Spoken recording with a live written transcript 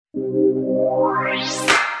You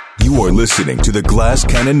are listening to the Glass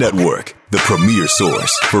Cannon Network, the premier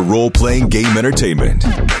source for role-playing game entertainment.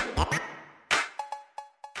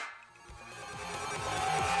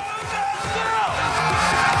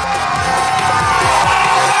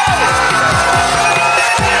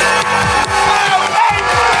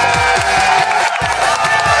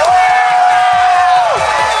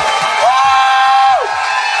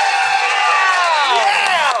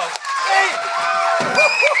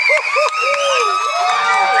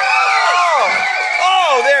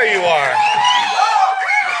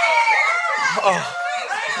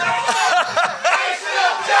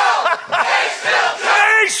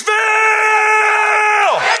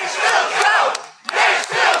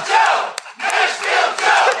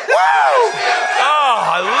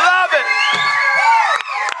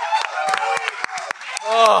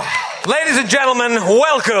 Ladies and gentlemen,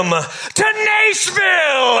 welcome to Nashville!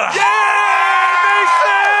 Yeah!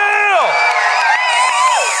 Nashville!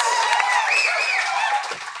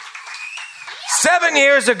 7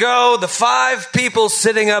 years ago, the five people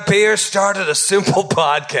sitting up here started a simple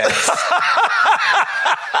podcast.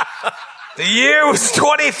 The year was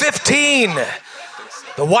 2015.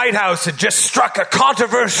 The White House had just struck a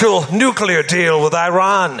controversial nuclear deal with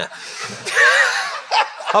Iran.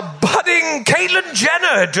 A budding Caitlyn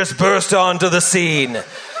Jenner had just burst onto the scene.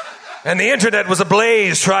 And the internet was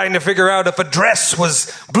ablaze trying to figure out if a dress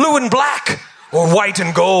was blue and black or white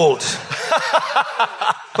and gold.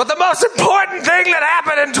 But the most important thing that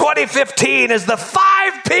happened in 2015 is the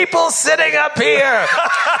five people sitting up here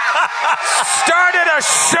started a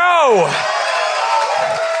show.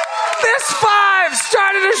 This five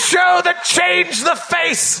started a show that changed the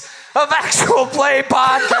face of actual play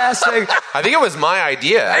podcasting. I think it was my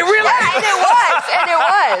idea. It really, and it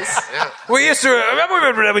was. Yeah. We used to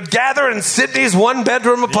remember we would gather in Sydney's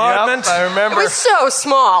one-bedroom apartment. Yep, I remember. It was so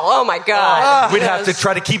small. Oh my God. We'd have to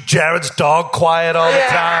try to keep Jared's dog quiet all the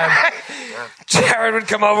time. Jared would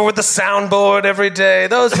come over with the soundboard every day.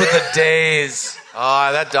 Those were the days.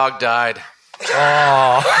 Oh, that dog died.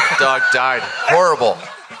 Oh, that dog died.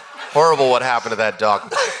 Horrible what happened to that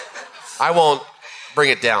dog. I won't bring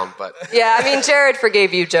it down, but... Yeah, I mean, Jared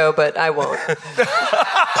forgave you, Joe, but I won't.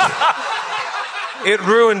 It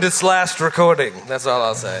ruined its last recording. That's all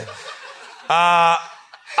I'll say.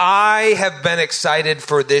 I have been excited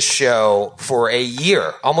for this show for a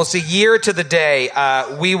year. Almost a year to the day.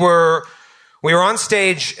 We were on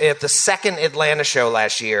stage at the second Atlanta show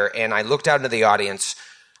last year, and I looked out into the audience.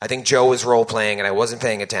 I think Joe was role-playing, and I wasn't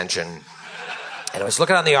paying attention. And I was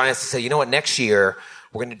looking out in the audience and said, you know what, next year...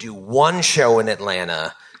 we're going to do one show in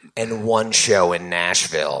Atlanta and one show in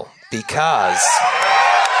Nashville because,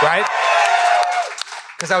 right?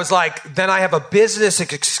 Because I was like, then I have a business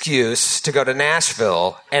excuse to go to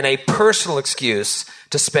Nashville and a personal excuse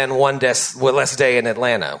to spend one less day in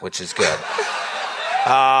Atlanta, which is good.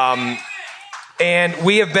 And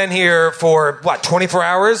we have been here for, 24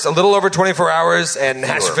 hours? A little over 24 hours, and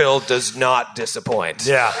Nashville does not disappoint.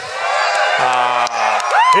 Yeah.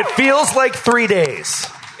 It feels like 3 days.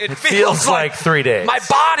 It feels like 3 days. My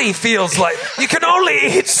body feels like you can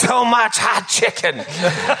only eat so much hot chicken.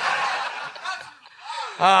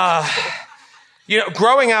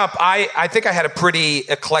 Growing up, I think I had a pretty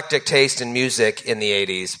eclectic taste in music in the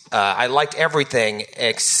 80s. I liked everything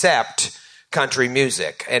except country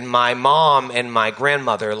music. And my mom and my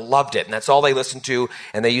grandmother loved it. And that's all they listened to.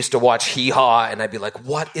 And they used to watch Hee Haw. And I'd be like,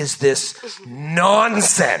 what is this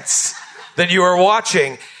nonsense that you are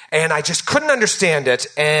watching? And I just couldn't understand it.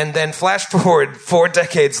 And then flash forward 4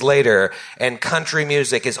 decades later, and country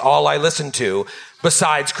music is all I listen to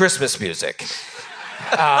besides Christmas music.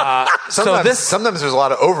 Sometimes there's a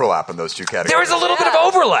lot of overlap in those two categories. There is a little bit of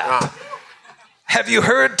overlap. Have you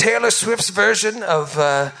heard Taylor Swift's version of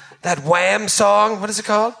that Wham song? What is it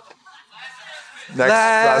called?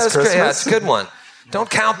 Last Christmas. Yeah, that's a good one. Don't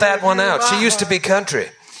count that one out. She used to be country.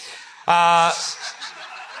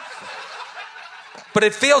 But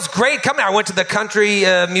it feels great coming. I went to the Country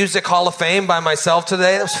Music Hall of Fame by myself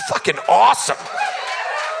today. That was fucking awesome.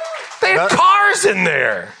 They had cars in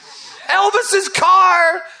there. Elvis's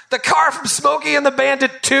car, the car from Smokey and the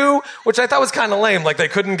Bandit 2, which I thought was kind of lame. Like they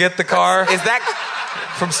couldn't get the car. Is that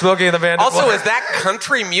from Smokey and the Bandit? Also, is that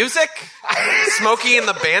country music? Smokey and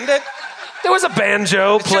the Bandit? There was a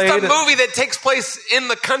banjo played. It's just a movie that takes place in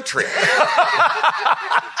the country.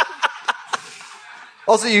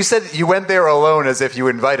 Also, you said you went there alone as if you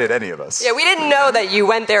invited any of us. Yeah, we didn't know that you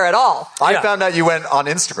went there at all. I found out you went on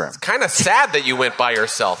Instagram. It's kind of sad that you went by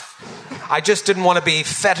yourself. I just didn't want to be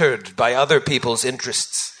fettered by other people's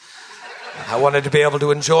interests. I wanted to be able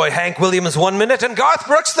to enjoy Hank Williams 1 minute and Garth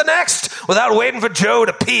Brooks the next without waiting for Joe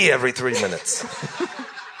to pee every 3 minutes.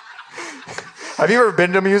 Have you ever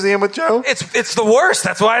been to a museum with Joe? It's the worst.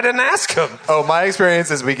 That's why I didn't ask him. Oh, my experience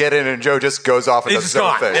is we get in and Joe just goes off and does his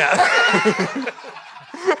own thing. Yeah.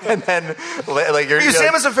 And then, like, you're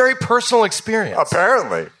Museum is a very personal experience.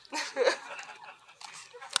 apparently.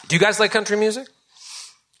 Do you guys like country music?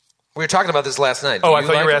 We were talking about this last night. Oh, Do I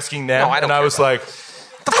thought you like were it? asking them, No, I don't and I care was about like, it.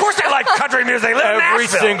 Of course I like country music. I live in every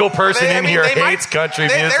Nashville. single person in here they hates country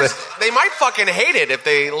music. They might fucking hate it if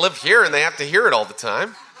they live here and they have to hear it all the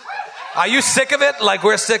time. Are you sick of it? Like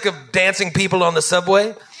we're sick of dancing people on the subway?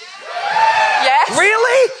 Yes.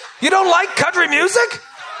 Really? You don't like country music?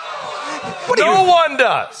 What do No you, one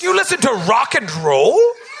does. you listen to rock and roll?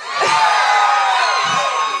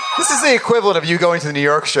 This is the equivalent of you going to the New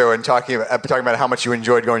York show and talking about how much you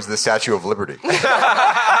enjoyed going to the Statue of Liberty.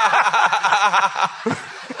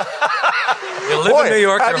 You live Boy, in New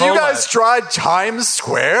York have your you whole guys life. tried Times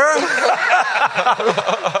Square?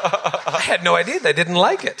 I had no idea they didn't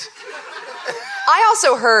like it. I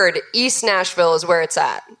also heard East Nashville is where it's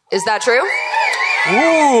at. Is that true?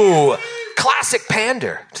 Ooh, classic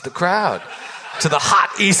pander to the crowd, to the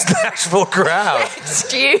hot East Nashville crowd.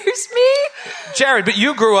 Excuse me? Jared, but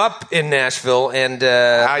you grew up in Nashville and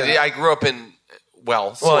I grew up in,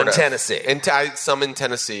 in sort of. Tennessee. Some in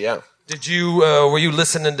Tennessee, yeah. Did you were you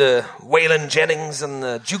listening to Waylon Jennings and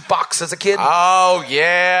the jukebox as a kid? Oh,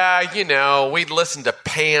 yeah, we'd listen to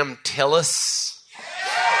Pam Tillis.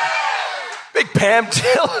 Big Pam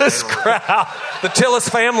Tillis crowd. The Tillis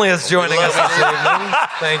family is joining us this evening.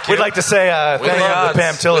 Thank you. We'd like to say thank you to the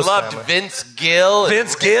Pam Tillis We loved family. Vince Gill.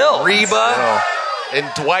 Vince Gill. Reba. And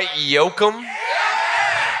Dwight Yoakam.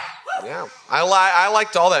 Yeah. I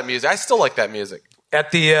liked all that music. I still like that music.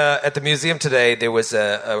 At the museum today, there was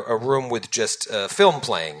a room with just film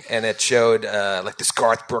playing, and it showed like this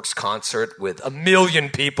Garth Brooks concert with 1 million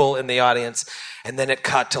people in the audience, and then it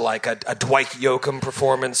cut to like a Dwight Yoakam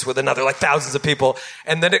performance with another like thousands of people,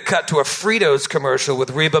 and then it cut to a Fritos commercial with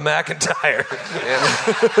Reba McEntire.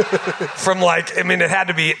 From it had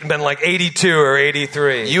to been like 82 or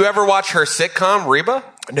 83. You ever watch her sitcom, Reba?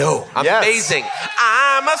 No. Yes. Amazing.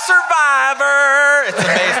 I'm a survivor. It's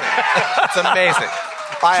amazing. It's amazing.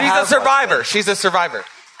 She's a survivor. She's a survivor.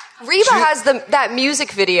 Reba has that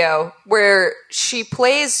music video where she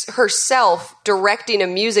plays herself directing a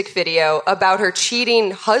music video about her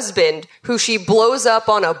cheating husband who she blows up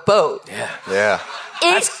on a boat. Yeah.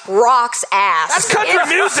 It rocks ass. That's country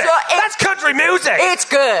music. That's country music. It's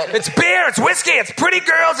good. It's beer, it's whiskey, it's pretty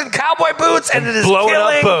girls in cowboy boots, and it is blowing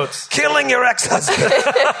up boats. killing your ex-husband.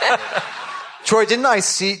 Troy, didn't I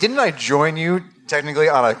join you technically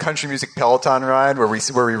on a country music Peloton ride where we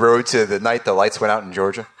rode to the night the lights went out in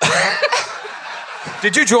Georgia?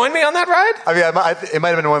 Did you join me on that ride? I mean, it might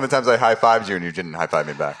have been one of the times I high-fived you and you didn't high-five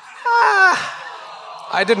me back.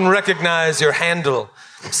 I didn't recognize your handle.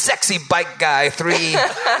 Sexy bike guy 3.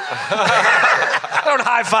 I don't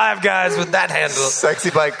high five guys with that handle.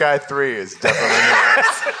 Sexy Bike Guy 3 is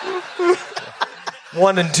definitely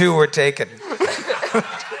 1 and 2 were taken.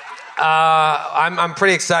 I'm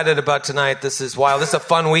pretty excited about tonight. This is wild. This is a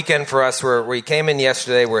fun weekend for us. We came in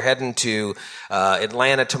yesterday. We're heading to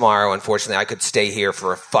Atlanta tomorrow. Unfortunately, I could stay here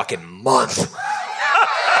for a fucking month.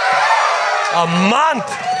 A month!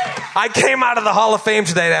 I came out of the Hall of Fame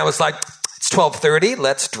today and I was like, it's 12:30,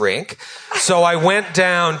 let's drink. So I went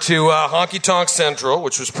down to Honky Tonk Central,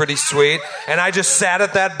 which was pretty sweet, and I just sat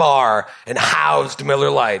at that bar and housed Miller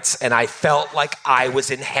Lights, and I felt like I was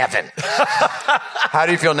in heaven. How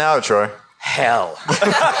do you feel now, Troy? Hell.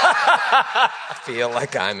 I feel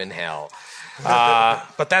like I'm in hell.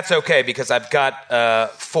 But that's okay because I've got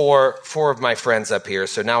four of my friends up here.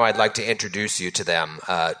 So now I'd like to introduce you to them.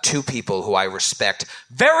 2 people who I respect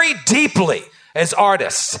very deeply as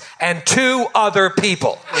artists, and 2 other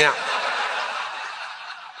people. Yeah.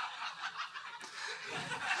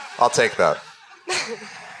 I'll take that.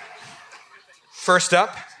 First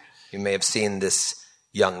up, you may have seen this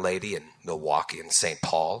young lady in Milwaukee and St.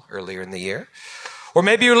 Paul earlier in the year. Or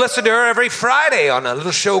maybe you listen to her every Friday on a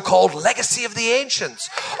little show called Legacy of the Ancients.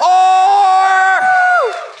 Or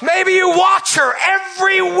maybe you watch her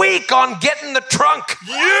every week on Get in the Trunk.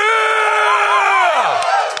 Yeah!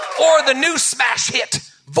 Or the new smash hit,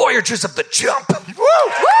 Voyagers of the Jump. Woo!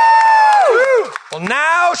 Woo! Well,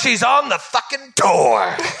 now she's on the fucking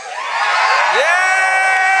tour. Yeah!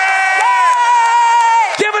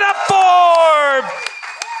 Give it up for...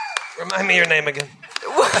 Remind me your name again.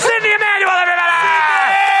 Cindy Emanuel, everybody!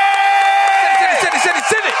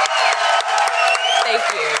 Cindy!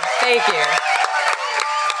 Thank you.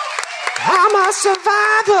 I'm a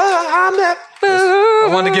survivor. I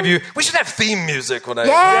wanted to give you. We should have theme music when I.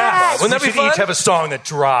 Yes. Wouldn't that we be should fun? each have a song that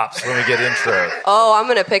drops when we get intro. Oh, I'm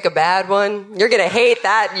going to pick a bad one. You're going to hate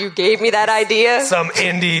that. You gave me that idea. Some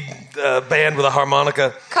indie band with a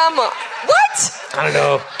harmonica. Come on. What? I don't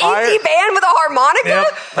know. Indie band with a harmonica?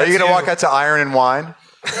 Yep. Are you going to walk out to Iron and Wine?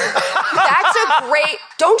 That's a great.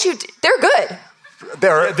 Don't you? They're good.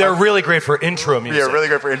 They're really great for intro music. Yeah, really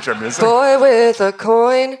good for intro music. Boy with a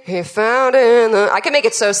coin he found in the. I can make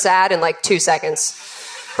it so sad in like 2 seconds.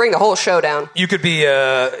 Bring the whole show down. You could be.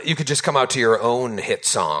 You could just come out to your own hit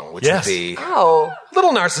song, which Yes. would be Oh, a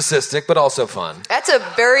little narcissistic, but also fun. that's a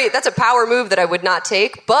power move that I would not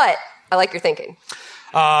take, but I like your thinking.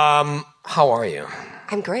 How are you?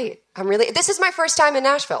 I'm great. This is my first time in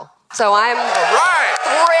Nashville, so I'm Right.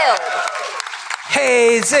 thrilled.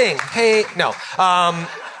 Hey, zing. Hey, no.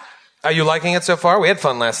 Are you liking it so far? We had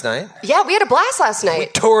fun last night. Yeah, we had a blast last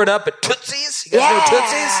night. Tore it up at Tootsie's. You guys know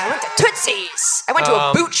Tootsie's? I went to Tootsie's. I went to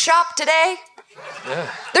a boot shop today. Yeah.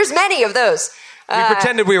 There's many of those. We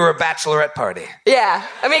pretended we were a bachelorette party. Yeah.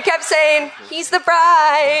 I mean, it kept saying, he's the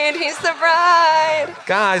bride, he's the bride.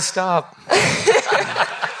 Guys, stop.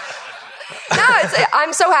 No,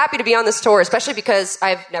 I'm so happy to be on this tour, especially because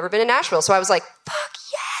I've never been to Nashville. So I was like, fuck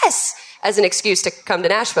yes, as an excuse to come to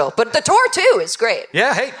Nashville. But the tour, too, is great.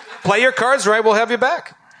 Yeah, hey, play your cards right. We'll have you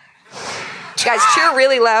back. You guys, cheer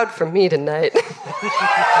really loud for me tonight.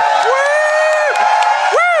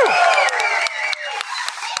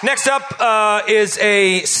 Next up is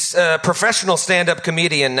a professional stand-up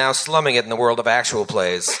comedian now slumming it in the world of actual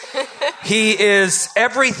plays. He is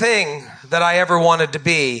everything that I ever wanted to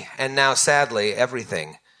be, and now, sadly,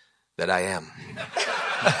 everything that I am.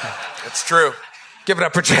 It's true. Give it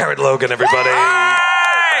up for Jared Logan, everybody. All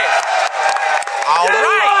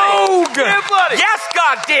right. Logan! Everybody. Yes,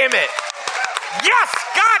 God damn it. Yes,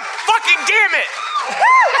 God fucking damn it.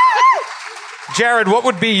 Jared, what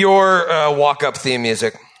would be your walk-up theme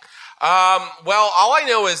music? Well, all I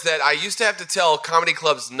know is that I used to have to tell comedy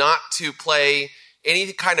clubs not to play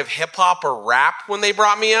any kind of hip hop or rap when they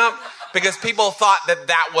brought me up because people thought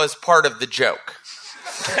that was part of the joke.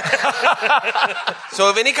 So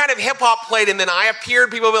if any kind of hip hop played and then I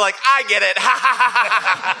appeared, people would be like, I get it.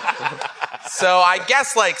 So I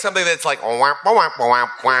guess like something that's like, like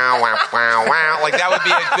that would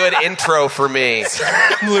be a good intro for me.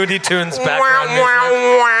 Looney Tunes background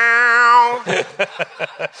music.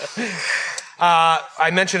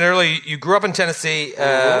 I mentioned earlier you grew up in Tennessee.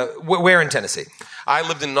 Where in Tennessee? I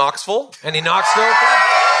lived in Knoxville. Any Knoxville?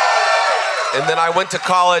 And then I went to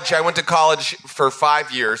college. I went to college for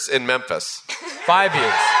 5 years in Memphis. 5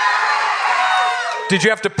 years. Did you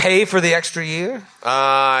have to pay for the extra year?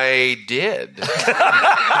 I did.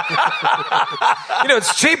 You know,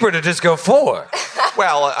 it's cheaper to just go 4.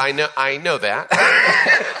 Well, I know that.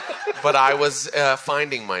 But I was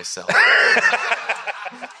finding myself.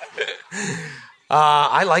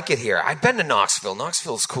 I like it here. I've been to Knoxville.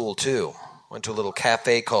 Knoxville's cool, too. Went to a little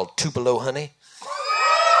cafe called Tupelo Honey.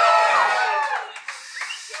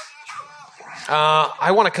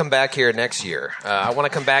 I want to come back here next year. I want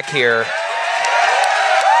to come back here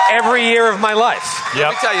every year of my life. Yep.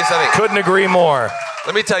 Let me tell you something. Couldn't agree more.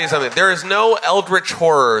 Let me tell you something. There is no eldritch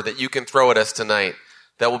horror that you can throw at us tonight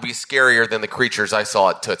that will be scarier than the creatures I saw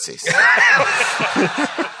at Tootsie's.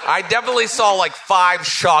 I definitely saw like 5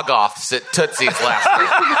 shoggoths at Tootsie's last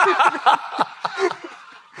night.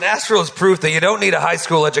 Nashville is proof that you don't need a high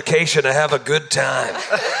school education to have a good time.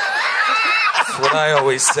 That's what I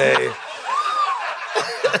always say.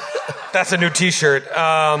 That's a new t-shirt.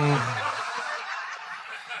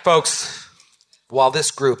 Folks, while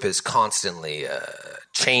this group is constantly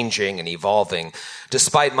changing and evolving,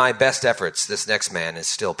 despite my best efforts, this next man is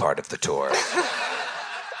still part of the tour.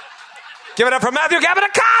 Give it up for Matthew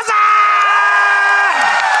Gabonacasa!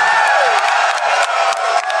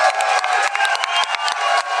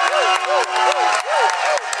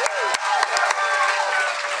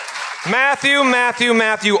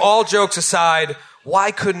 Matthew, all jokes aside,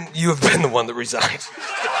 why couldn't you have been the one that resigned?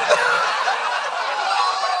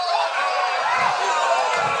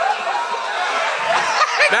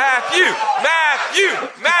 Matthew!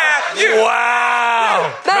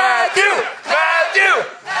 Wow! Matthew!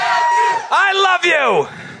 I love you!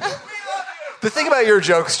 The thing about your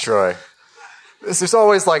jokes, Troy, is there's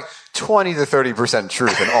always like 20 to 30%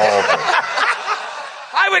 truth in all of them.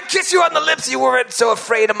 I would kiss you on the lips. You weren't so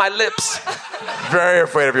afraid of my lips. Very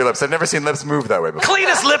afraid of your lips. I've never seen lips move that way before.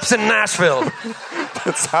 Cleanest lips in Nashville.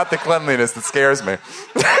 It's not the cleanliness that scares me.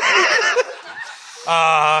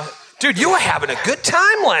 Dude, you were having a good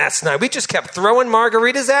time last night. We just kept throwing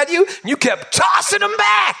margaritas at you, and you kept tossing them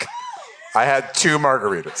back. I had 2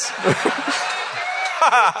 margaritas.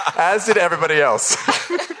 As did everybody else.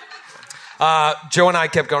 Joe and I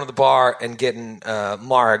kept going to the bar and getting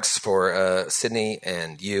margs for Sydney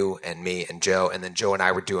and you and me and Joe, and then Joe and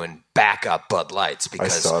I were doing backup Bud Lights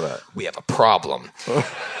because we have a problem.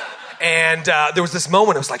 And there was this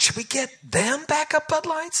moment, it was like, should we get them backup Bud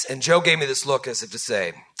Lights? And Joe gave me this look as if to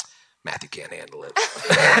say, Matthew can't handle it.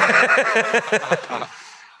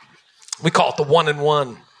 We call it the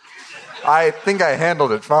 1-in-1. I think I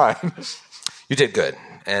handled it fine. You did good.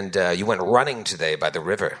 And you went running today by the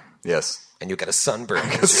river. Yes. And you got a sunburn.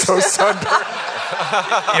 So sunburned.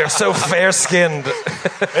 You're so fair-skinned.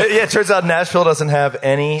 Yeah, it turns out Nashville doesn't have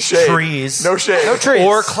any Shade. trees. No shade. No trees.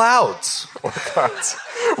 Or clouds.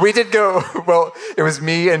 We did go, well, it was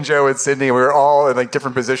me and Joe and Sydney. We were all in like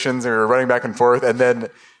different positions and we were running back and forth. And then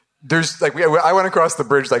there's like, I went across the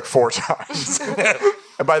bridge like 4 times.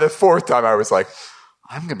 And by the 4th time, I was like,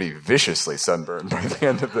 I'm going to be viciously sunburned by the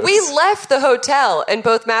end of this. We left the hotel, and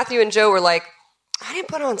both Matthew and Joe were like, I didn't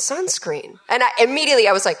put on sunscreen. And immediately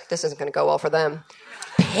I was like, this isn't going to go well for them.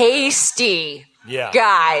 Pasty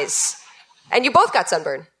guys. And you both got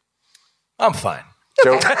sunburned. I'm fine.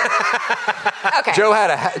 Joe, Okay.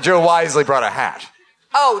 Joe wisely brought a hat.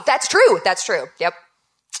 Oh, that's true. That's true. Yep.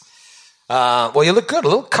 Well, you look good. A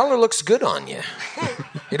little color looks good on you.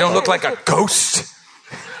 You don't look like a ghost.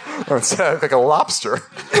 It's like a lobster.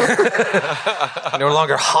 You're no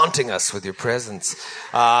longer haunting us with your presence.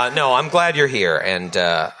 No, I'm glad you're here, and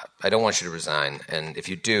I don't want you to resign. And if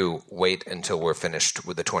you do, wait until we're finished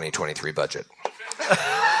with the 2023 budget.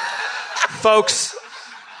 Folks.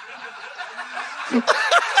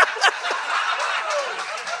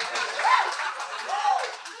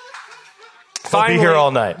 I'll be here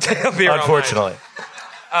all night. He'll be here unfortunately. All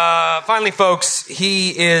night. Finally, folks,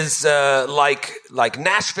 he is like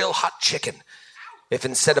Nashville hot chicken. If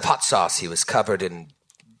instead of hot sauce, he was covered in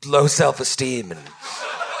low self-esteem and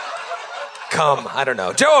cum. I don't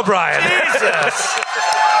know. Joe O'Brien. Jesus.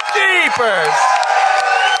 Jeepers.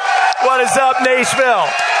 What is up, Nashville?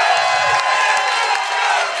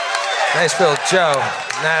 Nashville Joe.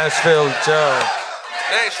 Nashville Joe.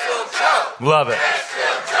 Nashville Joe. Love it.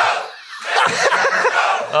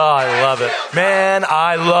 Oh, I love it. Man,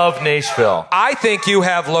 I love Nashville. I think you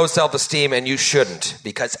have low self-esteem and you shouldn't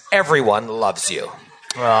because everyone loves you. Oh,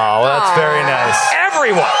 well, that's very nice.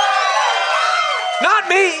 Everyone. Not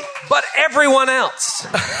me, but everyone else.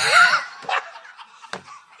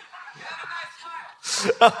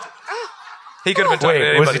 He could have been talking to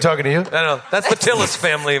anybody. Was he talking to you? No. That's the Tillis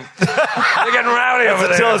family. They're getting rowdy over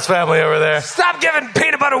there. The Tillis family over there. Stop giving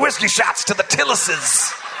peanut butter whiskey shots to the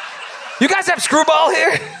Tillises. You guys have Screwball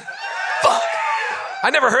here? Fuck.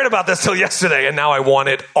 I never heard about this till yesterday, and now I want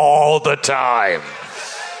it all the time.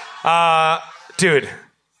 Dude,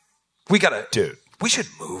 we should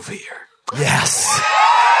move here. Yes.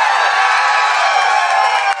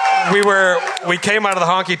 We came out of the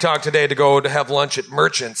honky tonk today to go to have lunch at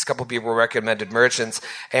Merchants. A couple people recommended Merchants.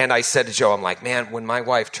 And I said to Joe, I'm like, man, when my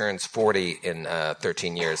wife turns 40 in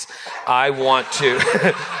 13 years, I want to...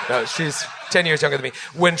 No, she's 10 years younger than me.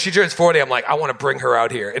 When she turns 40, I'm like, I want to bring her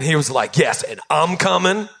out here. And he was like, yes, and I'm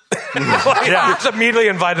coming. He just immediately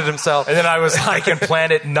invited himself. And then I was like, and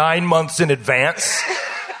plan it 9 months in advance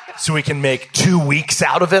so we can make 2 weeks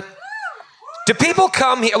out of it. Do people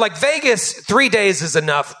come here? Like Vegas, 3 days is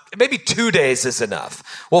enough. Maybe 2 days is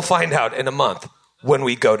enough. We'll find out in a month when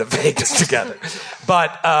we go to Vegas together.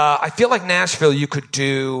 But I feel like Nashville, you could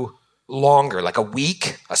do longer, like a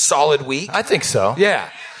week, a solid week. I think so. Yeah.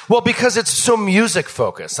 Well, because it's so music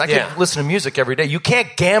focused. I can listen to music every day. You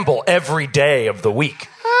can't gamble every day of the week.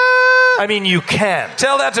 I mean, you can.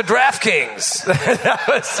 Tell that to DraftKings.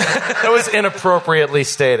 that was inappropriately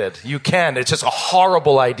stated. You can. It's just a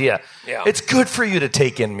horrible idea. Yeah. It's good for you to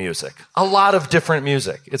take in music. A lot of different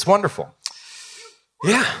music. It's wonderful.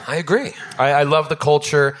 Yeah, I agree. I love the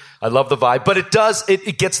culture. I love the vibe. But it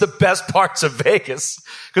gets the best parts of Vegas.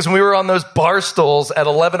 Because when we were on those bar stools at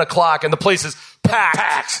 11 o'clock and the place is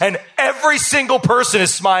packed. And every single person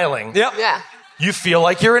is smiling. Yep. Yeah. You feel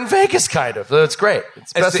like you're in Vegas, kind of. It's great.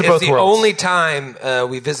 It's best of both worlds. It's the only time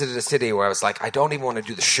we visited a city where I was like, I don't even want to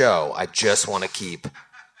do the show. I just want to keep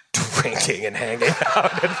drinking and hanging out.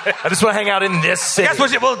 I just want to hang out in this city. That's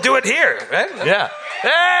what we'll do it here, right? Yeah.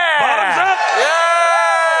 Hey! Bottoms up.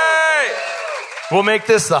 Yay! We'll make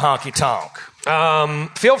this the honky tonk.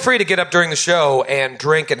 Feel free to get up during the show and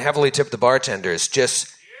drink and heavily tip the bartenders.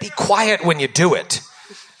 Just be quiet when you do it.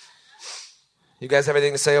 You guys have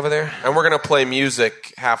anything to say over there? And we're going to play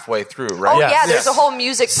music halfway through, right? Oh, Yes. yeah, there's a whole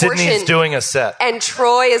music Sydney's portion. doing a set. And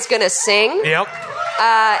Troy is going to sing. Yep.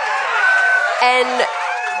 And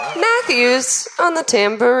Matthews on the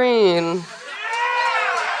tambourine.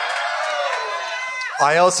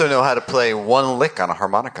 I also know how to play one lick on a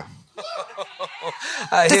harmonica.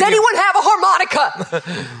 Does anyone have a harmonica?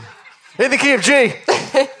 In the key of G.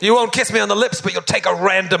 You won't kiss me on the lips, but you'll take a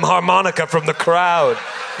random harmonica from the crowd.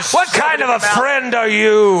 What kind of a friend are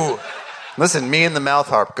you? Listen, me and the mouth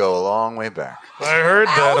harp go a long way back. I heard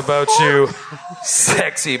that about you,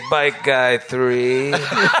 sexy bike guy 3.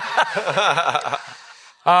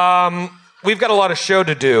 We've got a lot of show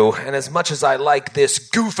to do, and as much as I like this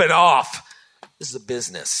goofing off, this is a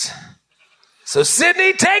business. So,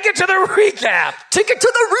 Sydney, take it to the recap. Take it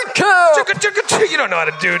to the recap. You don't know how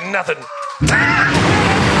to do nothing.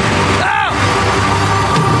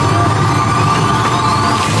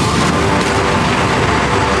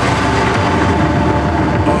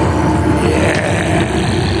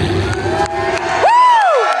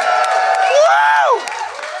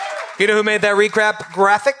 You know who made that recap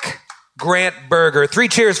graphic? Grant Berger. 3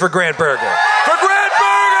 cheers for Grant Berger. For Grant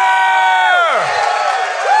Berger!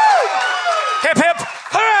 Hip, hip,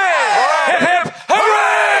 hooray! Hip, hip,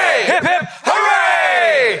 hooray! Hip, hip,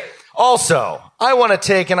 hooray! Also, I want to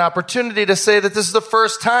take an opportunity to say that this is the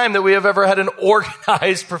first time that we have ever had an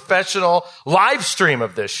organized professional live stream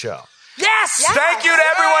of this show. Yes! Thank you to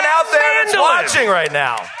everyone out there that's watching right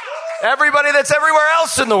now. Everybody that's everywhere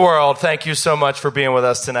else in the world, thank you so much for being with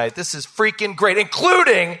us tonight. This is freaking great,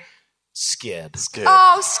 including Skid.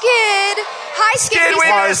 Oh, Skid. Hi, Skid. Skid,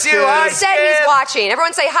 we miss you. Hi, He said Skid. he's watching.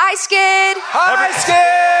 Everyone say, hi, Skid. Hi,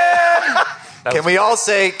 Skid! Can we all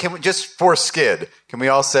say, just for Skid, can we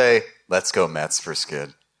all say, let's go Mets for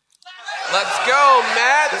Skid? Let's go,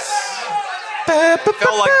 Mets.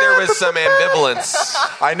 Felt like there was some ambivalence.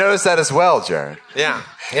 I noticed that as well, Jared. Yeah.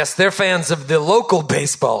 Yes, they're fans of the local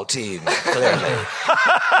baseball team, clearly.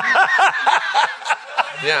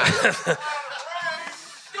 Yeah.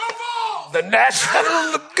 The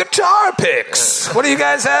Nashville Guitar Picks. What do you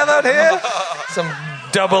guys have out here? Some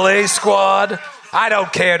AA squad? I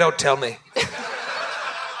don't care. Don't tell me. Let's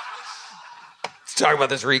talk about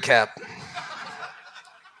this recap.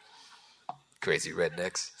 Crazy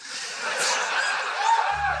rednecks.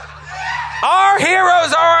 Our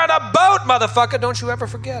heroes are on a boat, motherfucker. Don't you ever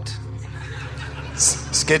forget.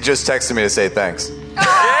 Skid just texted me to say thanks.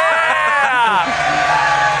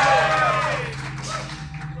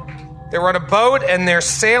 They were on a boat and they're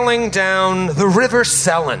sailing down the River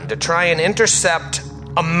Selland to try and intercept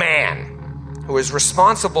a man who is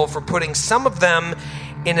responsible for putting some of them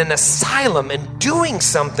in an asylum and doing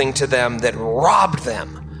something to them that robbed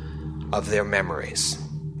them of their memories.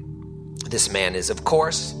 This man is, of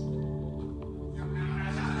course...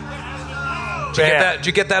 Did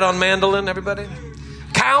you get that on mandolin, everybody?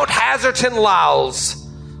 Count Hazerton Lowls,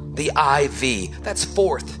 the IV. That's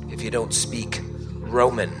 4th if you don't speak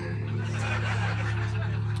Roman.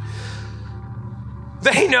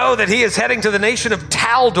 They know that he is heading to the nation of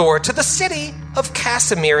Taldor, to the city of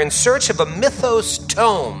Casimir, in search of a mythos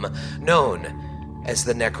tome known as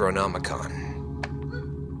the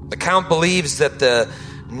Necronomicon. The Count believes that the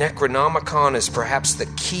Necronomicon is perhaps the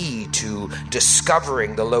key to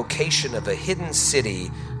discovering the location of a hidden city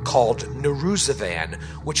called Neruzavan,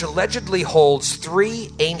 which allegedly holds 3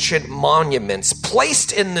 ancient monuments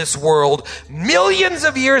placed in this world millions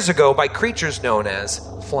of years ago by creatures known as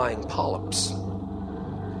flying polyps.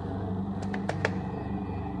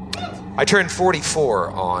 I turned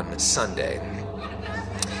 44 on Sunday.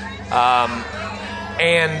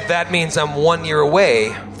 And that means I'm 1 year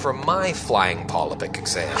away from my flying polypic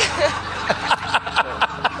exam.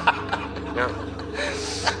 Yeah. No.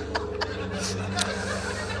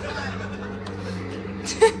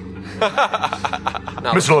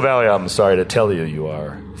 Mr. LaValle, I'm sorry to tell you, you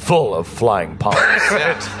are full of flying polyps.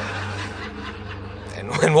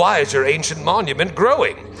 And why is your ancient monument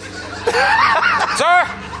growing? Sir?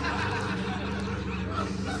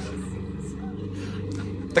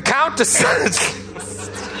 The Count decides...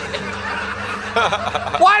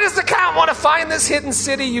 Why does the Count want to find this hidden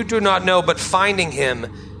city? You do not know, but finding him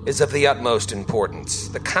is of the utmost importance.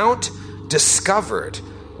 The Count discovered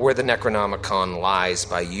where the Necronomicon lies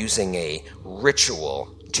by using a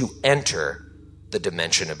ritual to enter the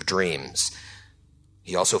dimension of dreams.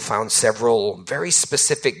 He also found several very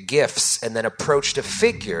specific gifts and then approached a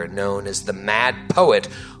figure known as the Mad Poet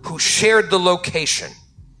who shared the location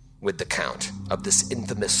with the Count of this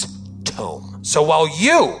infamous tome. So while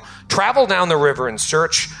you travel down the river in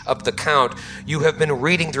search of the Count, you have been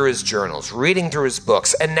reading through his journals, reading through his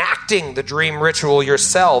books, enacting the dream ritual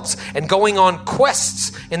yourselves, and going on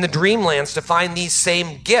quests in the dreamlands to find these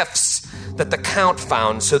same gifts that the Count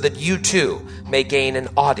found so that you too may gain an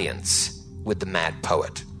audience with the Mad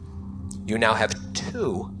Poet. You now have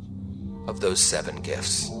 2 of those 7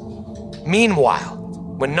 gifts. Meanwhile,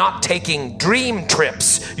 when not taking dream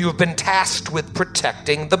trips, you have been tasked with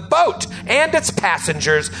protecting the boat and its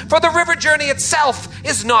passengers, for the river journey itself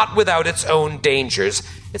is not without its own dangers.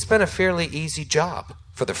 It's been a fairly easy job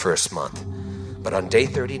for the first month. But on day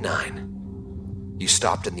 39, you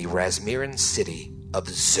stopped in the Razmiran city of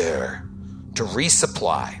Zur to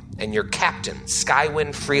resupply, and your captain,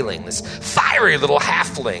 Skywind Freeling, this fiery little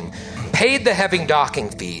halfling, paid the heavy docking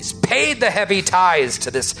fees, paid the heavy ties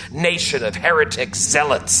to this nation of heretic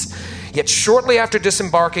zealots. Yet shortly after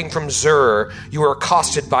disembarking from Zur, you were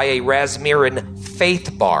accosted by a Razmiran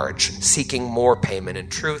faith barge seeking more payment. In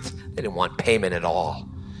truth, they didn't want payment at all.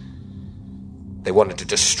 They wanted to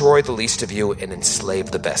destroy the least of you and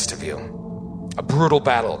enslave the best of you. A brutal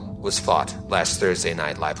battle was fought last Thursday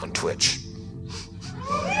night live on Twitch.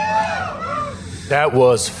 That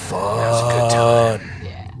was fun. That was a good time.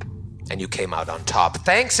 And you came out on top,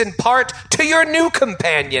 thanks in part to your new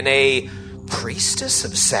companion, a priestess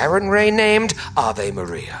of Sarenrae named Ave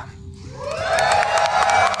Maria.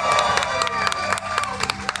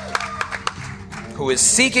 Who is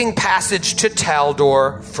seeking passage to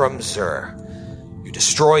Taldor from Zur. You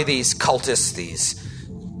destroy these cultists, these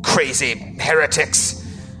crazy heretics,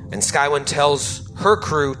 and Skywind tells her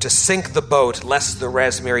crew to sink the boat lest the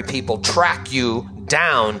Razmiri people track you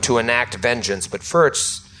down to enact vengeance. But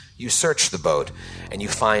first, you search the boat, and you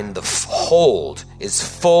find the hold is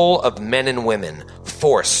full of men and women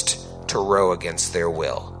forced to row against their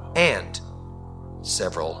will, and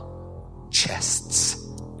several chests.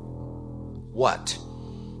 What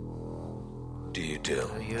do you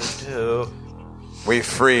do? We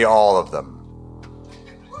free all of them.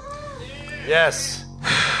 Yes.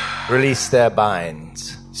 Release their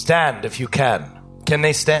binds. Stand if you can. Can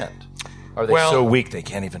they stand? Are they so weak they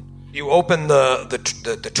can't even... You open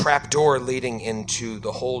the trap door leading into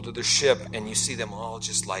the hold of the ship, and you see them all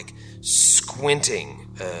just like squinting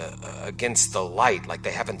against the light, like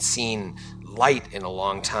they haven't seen light in a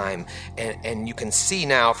long time. And you can see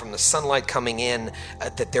now from the sunlight coming in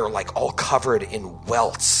that they're like all covered in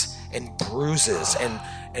welts and bruises.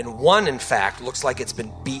 And one, in fact, looks like it's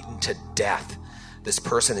been beaten to death. This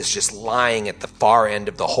person is just lying at the far end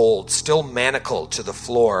of the hold, still manacled to the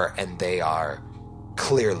floor, and they are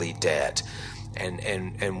clearly dead.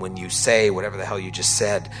 And when you say whatever the hell you just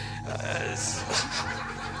said,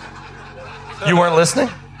 you weren't listening?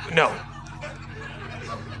 No.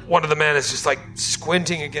 One of the men is just like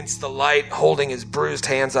squinting against the light, holding his bruised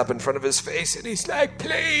hands up in front of his face, and he's like,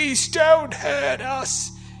 "Please don't hurt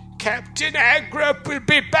us. Captain Agrup will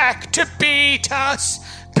be back to beat us.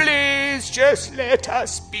 Please just let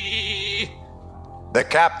us be." The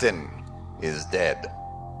captain is dead.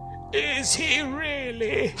 Is he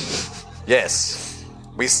really? Yes.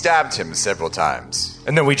 We stabbed him several times.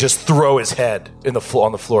 And then we just throw his head on the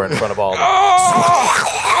floor in front of all of them.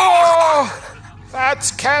 Oh,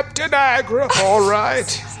 that's Captain Agrup, all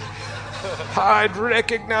right. I'd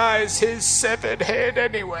recognize his severed head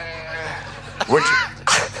anywhere.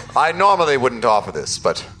 I normally wouldn't offer this,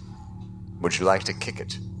 but would you like to kick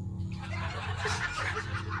it?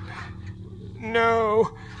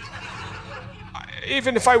 No.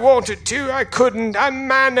 Even if I wanted to, I couldn't. I'm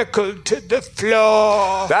manacled to the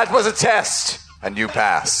floor. That was a test, and you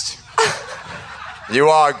passed. You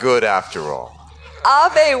are good after all.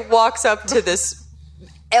 Ave walks up to this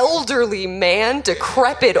elderly man,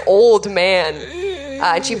 decrepit old man,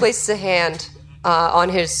 and she places a hand on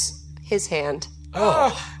his hand.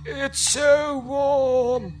 Oh, it's so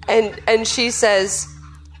warm. And she says,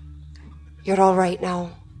 "You're all right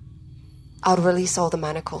now. I'll release all the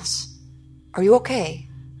manacles. Are you okay?"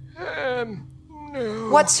 No.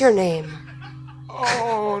 "What's your name?"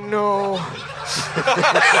 "Oh, no."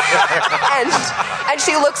 and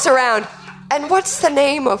she looks around. "And what's the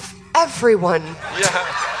name of everyone?" Yeah.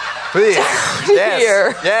 Please. Yes.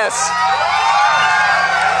 Here. Yes.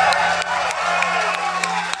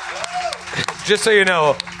 Just so you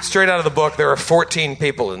know, straight out of the book, there are 14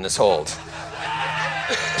 people in this hold.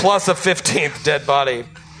 Plus a 15th dead body.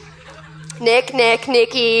 Nick,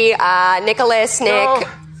 Nikki, Nicholas, Nick. No.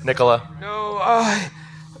 Nicola. No,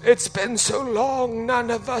 it's been so long, none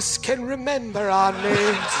of us can remember our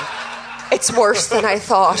names. It's worse than I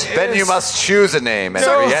thought. Then you must choose a name and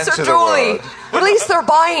re-enter Sir the Julie, world. release their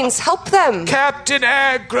binds. Help them. Captain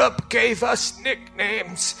Agrup gave us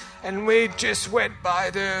nicknames, and we just went by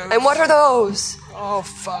those. And what are those? Oh,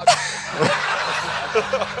 fuck.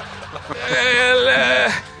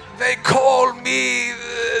 Well, they call me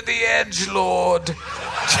the Edgelord.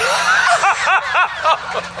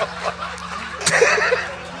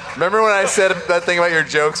 Remember when I said that thing about your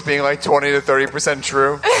jokes being like 20 to 30%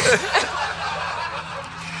 true?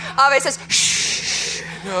 Ave says, shh.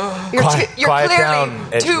 You're Quiet clearly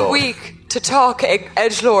down, too Edgelord. weak to talk,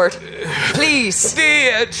 Edgelord. Please. The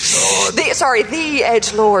Edgelord. The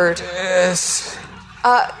Edgelord. Yes.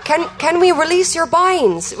 Can we release your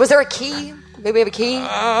binds? Was there a key? Maybe we have a key?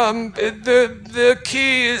 The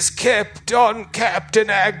key is kept on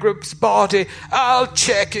Captain Agrip's body. I'll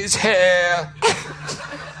check his hair.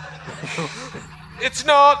 It's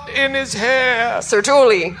not in his hair. Sir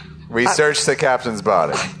Julie, We searched the captain's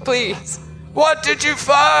body. please. What did you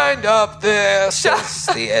find up there? Says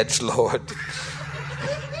the Edgelord.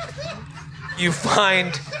 You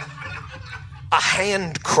find a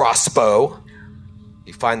hand crossbow.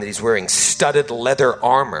 You find that he's wearing studded leather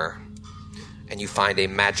armor. And you find a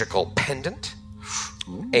magical pendant,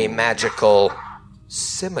 a magical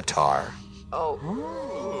scimitar.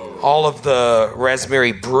 Oh. All of the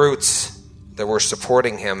Rasmiri brutes that were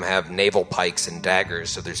supporting him have naval pikes and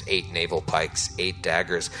daggers, so there's 8 naval pikes, 8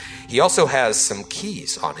 daggers. He also has some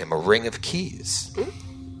keys on him, a ring of keys.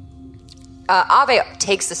 Ave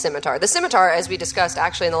takes the scimitar. The scimitar, as we discussed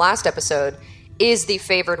actually in the last episode, is the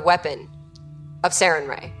favored weapon of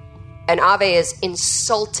Sarenrae. And Ave is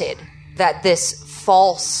insulted that this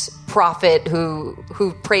false prophet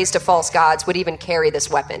who prays to false gods would even carry this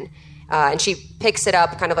weapon. And she picks it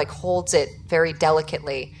up, kind of like holds it very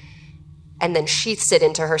delicately, and then sheaths it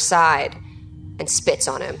into her side and spits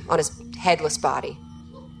on him, on his headless body.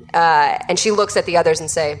 And she looks at the others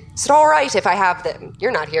and say, is it all right if I have them?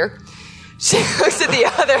 You're not here. She looks at the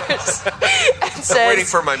others and says, I'm waiting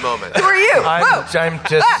for my moment. who are you? I'm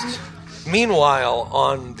just... Meanwhile,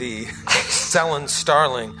 on the Selen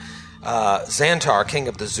Starling, Xantar, king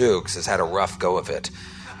of the Zoogs, has had a rough go of it.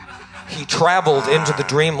 He traveled into the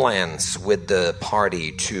Dreamlands with the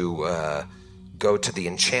party to go to the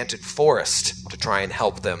Enchanted Forest to try and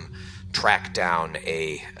help them track down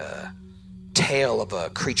a tale of a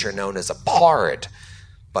creature known as a Pard.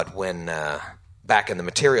 But when, back in the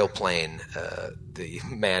material plane, the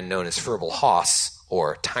man known as Ferbal Hoss,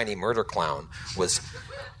 or Tiny Murder Clown, was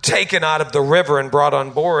taken out of the river and brought on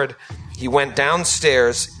board, he went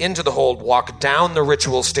downstairs into the hold, walked down the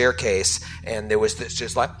ritual staircase, and there was this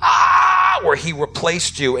just like, where he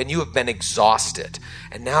replaced you, and you have been exhausted.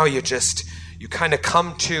 And now you kind of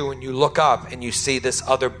come to and you look up and you see this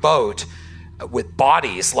other boat with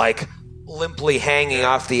bodies like limply hanging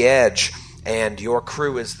off the edge, and your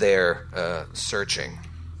crew is there searching.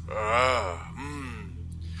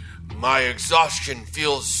 My exhaustion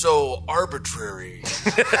feels so arbitrary.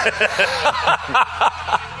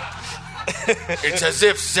 It's as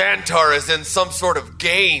if Xantar is in some sort of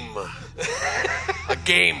game. A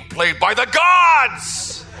game played by the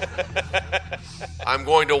gods! I'm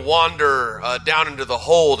going to wander down into the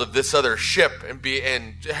hold of this other ship and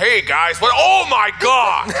hey guys, what? Oh my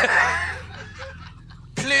god!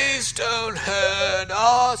 Please don't hurt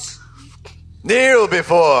us. Kneel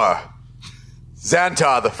before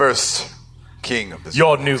Xantar, the first king of this.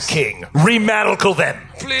 Your new king. Remanacle them.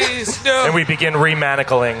 Please, no. And we begin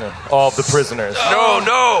remanacling all of the prisoners.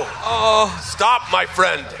 No. Stop, my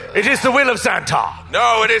friend. It is the will of Xantar.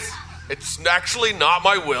 No, it's actually not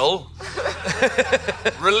my will.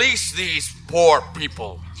 Release these poor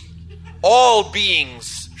people. All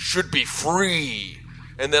beings should be free.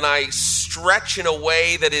 And then I stretch in a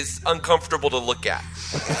way that is uncomfortable to look at.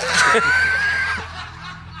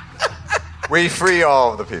 We free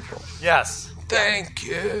all of the people. Yes. Thank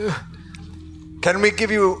you. Can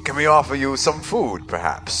we offer you some food,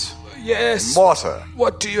 perhaps? Yes. Water.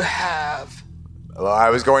 What do you have? Well, I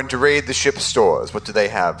was going to raid the ship's stores. What do they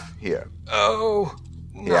have here? Oh,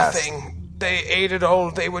 nothing. Yes. They ate it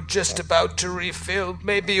all. They were just about to refill.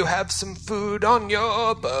 Maybe you have some food on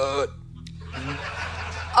your boat.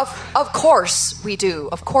 Of course we do.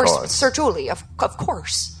 Of course, course. Sir Julie. Of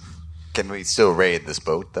course. Can we still raid this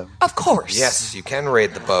boat, then? Of course. Yes, you can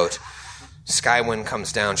raid the boat. Skywind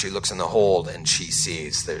comes down. She looks in the hold and she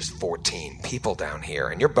sees there's 14 people down here,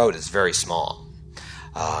 and your boat is very small.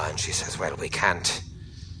 And she says, "Well, we can't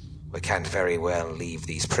very well leave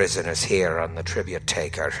these prisoners here on the tribute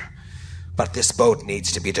taker. But this boat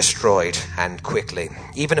needs to be destroyed, and quickly.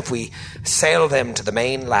 Even if we sail them to the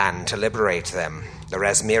mainland to liberate them, the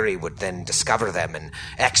Rasmiri would then discover them and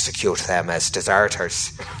execute them as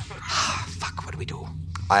deserters. Fuck, what do we do?"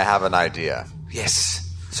 I have an idea. Yes,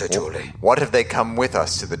 Sir Julie. What if they come with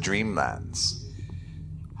us to the Dreamlands?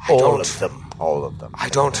 All of them. All of them. I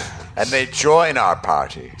don't... And they join our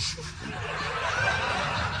party.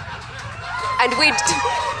 And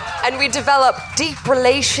And we develop deep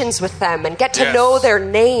relations with them and get to Yes. know their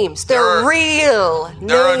names. Their real names.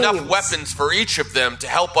 There are enough weapons for each of them to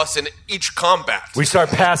help us in each combat. We start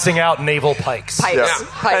passing out naval pikes. Pikes. Yeah.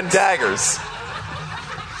 Pikes. And daggers.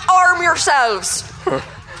 Arm yourselves.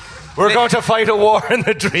 We're going to fight a war in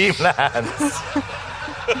the Dreamlands.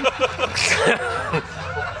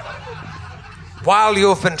 While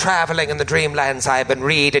you've been traveling in the Dreamlands, I've been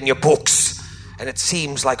reading your books, and it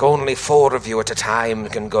seems like only 4 of you at a time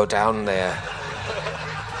can go down there.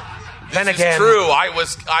 Then This again, is true. I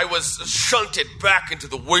was shunted back into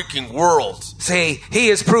the waking world. see, he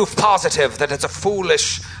is proof positive that it's a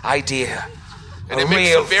foolish idea. And A it makes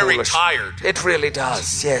real him very foolish- tired. It really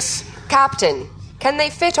does, yes. Captain, can they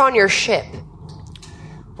fit on your ship?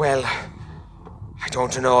 Well, I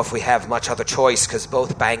don't know if we have much other choice because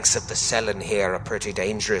both banks of the Sellen here are pretty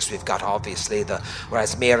dangerous. We've got obviously the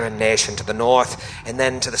Rasmiran nation to the north, and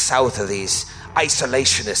then to the south of these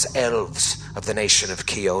isolationist elves of the nation of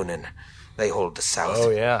Keonan. They hold the south. Oh,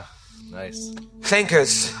 yeah. Nice.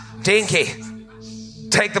 Thinkers, Dinky,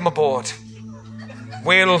 take them aboard.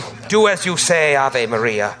 We'll do as you say, Ave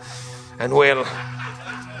Maria, and we'll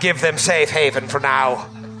give them safe haven for now.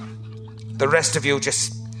 The rest of you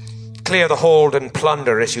just clear the hold and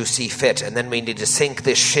plunder as you see fit, and then we need to sink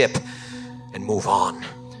this ship and move on.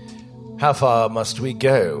 How far must we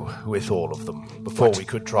go with all of them before we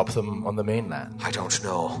could drop them on the mainland? I don't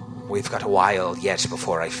know. We've got a while yet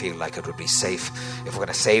before I feel like it would be safe. If we're going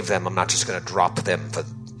to save them, I'm not just going to drop them for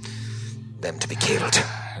them to be killed.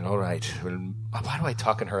 All right. Well, why do I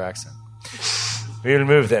talk in her accent? We'll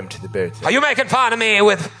move them to the boat. Are you making fun of me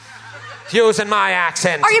with using my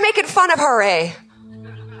accent? Are you making fun of her, eh?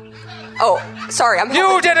 Oh, sorry, I'm...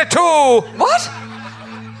 You did it too! What?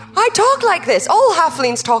 I talk like this. All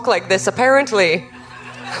halflings talk like this, apparently.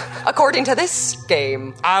 According to this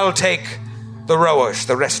game. I'll take the rowers.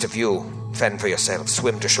 The rest of you fend for yourselves.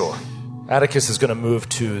 Swim to shore. Atticus is going to move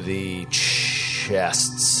to the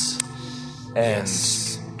chests and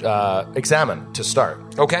examine to start.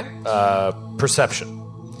 Okay. Perception.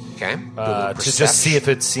 Okay. To just see if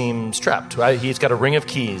it seems trapped. He's got a ring of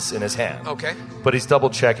keys in his hand. Okay. But he's double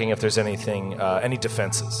checking if there's anything, any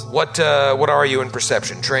defenses. What are you in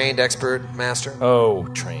perception? Trained, expert, master? Oh,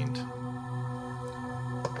 trained.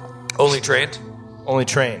 Only trained? Only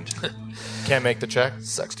trained. Can't make the check?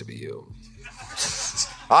 Sucks to be you.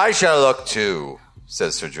 I shall look too,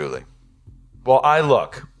 says Sir Julie. Well, I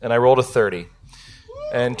look, and I rolled a 30.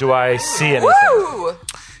 And do I see anything? Woo!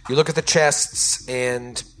 You look at the chests,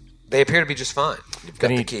 and they appear to be just fine. You've got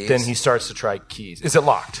the keys. Then he starts to try keys. Is it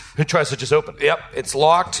locked? He tries to just open it. Yep, it's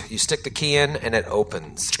locked. You stick the key in, and it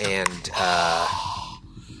opens. And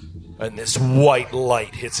And this white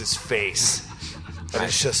light hits his face. And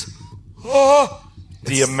it's just... Oh!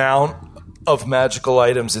 The amount of magical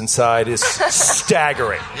items inside is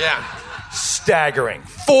staggering. Yeah. Staggering.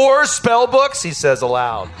 4 spell books, he says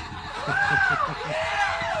aloud.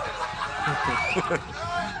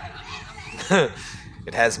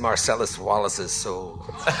 it has Marcellus Wallace's soul.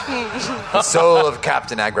 The soul of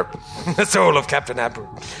Captain Agrippa. The soul of Captain Apper.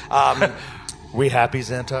 We happy,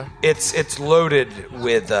 Xantar? It's loaded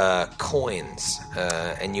with coins,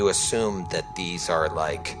 and you assume that these are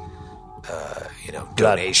like,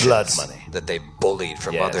 donations, blood money that they bullied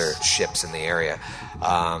from Yes. other ships in the area.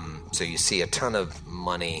 So you see a ton of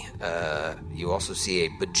money. You also see a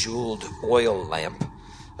bejeweled oil lamp,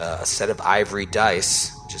 a set of ivory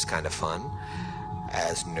dice, which is kind of fun,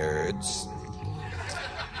 as nerds.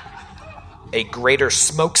 A greater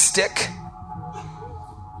smoke stick.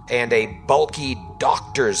 And a bulky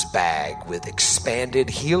doctor's bag with expanded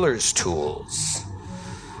healer's tools.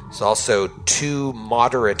 There's also 2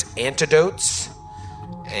 moderate antidotes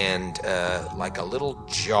and like a little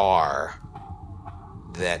jar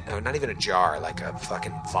that, not even a jar, like a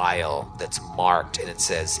fucking vial that's marked and it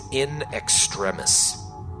says in extremis.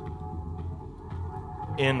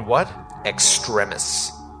 In what?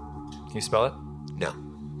 Extremis. Can you spell it? No.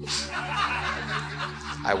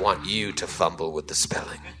 I want you to fumble with the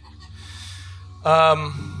spelling.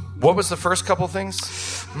 What was the first couple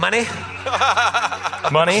things? Money,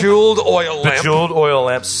 Money? jeweled oil lamp, Bejeweled oil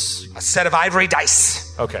lamps. a set of ivory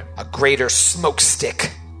dice, Okay. a greater smoke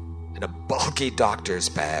stick, and a bulky doctor's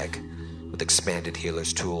bag with expanded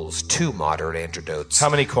healer's tools, 2 moderate antidotes. How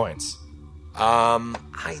many coins?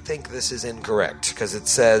 I think this is incorrect because it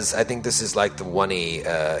says, I think this is like the 1E,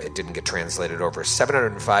 it didn't get translated over,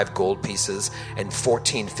 705 gold pieces and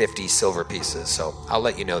 1450 silver pieces. So I'll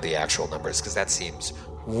let you know the actual numbers because that seems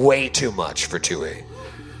way too much for 2E.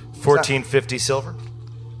 1450 silver?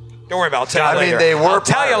 Don't worry about it. I'll tell you I mean, later. they were I'll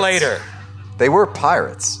tell you pirates. later. They were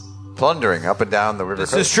pirates. plundering up and down the river.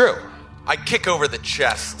 This is true. I kick over the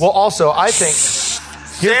chest. Well, also, I think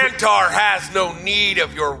Xantar has no need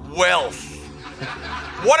of your wealth.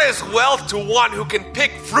 What is wealth to one who can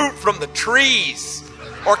pick fruit from the trees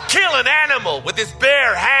or kill an animal with his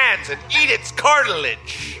bare hands and eat its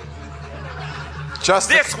cartilage?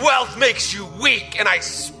 This wealth makes you weak, and I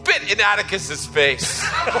spit in Atticus's face.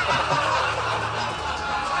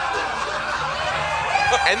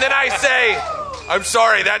 And then I say, I'm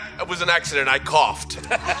sorry, that was an accident. I coughed.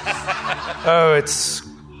 Oh,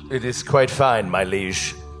 it is quite fine, my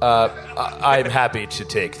liege. I'm happy to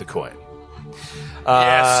take the coin.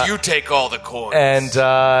 Yes, you take all the coins. And,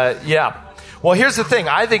 yeah. Well, here's the thing.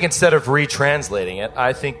 I think instead of retranslating it,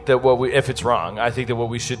 I think that if it's wrong, I think that what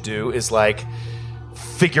we should do is, like,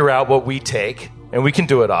 figure out what we take, and we can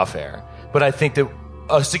do it off air. But I think that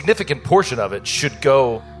a significant portion of it should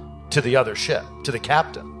go to the other ship, to the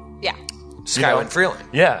captain. Yeah. Skywind Freeling.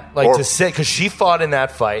 Yeah, like to say, because she fought in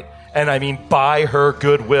that fight, and I mean, by her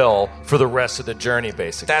goodwill for the rest of the journey,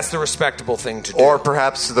 basically. That's the respectable thing to do. Or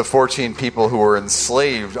perhaps to the 14 people who were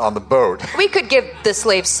enslaved on the boat. We could give the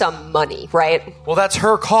slaves some money, right? Well, that's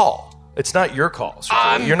her call. It's not your call.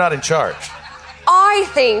 You're not in charge. I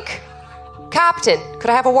think, Captain, could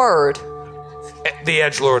I have a word? The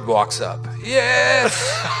edgelord walks up. Yes.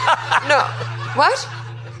 No. What?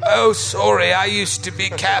 Oh, sorry. I used to be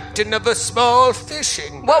captain of a small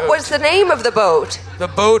fishing boat. What was the name of the boat? The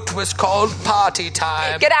boat was called Party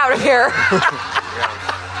Time. Get out of here.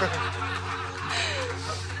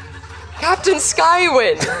 Captain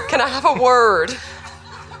Skywind, can I have a word?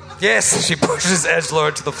 Yes, she pushes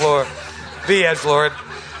edgelord to the floor. The edgelord.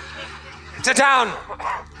 Sit down.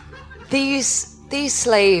 These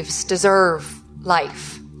slaves deserve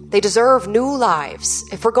life. They deserve new lives.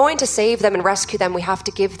 If we're going to save them and rescue them, we have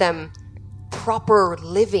to give them proper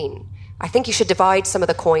living. I think you should divide some of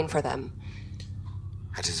the coin for them.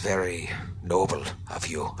 That is very noble of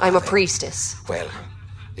you. I'm a priestess. Well,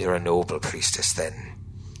 you're a noble priestess then.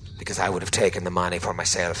 Because I would have taken the money for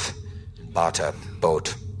myself and bought a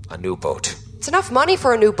boat, a new boat. It's enough money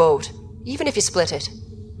for a new boat, even if you split it.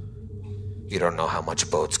 You don't know how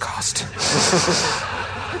much boats cost.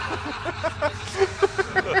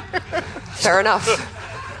 Fair enough.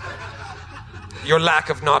 Your lack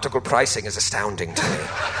of nautical pricing is astounding to me.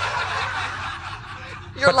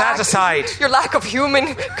 Put that aside. Your lack of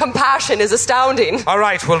human compassion is astounding. All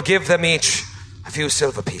right, we'll give them each a few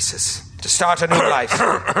silver pieces to start a new life.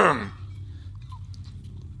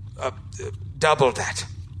 Double that.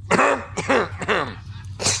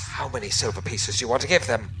 How many silver pieces do you want to give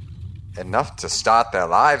them? Enough to start their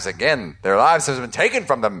lives again. Their lives have been taken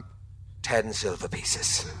from them. 10 silver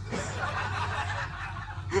pieces.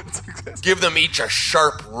 Give them each a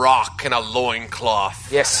sharp rock and a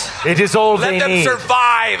loincloth. Yes. It is all Let they them need.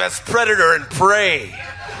 survive as predator and prey.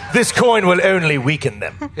 This coin will only weaken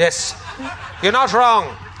them. Yes. You're not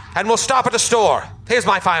wrong. And we'll stop at a store. Here's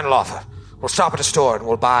my final offer. We'll stop at a store and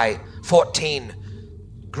we'll buy 14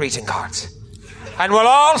 greeting cards. And we'll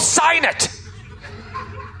all sign it.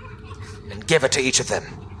 And give it to each of them.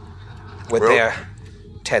 With their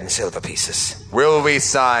 10 silver pieces. Will we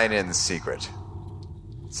sign in secret?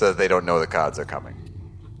 So that they don't know the cards are coming.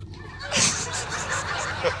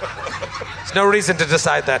 There's no reason to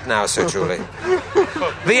decide that now, Sir Julie.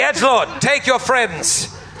 The edgelord, take your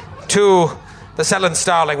friends to the Selland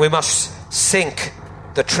Starling. We must sink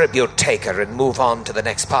the tribute taker and move on to the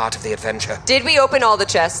next part of the adventure. Did we open all the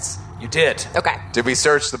chests? You did. Okay. Did we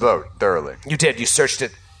search the boat thoroughly? You did. You searched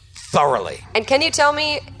it thoroughly. And can you tell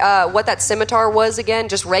me what that scimitar was again?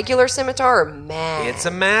 Just regular scimitar or man? It's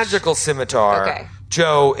a magical scimitar. Okay.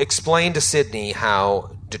 Joe, explain to Sydney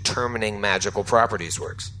how determining magical properties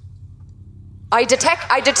works. I detect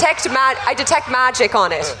magic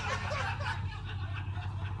on it.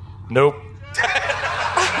 Nope.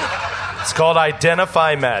 It's called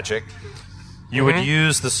Identify Magic. You would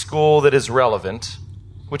use the school that is relevant,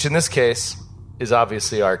 which in this case is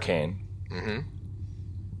obviously arcane.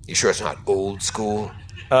 You sure it's not old school?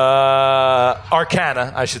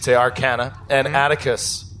 Arcana, I should say Arcana. And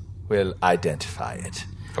Atticus will identify it.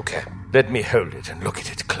 Okay. Let me hold it and look at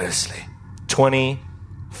it closely.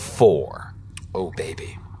 24. Oh,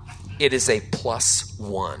 baby. It is a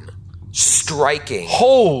 +1. Striking.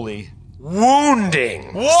 Holy.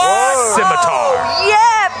 Wounding. What? Scimitar.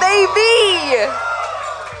 Yeah, baby!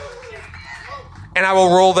 And I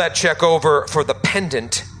will roll that check over for the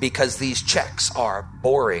pendant because these checks are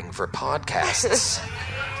boring for podcasts.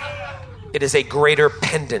 It is a greater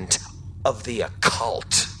pendant of the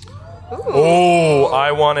occult. Oh,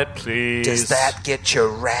 I want it, please. Does that get your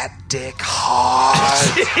rat dick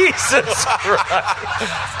hard? Jesus Christ.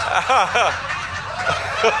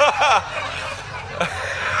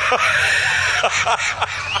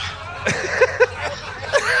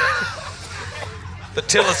 The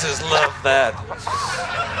Tillises love that.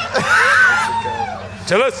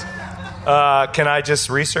 Tillis? Can I just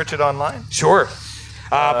research it online? Sure.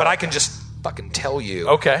 But I can just fucking tell you.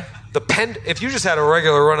 Okay. If you just had a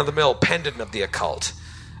regular run-of-the-mill pendant of the occult,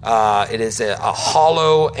 it is a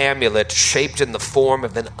hollow amulet shaped in the form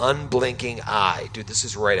of an unblinking eye. Dude, this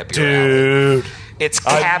is right up your alley. Dude. Its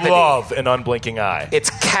cavity. I love an unblinking eye. Its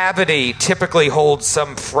cavity typically holds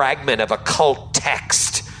some fragment of occult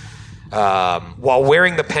text. While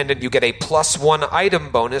wearing the pendant, you get a +1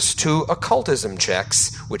 item bonus to occultism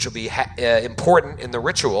checks, which will be important in the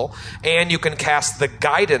ritual, and you can cast the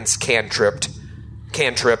guidance cantrip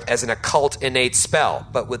as an occult innate spell.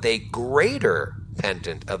 But with a greater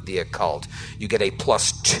pendant of the occult, you get a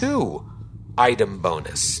 +2 item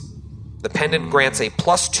bonus. The pendant grants a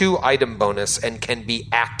 +2 item bonus and can be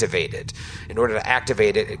activated. In order to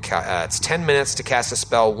activate it, it's 10 minutes to cast a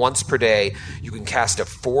spell once per day. You can cast a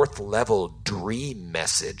 4th level dream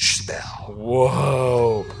message spell.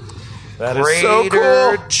 Whoa. That is Greater so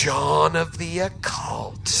cool. John of the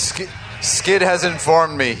Occult. Skid has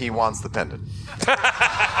informed me he wants the pendant.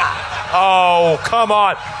 Oh, come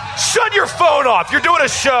on. Shut your phone off. You're doing a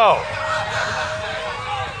show.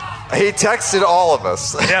 He texted all of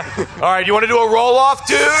us. Yeah. All right, you want to do a roll-off,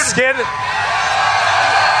 dude? Skid. You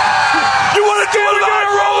want to do a live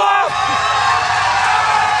roll-off?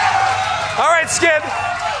 All right, Skid.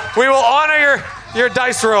 We will honor your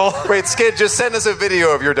dice roll. Wait, Skid, just send us a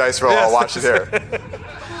video of your dice roll. Yes. I'll watch it here.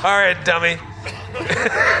 All right, dummy.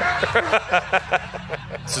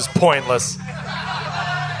 This is pointless.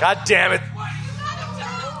 God damn it.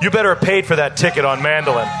 You better have paid for that ticket on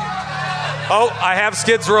Mandolin. Oh, I have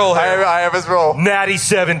Skid's roll here. I have his roll. Natty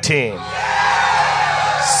 17.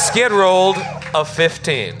 Skid rolled a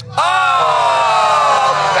 15.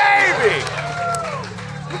 Oh, baby!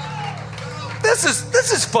 This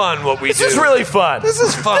is fun. What we do. This is really fun. This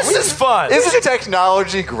is fun. This is fun. Isn't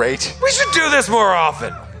technology great? We should do this more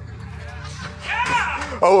often.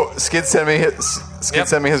 Oh, Skid sent me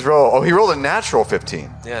his roll. Oh, he rolled a natural 15.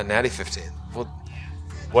 Yeah, natty 15. Well,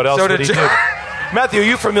 What else So would did he you- do? Matthew, are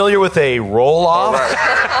you familiar with a roll-off?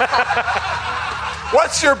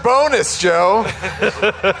 What's your bonus, Joe?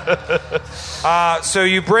 so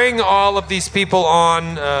you bring all of these people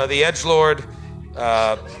on, the Edgelord,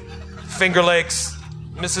 Finger Lakes,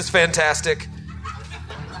 Mrs. Fantastic,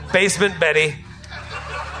 Basement Betty.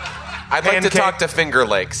 I'd like to Pancake. talk to Finger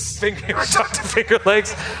Lakes. Talk to Finger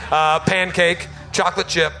Lakes, Pancake, Chocolate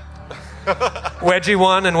Chip, Wedgie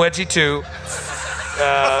 1 and Wedgie 2.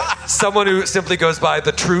 Someone who simply goes by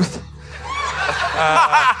The Truth.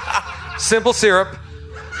 Simple Syrup.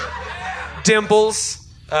 Dimples.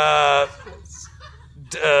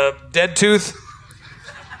 Dead Tooth.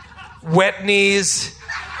 Wet Knees.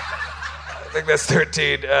 I think that's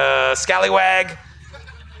 13. Scallywag.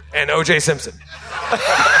 And O.J. Simpson.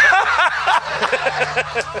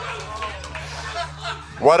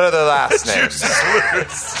 What are the last names?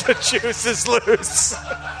 The juice is loose.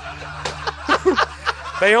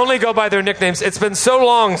 They only go by their nicknames. It's been so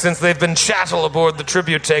long since they've been chattel aboard the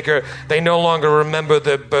Tribute Taker, they no longer remember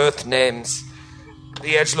their birth names.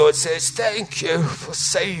 The Edgelord says, "Thank you for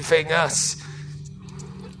saving us.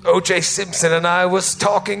 O.J. Simpson and I was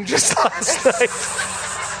talking just last night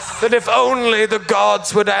that if only the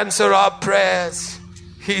gods would answer our prayers.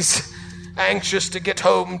 He's anxious to get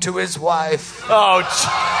home to his wife." Oh,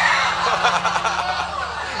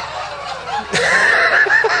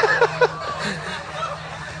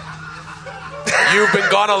 You've been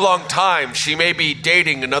gone a long time. She may be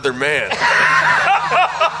dating another man.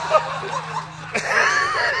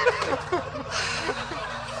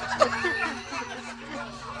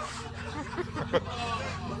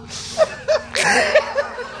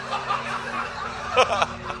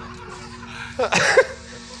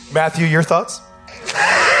 Matthew, your thoughts?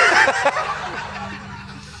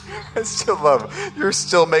 I still love you're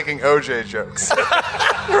still making OJ jokes.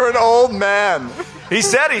 You're an old man. He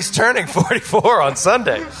said he's turning 44 on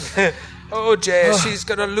Sunday. Oh, Jay, she's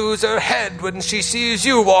gonna lose her head when she sees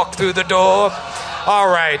you walk through the door. All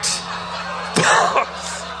right.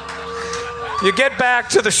 You get back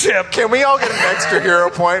to the ship. Can we all get an extra hero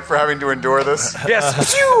point for having to endure this?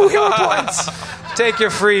 Yes. Phew, hero points. Take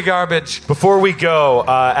your free garbage. Before we go,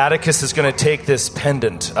 Atticus is going to take this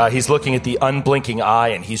pendant. He's looking at the unblinking eye,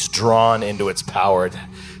 and he's drawn into its power. It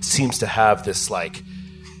seems to have this, like,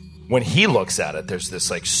 when he looks at it, there's this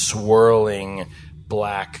like swirling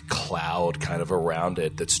black cloud kind of around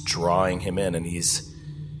it that's drawing him in, and he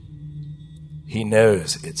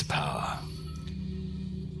knows its power.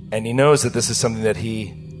 And he knows that this is something that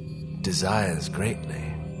he desires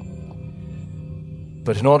greatly.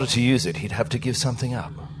 But in order to use it, he'd have to give something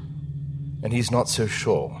up. And he's not so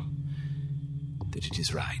sure that it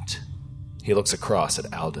is right. He looks across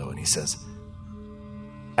at Aldo and he says,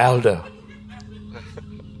 Aldo.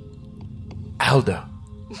 Aldo.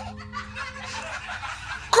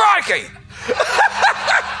 Crikey!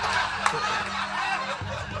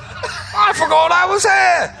 I forgot I was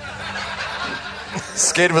here!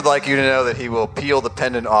 Skid would like you to know that he will peel the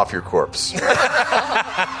pendant off your corpse.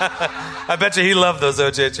 I bet you he loved those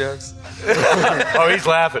OJ jokes. Oh, he's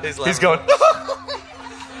laughing. He's going,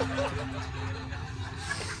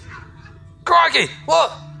 Crikey!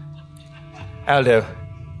 What? Aldo,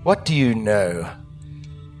 what do you know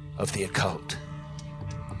of the occult?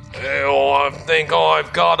 Well, I think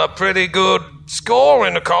I've got a pretty good score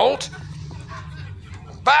in occult.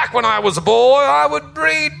 Back when I was a boy, I would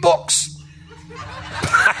read books.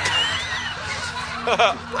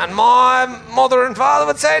 And my mother and father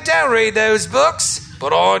would say, don't read those books,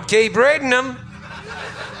 but I'd keep reading them.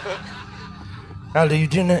 Aldo,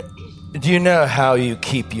 do you know how you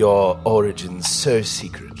keep your origins so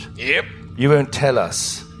secret? Yep. You won't tell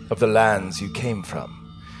us of the lands you came from.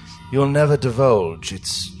 You'll never divulge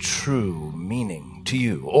its true meaning to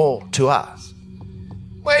you or to us.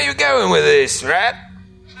 Where are you going with this, Rat?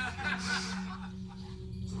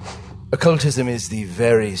 Occultism is the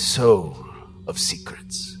very soul of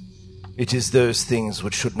secrets. It is those things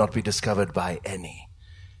which should not be discovered by any.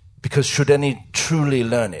 Because should any truly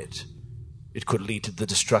learn it, it could lead to the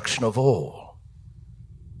destruction of all.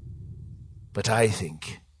 But I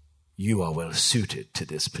think you are well suited to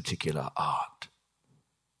this particular art.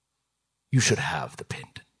 You should have the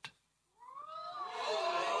pendant.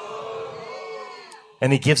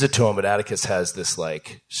 And he gives it to him, but Atticus has this,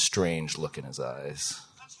 like, strange look in his eyes.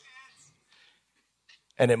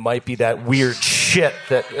 And it might be that weird shit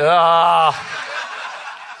that,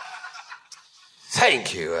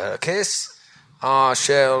 Thank you, Atticus. I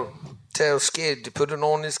shall tell Skid to put it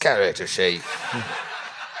on his character sheet.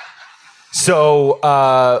 So,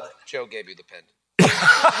 Joe gave you the pendant.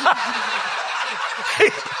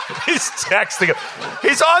 he's texting him.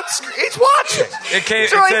 He's on screen. He's watching.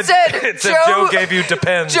 Troy said, Joe gave you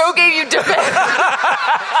depends. Joe gave you depends.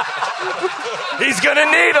 He's going to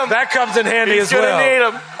need him. That comes in handy as well. He's going to need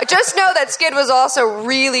him. Just know that Skid was also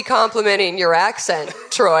really complimenting your accent,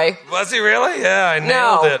 Troy. Was he really? Yeah, I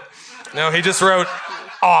nailed it. No, he just wrote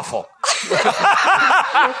awful.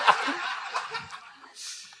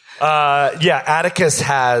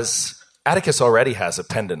 Atticus already has a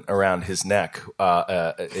pendant around his neck,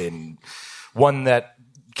 in one that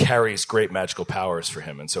carries great magical powers for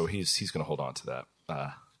him, and so he's going to hold on to that.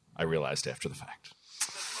 I realized after the fact,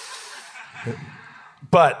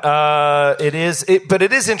 but it is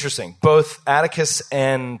interesting. Both Atticus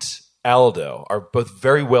and Aldo are both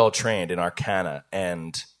very well trained in Arcana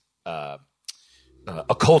and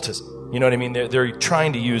occultism. You know what I mean? They're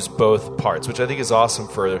trying to use both parts, which I think is awesome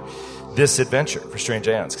for this adventure, for Strange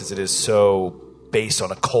Aeons, because it is so based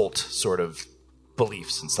on occult sort of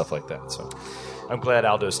beliefs and stuff like that. So I'm glad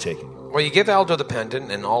Aldo's taking it. Well, you give Aldo the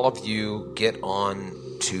pendant, and all of you get on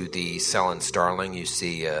to the Selin Starling. You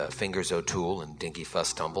see Fingers O'Toole and Dinky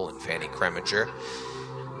Fuss Tumble and Fanny Creminger.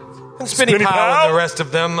 And Spinny Powell and the rest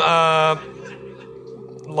of them,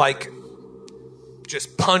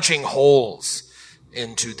 just punching holes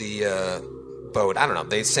into the boat. I don't know.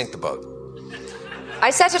 They sink the boat. I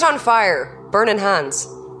set it on fire. Burning hands.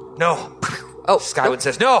 No. Oh. Skyward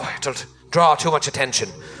says, no, it'll draw too much attention.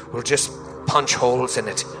 We'll just punch holes in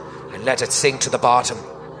it and let it sink to the bottom.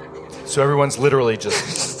 So everyone's literally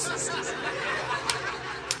just...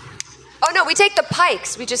 Oh, no, we take the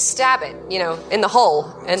pikes. We just stab it, in the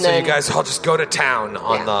hull. And then you guys all just go to town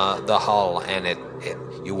on the hull, and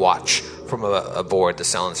you watch from aboard the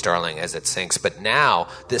Selin Starling as it sinks. But now,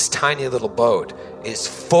 this tiny little boat is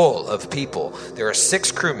full of people. There are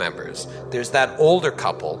 6 crew members. There's that older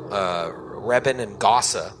couple, Rebin and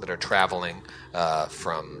Gossa, that are traveling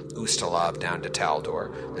from Ustalav down to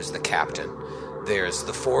Taldor. There's the captain. There's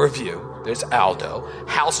the 4 of you. There's Aldo.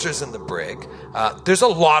 Halster's in the brig. There's a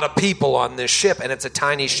lot of people on this ship, and it's a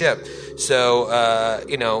tiny ship. So,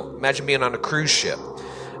 imagine being on a cruise ship.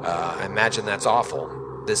 I imagine that's awful.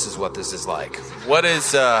 This is what this is like. What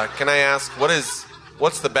is, can I ask,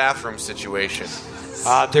 what's the bathroom situation?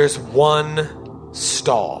 There's one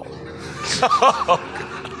stall.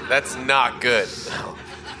 That's not good.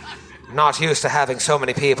 Not used to having so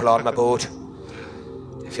many people on my boat.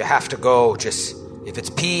 If you have to go, if it's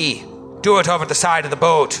pee, do it over the side of the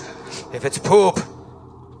boat. If it's poop,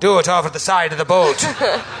 do it over the side of the boat.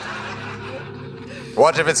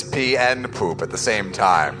 What if it's pee and poop at the same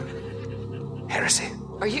time? Heresy.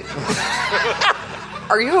 Are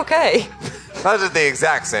you okay? Not at the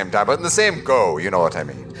exact same time, but in the same go, you know what I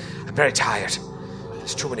mean. I'm very tired.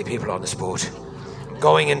 There's too many people on this boat. I'm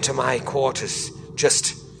going into my quarters.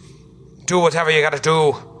 Just do whatever you gotta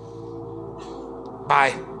do.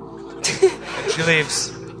 Bye. And she leaves.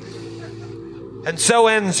 And so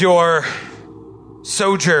ends your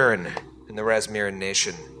sojourn in the Razmiran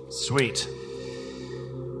nation. Sweet.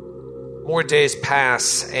 More days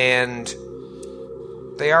pass, and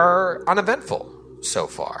they are uneventful so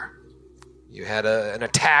far. You had an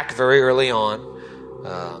attack very early on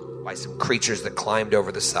by some creatures that climbed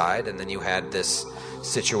over the side, and then you had this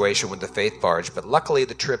situation with the Faith Barge. But luckily,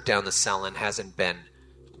 the trip down the Sellen hasn't been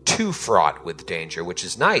too fraught with danger, which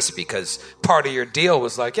is nice because part of your deal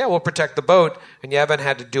was like, yeah, we'll protect the boat, and you haven't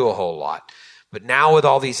had to do a whole lot. But now with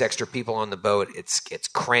all these extra people on the boat, it's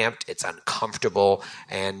cramped, it's uncomfortable,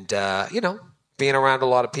 and being around a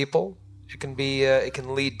lot of people, it can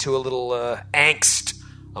lead to a little angst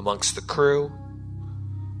amongst the crew,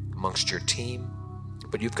 amongst your team.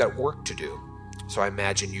 But you've got work to do. So I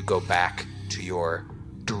imagine you go back to your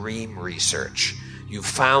dream research. You've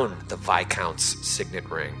found the Viscount's signet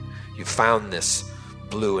ring. You've found this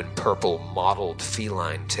blue and purple mottled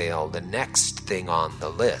feline tail. The next thing on the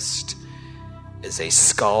list is a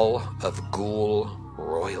skull of ghoul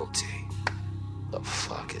royalty. The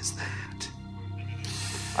fuck is that?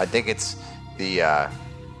 I think it's the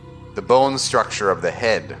bone structure of the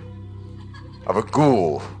head of a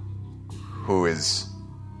ghoul who is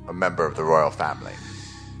a member of the royal family.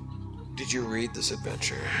 Did you read this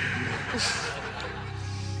adventure?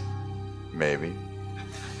 Maybe.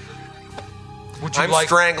 Would you I'm like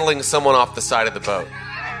strangling someone off the side of the boat.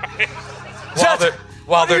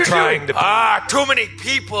 while they're trying to? Too many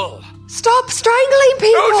people. Stop strangling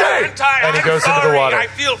people! And he goes into the water. I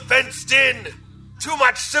feel fenced in. Too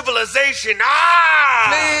much civilization.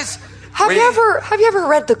 Please. Have you ever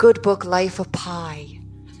read the good book Life of Pi?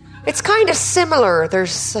 It's kind of similar.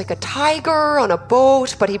 There's like a tiger on a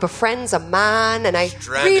boat, but he befriends a man, and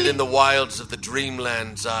Stranded in the wilds of the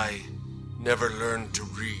dreamlands, I never learned to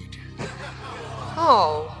read.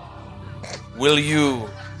 Oh. Will you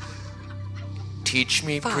teach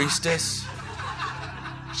me, priestess?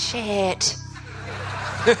 Shit.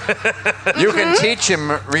 You can teach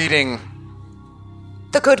him reading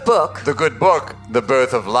The good book. the good book, The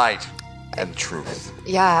Birth of Light and Truth.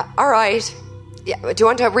 Yeah, all right. Yeah, do you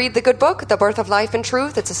want to read the good book, The Birth of Life and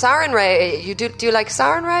Truth? It's a Sarenrae. Do you like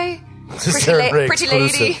Sarenrae? It's a Sarenrae Pretty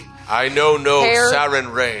exclusive. lady. I know no Hair.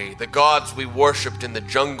 Sarenrae. The gods we worshipped in the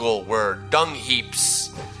jungle were dung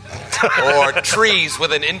heaps or trees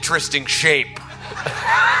with an interesting shape.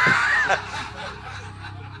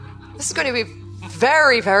 This is going to be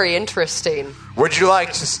very, very interesting. Would you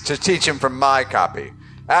like to teach him from my copy?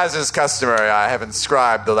 As is customary, I have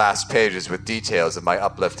inscribed the last pages with details of my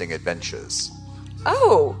uplifting adventures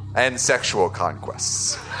Oh. and sexual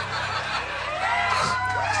conquests.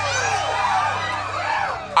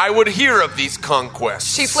 I would hear of these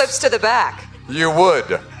conquests. She flips to the back. You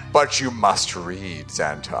would, but you must read,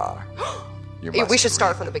 Xantar. You must We should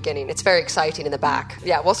start read. from the beginning. It's very exciting in the back.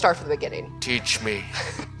 Yeah, we'll start from the beginning. Teach me.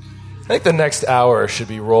 I think the next hour should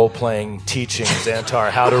be role-playing, teaching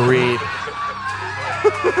Xantar how to read.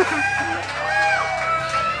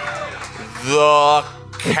 The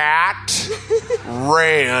cat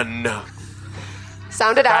ran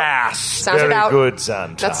Sound it out. fast. Sound Very it out. good,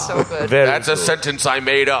 Xantar. That's so good. Very That's a good. sentence I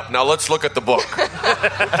made up. Now let's look at the book.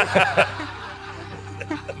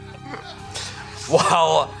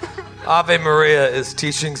 While Ave Maria is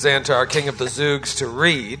teaching Xantar, King of the Zoogs, to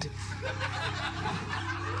read,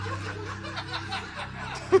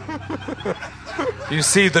 you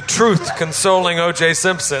see the truth consoling O.J.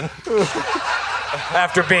 Simpson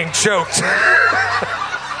after being choked.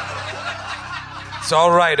 It's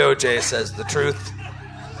all right, O.J. says the truth.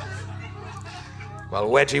 While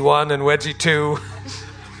Wedgie 1 and Wedgie 2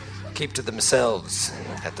 keep to themselves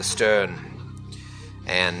at the stern.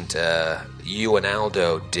 And you and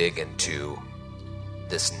Aldo dig into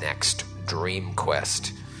this next dream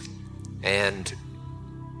quest. And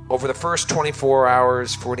over the first 24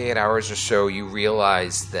 hours, 48 hours or so, you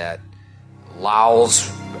realize that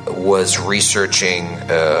Lowell's was researching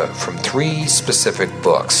from 3 specific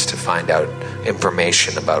books to find out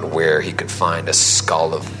information about where he could find a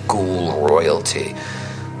skull of ghoul royalty.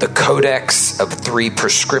 The Codex of 3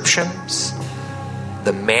 Prescriptions,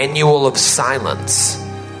 the Manual of Silence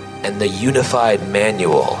and the Unified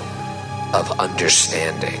Manual of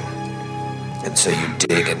Understanding. And so you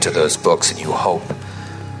dig into those books and you hope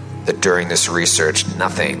that during this research,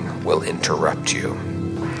 nothing will interrupt you.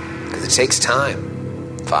 Because it takes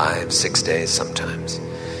time, 5-6 days sometimes.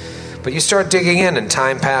 But you start digging in and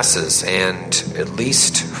time passes, and at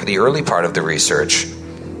least for the early part of the research,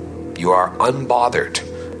 you are unbothered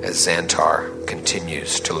as Xantar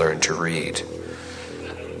continues to learn to read.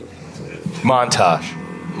 Montage.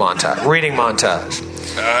 Reading montage.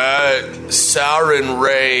 Sauron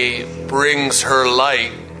Ray brings her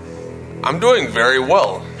light. I'm doing very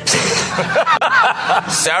well.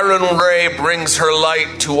 Sauron Ray brings her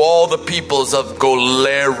light to all the peoples of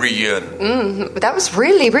Golarion. That was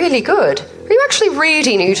really, really good. Are you actually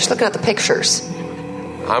reading, or are you just looking at the pictures?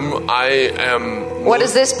 I am... What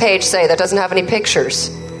does this page say that doesn't have any pictures?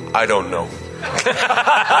 I don't know.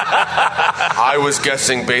 I was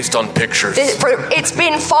guessing based on pictures. It's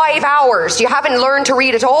been 5 hours. You haven't learned to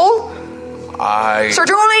read at all? Sir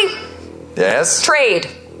Julie? Yes? Trade.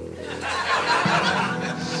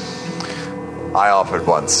 I offered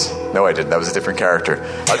once. No, I didn't. That was a different character.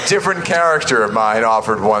 A different character of mine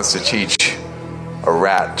offered once to teach a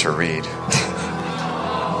rat to read.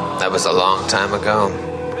 That was a long time ago.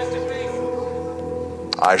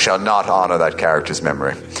 I shall not honor that character's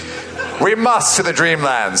memory. We must to the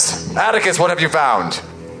Dreamlands. Atticus, what have you found?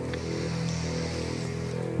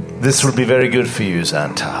 This will be very good for you,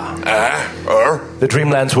 Xantar. The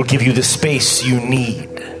Dreamlands will give you the space you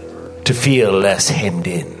need to feel less hemmed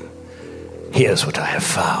in. Here's what I have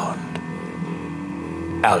found.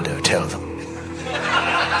 Aldo, tell them.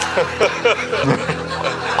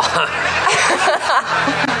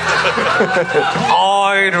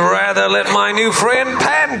 I'd rather let my new friend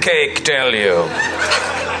Pancake tell you.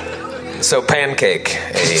 So Pancake,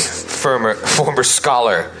 a former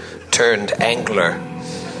scholar turned angler,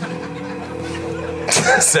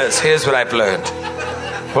 says, here's what I've learned.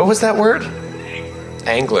 What was that word?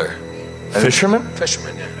 Angler. Fisherman?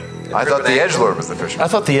 Fisherman. I thought the Edgelord was the fisherman. I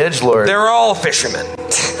thought the Edgelord... They're all fishermen.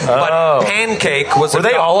 But Pancake was... Were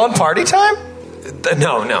they all on party time?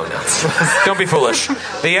 No. Don't be foolish.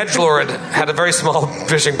 The Edgelord had a very small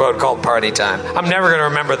fishing boat called Party Time. I'm never going to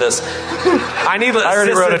remember this. I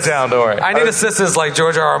already wrote it down, don't worry. I need assistants like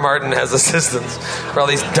George R.R. Martin has assistants for all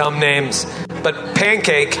these dumb names. But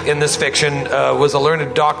Pancake, in this fiction, was a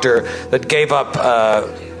learned doctor that gave up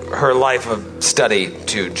her life of study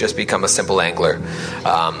to just become a simple angler.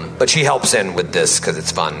 But she helps in with this because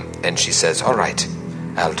it's fun. And she says, all right,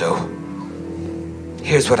 Aldo,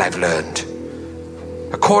 here's what I've learned.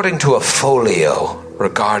 According to a folio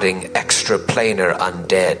regarding extraplanar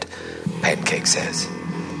undead, Pancake says,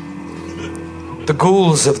 the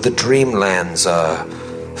ghouls of the Dreamlands are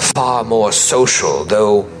far more social,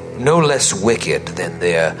 though no less wicked than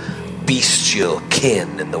their bestial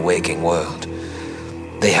kin in the waking world.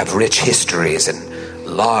 They have rich histories and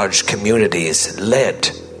large communities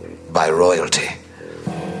led by royalty.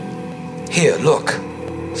 Here, look,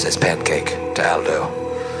 says Pancake to Aldo.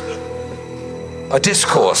 A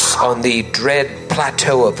discourse on the dread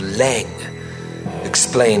plateau of Leng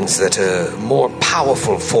explains that a more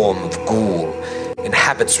powerful form of ghoul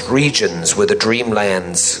inhabits regions where the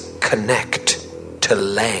Dreamlands connect to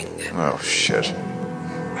Leng. Oh, shit.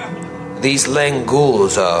 These Leng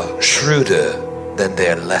ghouls are shrewder than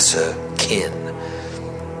their lesser kin.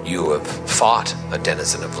 You have fought a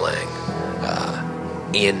denizen of Leng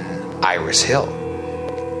in Iris Hill.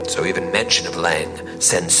 So even mention of Leng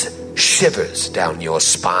sends shivers down your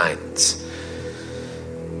spines.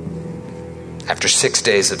 After 6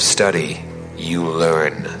 days of study, you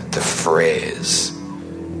learn the phrase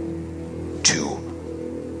to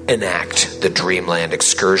enact the Dreamland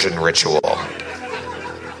excursion ritual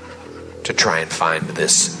to try and find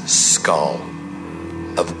this skull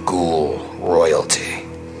of ghoul royalty.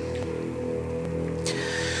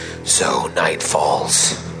 So night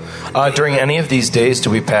falls. During any of these days, do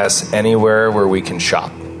we pass anywhere where we can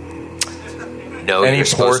shop? No, Any you're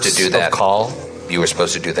supposed to ports do that. of call? You were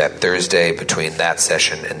supposed to do that Thursday between that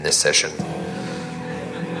session and this session.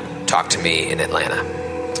 Talk to me in Atlanta.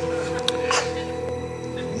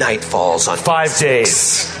 Night falls on 5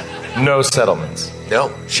 days. No settlements.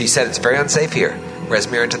 No, she said it's very unsafe here.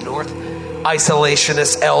 Resmir to the north.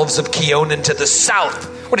 Isolationist elves of Keonan to the south.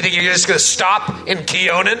 What do you think, you're just going to stop in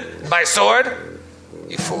Keonan by sword?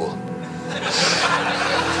 You fool.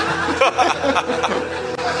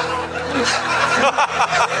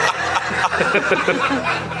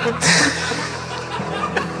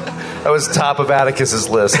 That was top of Atticus's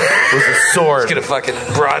list. It was a sword. Get a fucking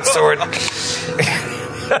broadsword.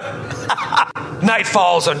 Night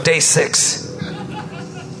falls on day 6.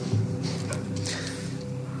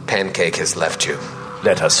 Pancake has left you.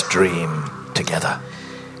 Let us dream together.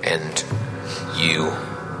 And you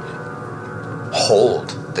hold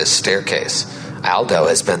this staircase. Aldo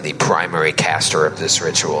has been the primary caster of this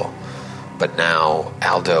ritual, but now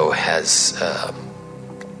Aldo has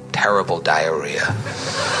terrible diarrhea.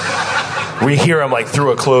 We hear him like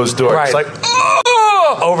through a closed door. Right. It's like,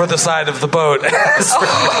 over the side of the boat.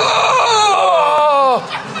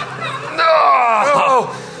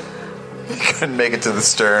 He couldn't make it to the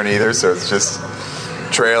stern either, so it's just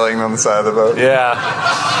trailing on the side of the boat. yeah.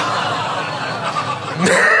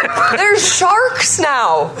 There's sharks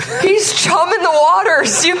now. He's chumming the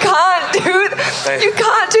waters. You can't do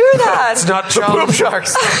that. It's not The poop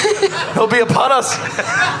sharks. He'll be upon us.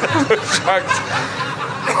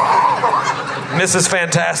 Mrs.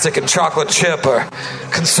 Fantastic and Chocolate Chip are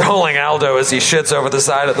consoling Aldo as he shits over the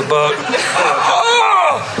side of the boat.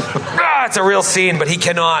 It's a real scene, but he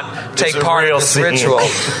cannot take part in this ritual.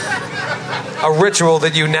 A ritual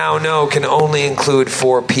that you now know can only include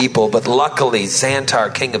 4 people, but luckily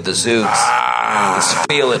Xantar, King of the Zoogs, is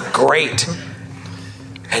feeling great.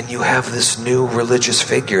 And you have this new religious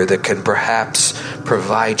figure that can perhaps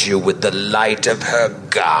provide you with the light of her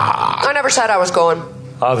God. I never said I was going.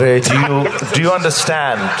 Ave, do you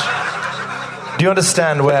understand? Do you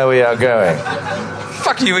understand where we are going?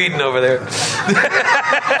 Fuck you eating over there?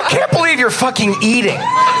 I can't believe you're fucking eating.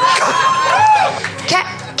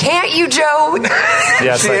 Can't you, Joe?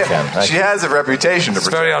 Yes, I can. She has a reputation to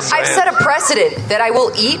protect. I've set a precedent that I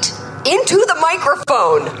will eat into the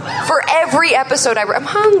microphone for every episode. I'm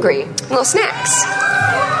hungry. Little snacks.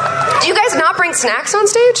 Do you guys not bring snacks on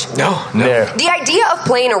stage? No. The idea of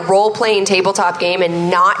playing a role-playing tabletop game and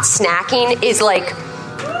not snacking is like,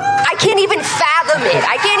 I can't even fathom it.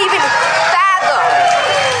 I can't even fathom.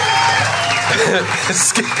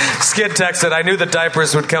 Skid texted, I knew the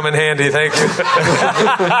diapers would come in handy, thank you.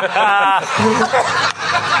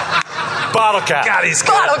 Bottle cap. God, he's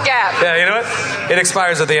good. Bottle cap. Yeah, you know what? It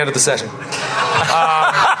expires at the end of the session. All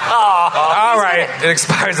right, it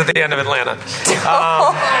expires at the end of Atlanta.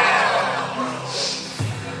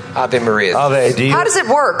 Ave Maria. Ave, How does it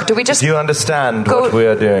work? Do we just do you understand go- what we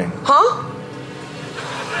are doing? Huh?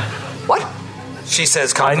 What? She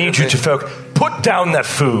says I need you to put down that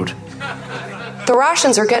food. The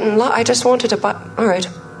rations are getting low. I just wanted to buy. All right.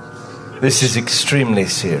 This is extremely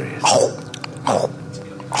serious. Sir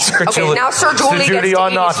Okay, Julie. now Sir Julie gets Judy, to are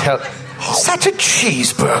eat. not help. Is that a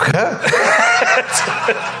cheeseburger?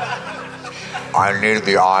 I need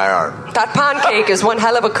the iron. That pancake is one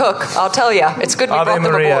hell of a cook. I'll tell you. It's good we Ave brought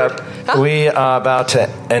them Maria, aboard. Huh? we are about to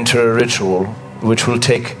enter a ritual which will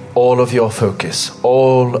take all of your focus,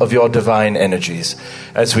 all of your divine energies,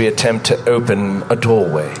 as we attempt to open a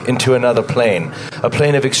doorway into another plane, a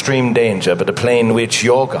plane of extreme danger, but a plane which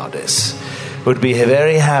your goddess would be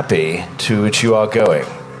very happy to which you are going.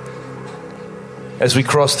 As we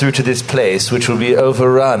cross through to this place, which will be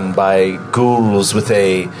overrun by ghouls with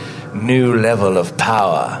a new level of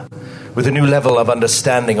power, with a new level of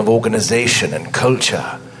understanding of organization and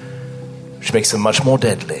culture, which makes them much more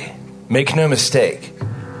deadly. Make no mistake,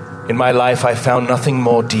 in my life I found nothing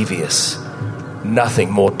more devious,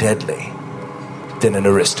 nothing more deadly than an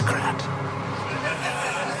aristocrat.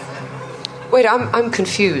 Wait, I'm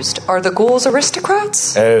confused. Are the ghouls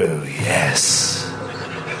aristocrats? Oh, yes.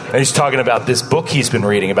 And he's talking about this book he's been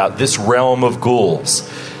reading about this realm of ghouls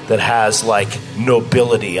that has like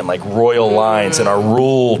nobility and like royal lines and are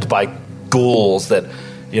ruled by ghouls that,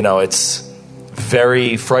 you know, it's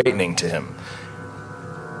very frightening to him.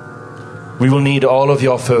 We will need all of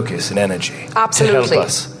your focus and energy Absolutely. to help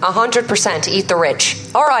us. 100% eat the rich.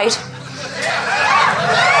 All right.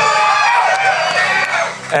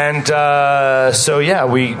 And so, yeah,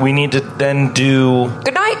 we need to then do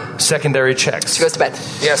Good night. secondary checks. She goes to bed.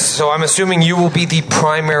 Yes, so I'm assuming you will be the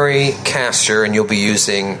primary caster and you'll be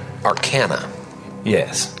using Arcana.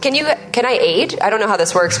 Yes. Can I aid? I don't know how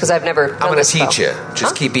this works because I've never done I'm going to this teach spell. you.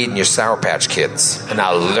 Just keep eating your Sour Patch Kids, and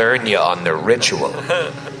I'll learn you on the ritual.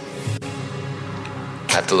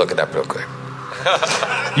 I have to look it up real quick.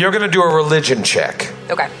 You're going to do a religion check.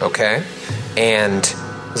 Okay. Okay? And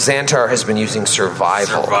Xantar has been using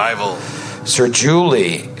survival. Sir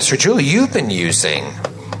Julie, you've been using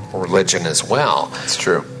religion as well. It's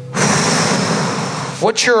true.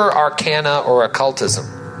 What's your Arcana or Occultism?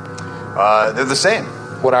 They're the same.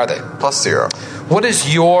 What are they? +0. What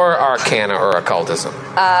is your Arcana or Occultism?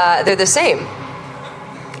 They're the same.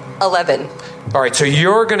 11. All right, so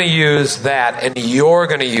you're going to use that, and you're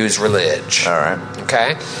going to use religion. All right.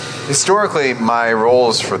 Okay? Historically, my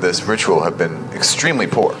roles for this ritual have been extremely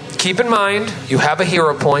poor. keep in mind, you have a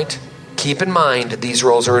hero point. Keep in mind, these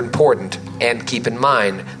rolls are important. And keep in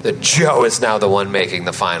mind that Joe is now the one making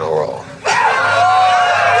the final roll.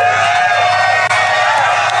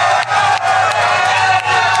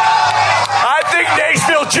 I think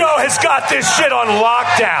Nashville Joe has got this shit on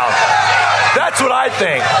lockdown. That's what I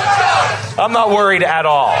think. I'm not worried at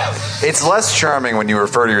all. It's less charming when you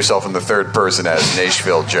refer to yourself in the third person as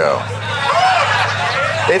Nashville Joe.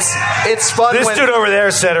 It's fun. This when... dude over there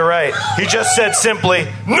said it right. He just said simply,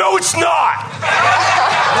 "No, it's not."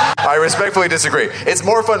 I respectfully disagree. It's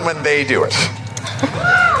more fun when they do it.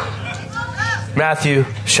 Matthew,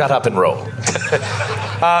 shut up and roll.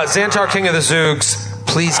 Xantar, King of the Zoogs,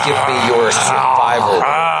 please give me your survival.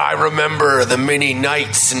 I remember the many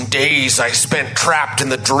nights and days I spent trapped in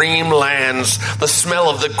the dreamlands, the smell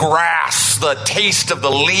of the grass, the taste of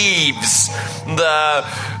the leaves, the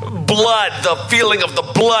blood, the feeling of the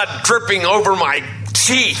blood dripping over my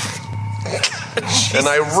teeth. And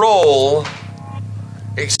I roll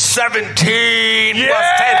a 17 plus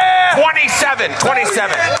 10.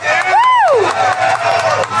 27.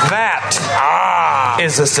 That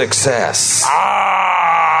is a success.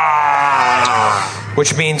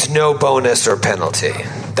 Which means no bonus or penalty.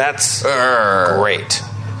 That's great.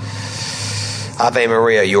 Ave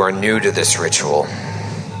Maria, you are new to this ritual.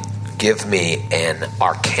 Give me an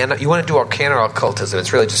arcana. You want to do arcana or occultism?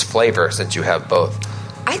 It's really just flavor since you have both.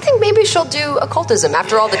 I think maybe she'll do occultism.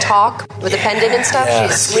 After all the talk with the pendant and stuff,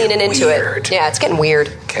 she's leaning into it. Yeah, it's getting weird.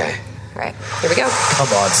 Okay. All right, here we go. Come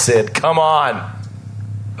on, Sid. Come on.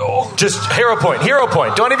 Just hero point. Hero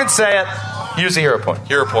point. Don't even say it. Use a hero point.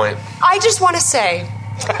 Hero point. I just want to say,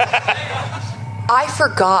 I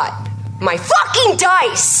forgot my fucking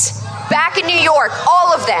dice back in New York,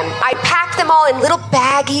 all of them. I packed them all in little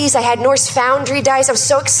baggies. I had Norse Foundry dice. I was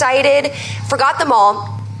so excited. Forgot them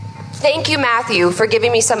all. Thank you, Matthew, for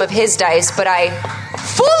giving me some of his dice, but I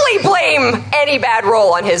fully blame any bad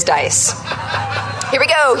roll on his dice. Here we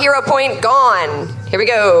go. Hero point gone. Here we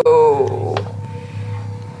go.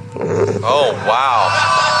 Oh, wow.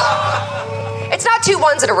 It's not 2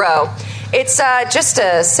 ones in a row. It's just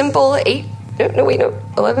a simple 8. No,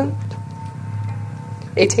 11.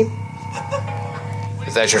 18.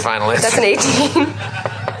 Is that your final answer? That's an 18.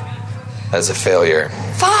 That's a failure.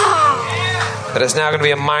 Fuck. That is now going to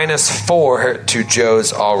be a -4 to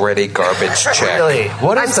Joe's already garbage check. Really?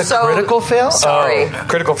 What is the critical fail? Sorry.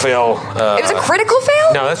 Critical fail. It was a critical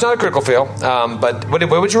fail? No, that's not a critical fail. But what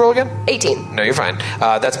would you roll again? 18. No, you're fine.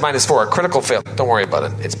 That's -4. A critical fail. Don't worry about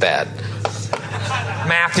it. It's bad.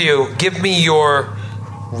 Matthew, give me your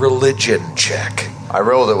religion check. I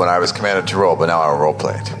rolled it when I was commanded to roll, but now I'll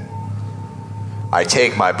roleplay it. I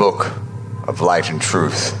take my book of light and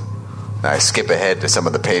truth, and I skip ahead to some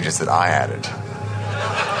of the pages that I added.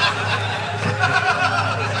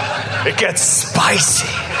 It gets spicy.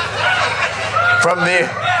 From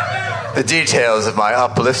the details of my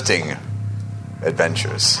uplifting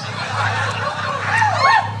adventures.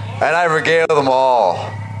 And I regale them all.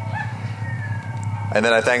 And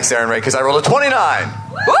then I thank Sarah and Ray because I rolled a 29.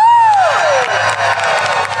 Woo!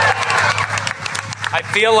 I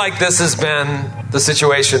feel like this has been the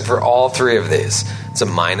situation for all three of these. It's a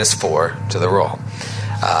 -4 to the roll.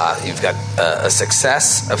 You've got a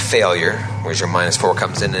success, a failure, whereas your -4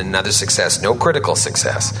 comes in, and another success, no critical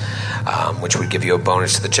success, which would give you a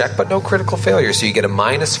bonus to the check, but no critical failure. So you get a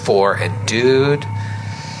 -4, and dude,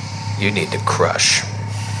 you need to crush.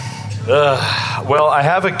 Well, I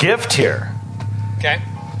have a gift here. Okay.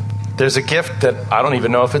 There's a gift that I don't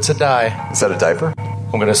even know if it's a die. Is that a diaper?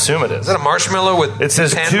 I'm going to assume it is. Is that a marshmallow with It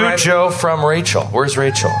says pen to right? Joe from Rachel. Where's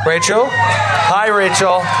Rachel? Rachel? Hi,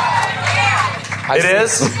 Rachel. It see.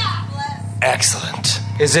 is? Excellent.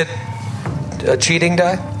 Is it a cheating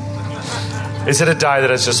die? Is it a die that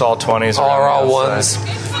has just all 20s? Or around all the ones?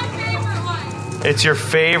 outside? It's your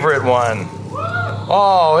favorite one.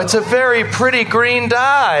 Oh, it's a very pretty green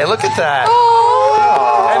die. Look at that.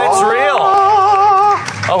 And it's real.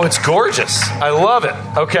 Oh, it's gorgeous. I love it.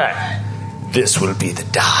 Okay. This will be the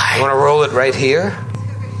die. You want to roll it right here?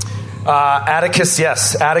 Atticus,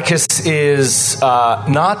 yes. Atticus is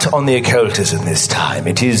not on the occultism this time.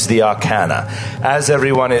 It is the arcana. As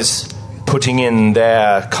everyone is putting in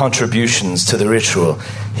their contributions to the ritual,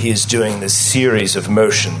 he is doing this series of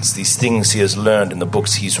motions, these things he has learned in the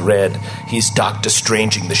books he's read. He's Doctor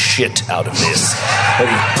Stranging the shit out of this. And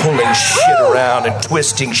he's pulling shit around and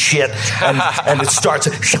twisting shit, and it starts,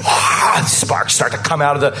 sparks start to come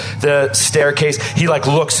out of the staircase. He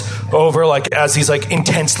looks over as he's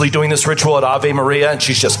intensely doing this ritual at Ave Maria, and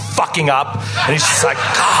she's just fucking up, and he's just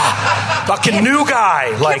fucking new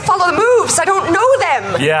guy. Can't follow the moves. I don't know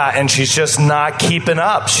them. Yeah, and she's just not keeping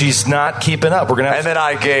up. She's not keeping up. We're gonna. And then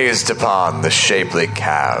I gazed upon the shapely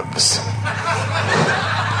calves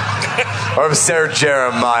of Sir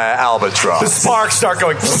Jeremiah Albatross. The sparks start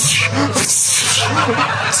going.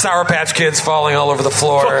 Sour Patch Kids falling all over the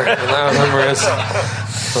floor.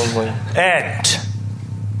 And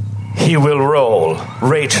he will roll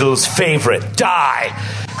Rachel's favorite die.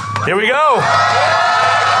 Here we go.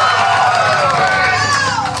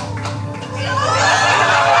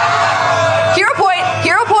 Hero point.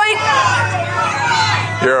 Hero point.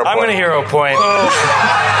 I'm going to hero point.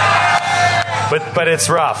 But it's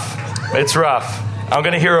rough. It's rough. I'm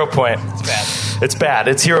going to hero point. It's bad. It's bad.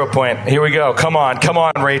 It's hero point. Here we go. Come on,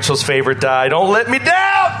 Rachel's favorite die. Don't let me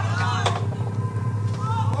down.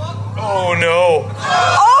 Oh no.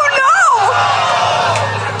 Oh no.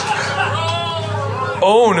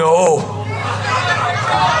 Oh no.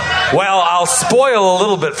 Well, I'll spoil a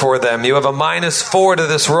little bit for them. You have a -4 to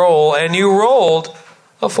this roll, and you rolled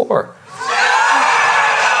a 4.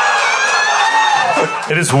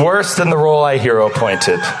 It is worse than the roll I hero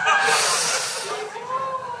pointed.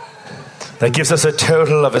 That gives us a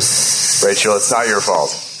total of a... Rachel, it's not your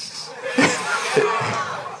fault.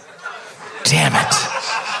 Damn it.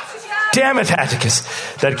 Damn it, Atticus.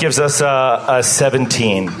 That gives us a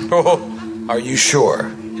 17. Oh, are you sure?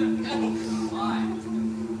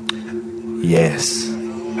 Yes.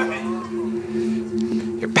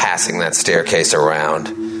 You're passing that staircase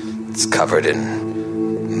around. It's covered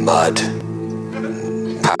in mud,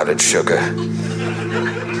 powdered sugar,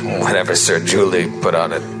 whatever Sir Julie put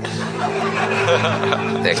on it.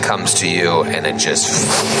 It comes to you and it just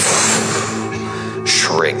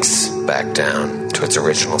shrinks back down to its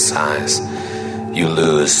original size. You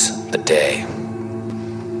lose the day.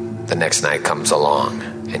 The next night comes along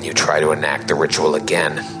and you try to enact the ritual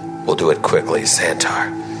again. We'll do it quickly,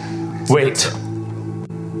 Xantar. Wait.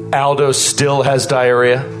 Aldo still has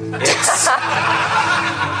diarrhea?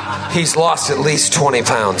 He's lost at least 20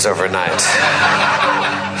 pounds overnight.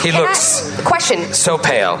 He looks question. So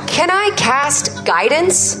pale. Can I cast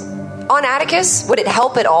guidance on Atticus? Would it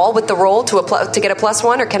help at all with the roll to get a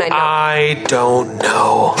 +1, or can I not? I don't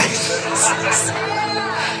know.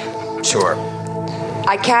 Sure.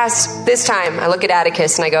 I cast this time. I look at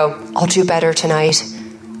Atticus and I go, I'll do better tonight.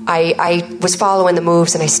 I was following the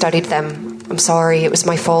moves and I studied them. I'm sorry, it was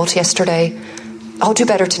my fault yesterday. I'll do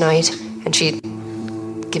better tonight. And she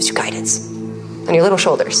gives you guidance on your little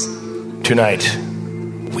shoulders. Tonight,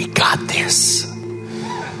 we got this.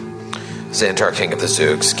 Xantar, King of the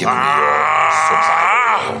Zooks, give me your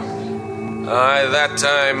that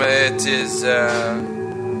time it is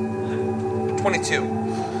 22.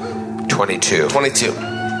 22. 22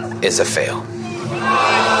 is a fail.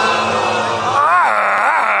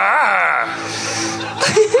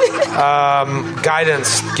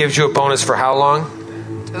 Guidance gives you a bonus for how long?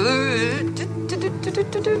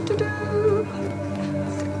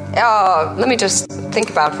 Let me just think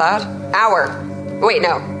about that. Hour. Wait,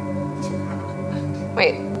 no.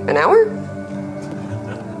 Wait, an hour?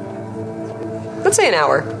 Let's say an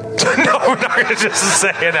hour. No, we're not going to just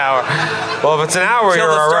say an hour. Well, if it's an hour, Till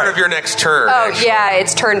you're the all start right. of your next turn. Oh, yeah,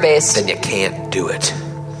 it's turn-based. Then you can't do it.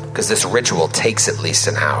 Because this ritual takes at least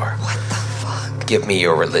an hour. What the fuck? Give me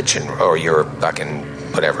your religion or your fucking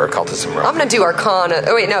whatever occultism roll. I'm going to do Arcana.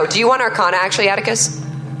 Oh, wait, no. Do you want Arcana, actually, Atticus?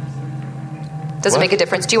 Does it make a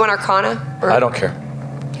difference? Do you want Arcana? Or... I don't care.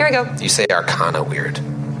 Here we go. You say Arcana weird.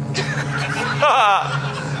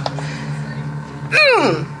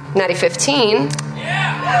 90 15.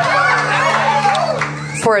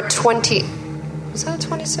 For a 20. Was that a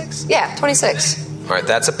 26? Yeah, 26. All right,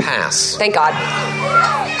 that's a pass. Thank God.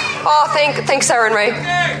 Oh, thanks, Sarah and Ray.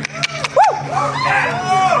 Woo!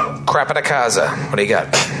 Krapatakaza, what do you got?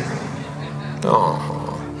 Oh.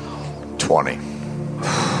 20.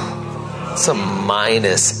 It's a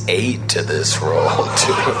 -8 to this roll,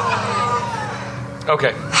 too.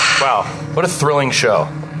 Okay. Wow. What a thrilling show.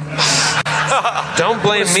 Don't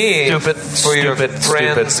blame me for your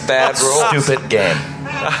friend's bad roll. Stupid game.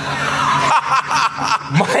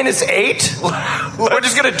 -8? We're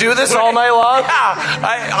just going to do this all night long?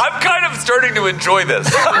 Yeah, I'm kind of starting to enjoy this.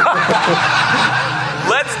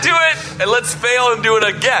 Let's do it, and let's fail and do it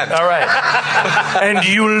again. All right. And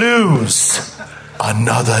you lose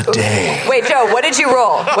another day. Wait, Joe, what did you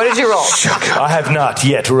roll? What did you roll? I have not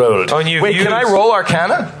yet rolled. Oh, and you've Wait, can I used- roll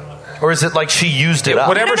Arcana? Or is it like she used it up?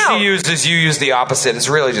 Whatever No. she uses, you use the opposite. It's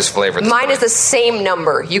really just flavor. Mine is the same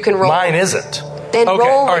number. You can roll. Mine isn't. Then Okay, roll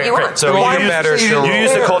all what right, you great. want. So Why you better use, to you roll?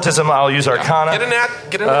 use occultism, I'll use Arcana. Get a nat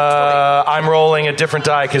 20. I'm rolling a different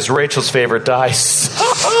die because Rachel's favorite die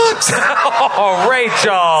sucks. Oh,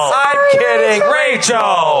 Rachel. I'm kidding.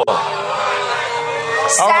 Rachel.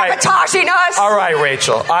 All right. Sabotaging us. All right,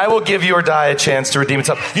 Rachel. I will give your die a chance to redeem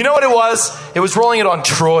itself. You know what it was? It was rolling it on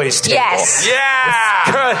Troy's table. Yes.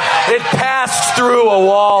 Yeah! Good. It passed through a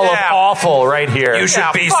wall of Yeah. awful right here. You should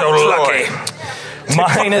Yeah, be fuck so Troy. lucky.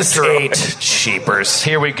 -8. Cheapers.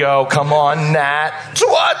 Here we go. Come on, Nat.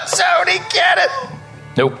 What? Tony, get it.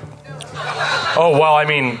 Nope. Oh, well, I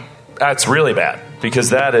mean, that's really bad because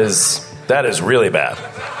that is really bad.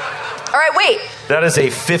 All right, wait. That is a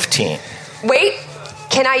 15, Wait.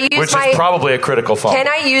 Can I use which my is probably a critical fall. Can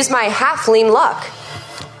I use my halfling luck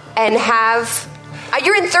and have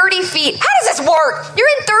you're in 30 feet. How does this work? You're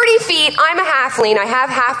in 30 feet. I'm a halfling. I have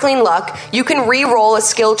halfling luck. You can re-roll a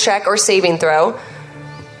skill check or saving throw.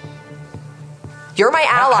 You're my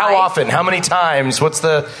ally. How often? How many times? What's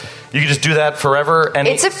the... You can just do that forever? And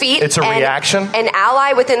It's a feat. It's a and reaction? An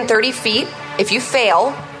ally within 30 feet, if you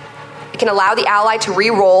fail, it can allow the ally to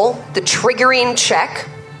re-roll the triggering check.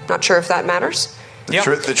 Not sure if that matters. Yep.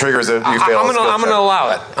 The trigger is if you fail. I'm gonna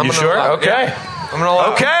allow it. You sure? Okay. I'm gonna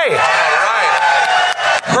allow it. Okay.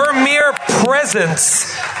 Her mere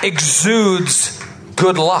presence exudes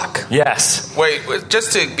good luck. Yes. Wait,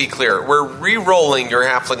 just to be clear, we're re-rolling your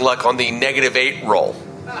halfling luck on the -8 roll.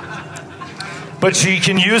 But she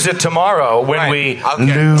can use it tomorrow when we Okay.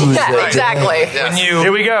 lose Yeah, it. exactly. When you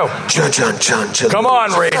Here we go. Come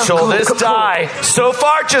on, Rachel. This die. So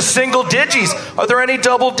far, just single digits. Are there any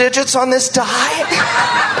double digits on this die?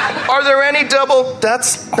 Are there any double?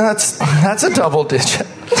 That's a double digit.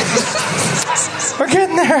 We're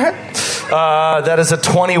getting there. That is a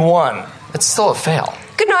 21. It's still a fail.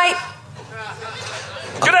 Good night.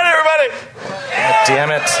 Good night, everybody. God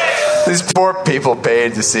damn it. These poor people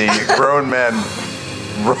paid to see grown men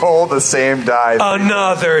roll the same die.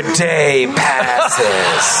 Another day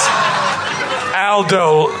passes.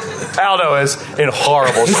 Aldo is in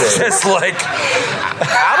horrible shape. just like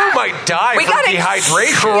Aldo might die We from got to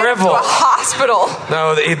dehydration. to a hospital.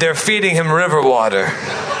 no, they're feeding him river water.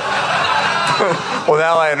 Well,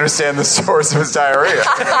 now I understand the source of his diarrhea.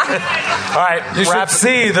 All right, You should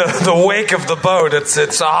see the wake of the boat. It's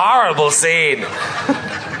a horrible scene.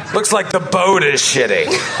 Looks like the boat is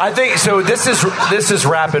shitting. I think so. This is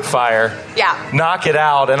rapid fire. Yeah. Knock it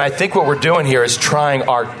out, and I think what we're doing here is trying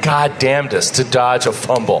our goddamnedest to dodge a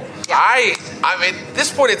fumble. I mean, at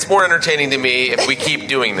this point, it's more entertaining to me if we keep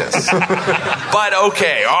doing this. But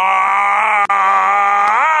okay.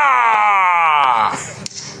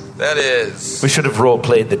 That is. We should have role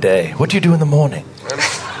played the day. What do you do in the morning?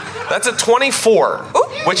 That's a 24,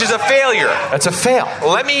 which is a failure. That's a fail.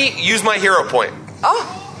 Let me use my hero point. Oh.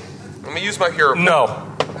 Let me use my hero point. No.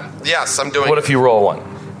 Yes, I'm doing What if you roll one?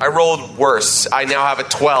 I rolled worse. I now have a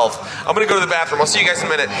 12. I'm going to go to the bathroom. I'll see you guys in a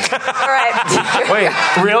minute. All right. Wait,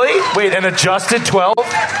 really? Wait, an adjusted 12? It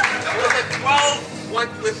was a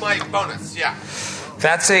 12 with my bonus, yeah.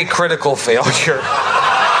 That's a critical failure.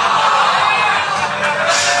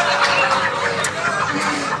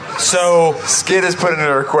 So Skid has put in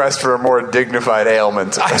a request for a more dignified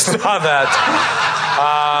ailment. I saw that.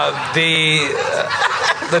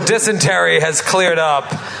 The dysentery has cleared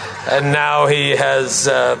up, and now he has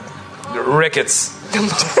rickets.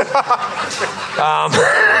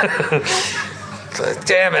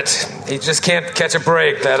 Damn it. He just can't catch a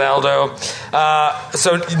break, that Aldo.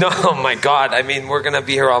 Oh my God. I mean, we're going to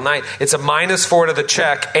be here all night. It's a -4 to the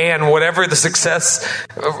check, and whatever the success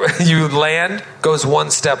you land goes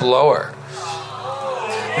one step lower.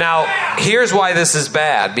 Now, here's why this is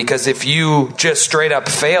bad, because if you just straight up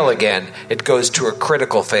fail again, it goes to a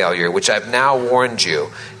critical failure, which I've now warned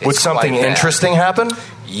you. Would something quite bad. interesting happen?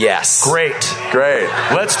 Yes. Great. Great.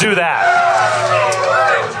 Let's do that.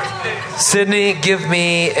 Sydney, give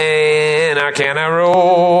me an Arcana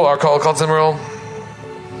roll, or occultism roll.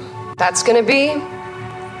 That's going to be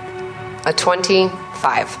a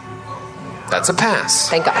 25. That's a pass.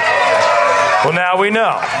 Thank God. Well, now we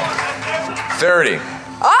know. 30.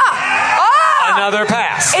 Another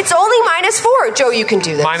pass. It's only -4. Joe, you can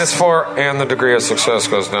do this. -4, and the degree of success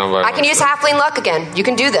goes down by I can use halfling luck again. You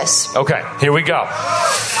can do this. Okay, here we go.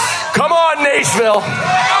 Come on, Nashville.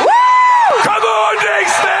 Woo! Come on,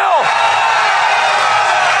 Nashville.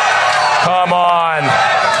 Come on.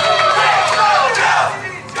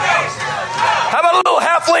 How about a little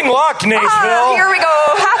halfling luck, Nashville? Here we go.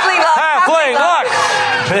 Halfling luck. Halfling luck.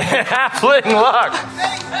 Halfling luck.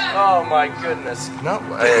 Oh my goodness. No.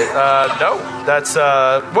 No. That's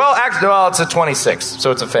well, actually, well, it's a 26,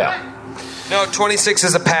 so it's a fail. No, 26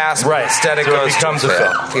 is a pass. Right. Instead it So it goes becomes to a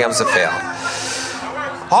fail. It becomes a fail.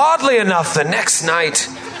 Oddly enough, the next night,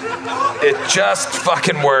 it just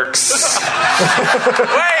fucking works.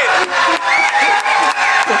 Wait!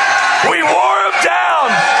 We wore him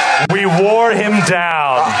down. We wore him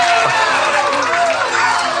down.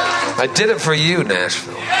 I did it for you,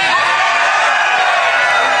 Nashville.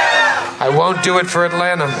 I won't do it for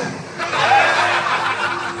Atlanta.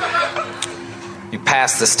 You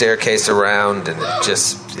pass the staircase around, and it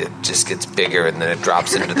just gets bigger, and then it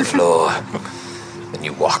drops into the floor. And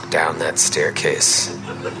you walk down that staircase,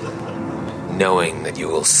 knowing that you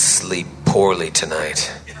will sleep poorly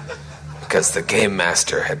tonight because the game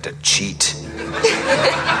master had to cheat.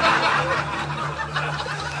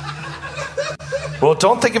 Well,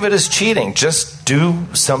 don't think of it as cheating. Just do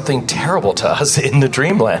something terrible to us in the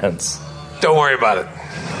Dreamlands. Don't worry about it.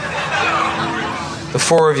 The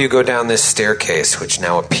four of you go down this staircase, which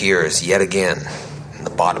now appears yet again in the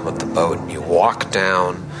bottom of the boat. You walk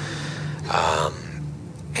down,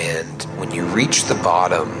 and when you reach the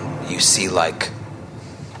bottom, you see like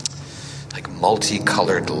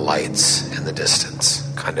multicolored lights in the distance,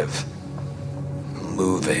 kind of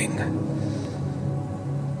moving.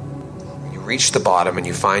 You reach the bottom, and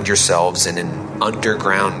you find yourselves in an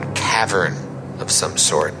underground cavern of some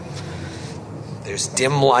sort. There's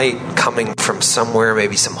dim light coming from somewhere,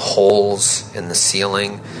 maybe some holes in the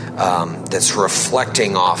ceiling, that's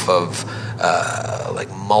reflecting off of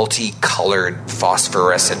multicolored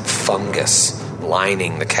phosphorescent fungus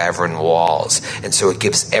lining the cavern walls. And so it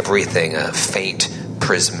gives everything a faint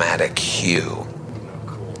prismatic hue.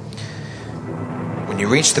 When you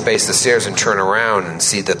reach the base of the stairs and turn around and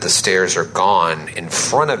see that the stairs are gone, in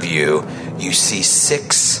front of you, you see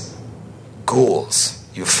 6 ghouls.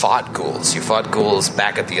 You fought ghouls. You fought ghouls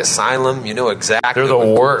back at the asylum. You know exactly. They're the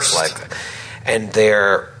what worst. ghouls like. And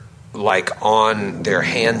they're like on their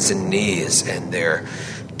hands and knees, and they're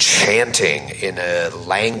chanting in a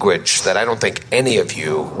language that I don't think any of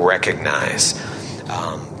you recognize.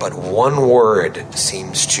 But one word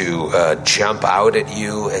seems to jump out at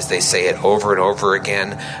you as they say it over and over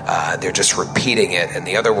again. They're just repeating it, and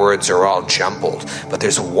the other words are all jumbled. But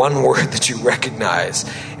there's one word that you recognize,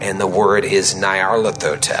 and the word is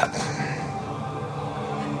Nyarlathotep.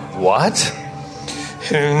 What?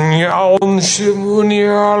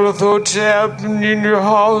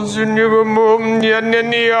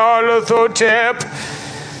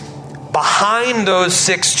 Behind those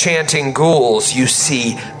 6 chanting ghouls, you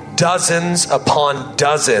see dozens upon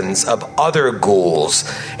dozens of other ghouls,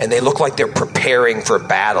 and they look like they're preparing for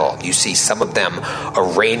battle. You see some of them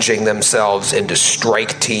arranging themselves into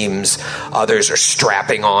strike teams, others are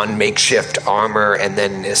strapping on makeshift armor, and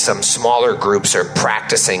then some smaller groups are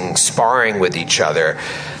practicing sparring with each other.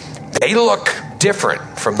 They look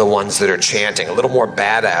different from the ones that are chanting, a little more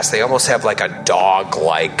badass. They almost have like a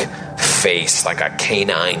dog-like face, like a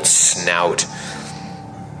canine snout.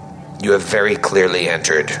 You have very clearly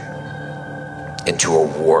entered into a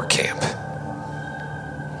war camp.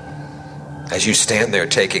 As you stand there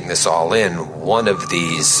taking this all in, one of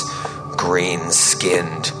these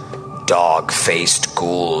green-skinned, dog-faced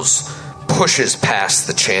ghouls pushes past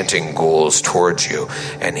the chanting ghouls towards you,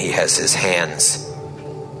 and he has his hands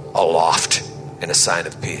aloft in a sign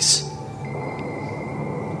of peace.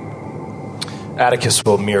 Atticus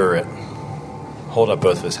will mirror it. Hold up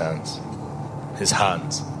both of his hands. His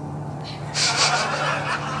hands.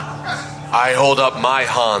 I hold up my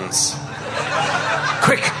Hans.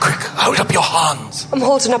 Quick, hold up your hands. I'm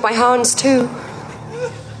holding up my hands too.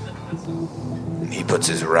 He puts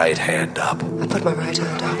his right hand up. I put my right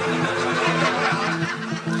hand up.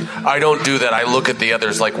 I don't do that. I look at the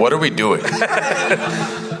others like, what are we doing?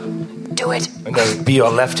 Do it. No, be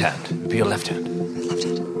your left hand. Be your left hand. Left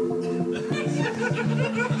hand.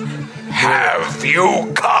 Have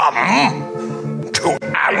you come to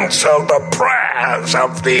answer the prayers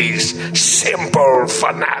of these simple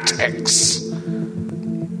fanatics?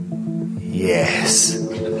 Yes.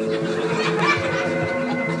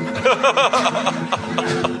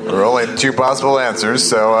 There are only 2 possible answers,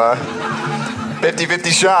 so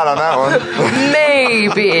 50-50 shot on that one.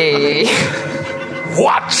 Maybe.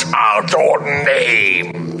 What are your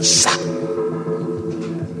names?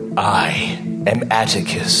 I am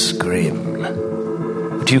Atticus Grimm.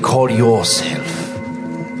 What do you call yourself?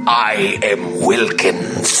 I am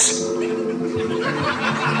Wilkins.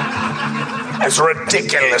 As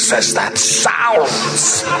ridiculous as that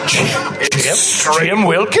sounds, Jim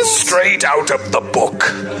Wilkins? Straight out of the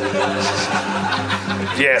book.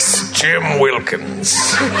 Yes, Jim Wilkins.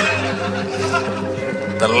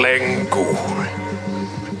 The Lengu.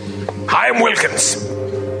 I'm Wilkins.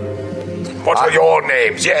 What are your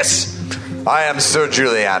names? Yes. I am Sir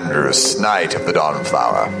Julie Andrews, Knight of the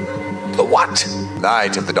Dawnflower. The what?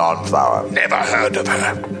 Knight of the Dawnflower. Never heard of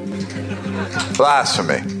her.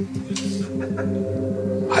 Blasphemy.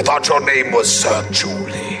 I thought your name was Sir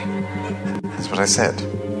Julie. That's what I said.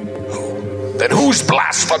 Then who's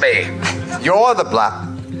blasphemy? You're the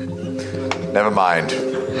Never mind.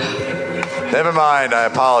 Never mind. I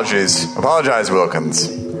apologize, Wilkins.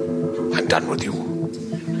 I'm done with you.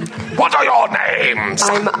 What are your names?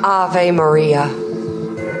 I'm Ave Maria.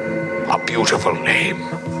 A beautiful name.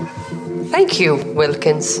 Thank you,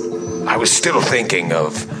 Wilkins. I was still thinking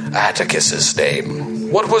of Atticus's name.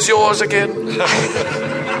 What was yours again?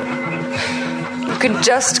 You can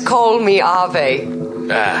just call me Ave.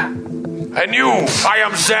 And you? I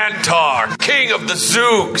am Xantar, king of the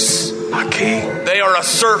Zooks. A king? They are a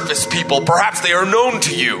surface people. Perhaps they are known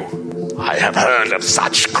to you. I have heard of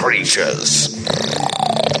such creatures.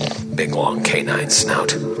 Big long canine snout.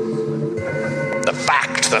 The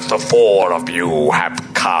fact that the four of you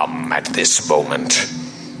have come at this moment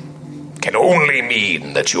can only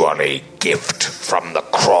mean that you are a gift from the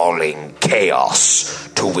crawling chaos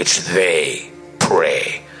to which they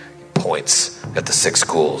prey. Points at the 6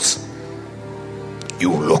 ghouls.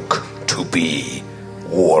 You look to be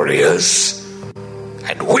warriors,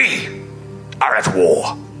 and we are at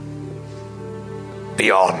war.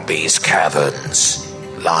 Beyond these caverns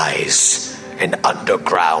lies an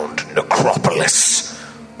underground necropolis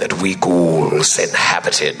that we ghouls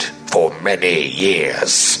inhabited for many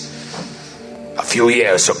years. A few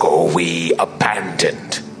years ago, we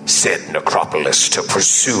abandoned said necropolis to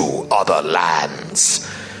pursue other lands.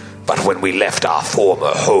 But when we left our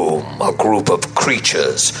former home, a group of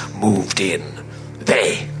creatures moved in.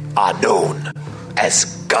 They are known as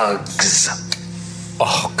Gugs.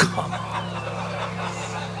 Oh, come on.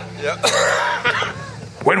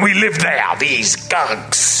 When we lived there, these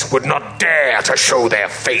Gugs would not dare to show their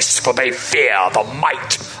face, for they fear the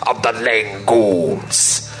might of the Leng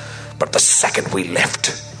ghouls. But the second we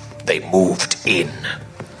left, they moved in.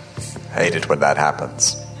 Hate it when that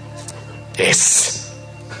happens. Yes.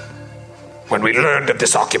 When we learned of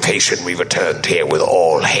this occupation, we returned here with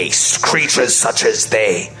all haste. Creatures such as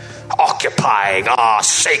they, occupying our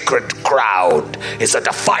sacred ground, is a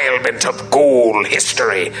defilement of ghoul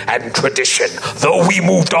history and tradition. Though we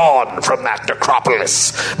moved on from that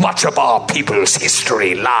necropolis, much of our people's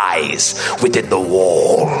history lies within the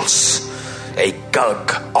walls. A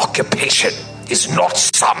Gug occupation is not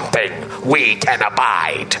something we can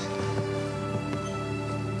abide.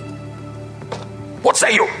 What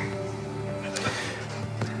say you?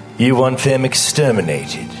 You want them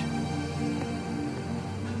exterminated?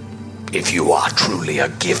 If you are truly a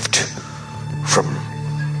gift from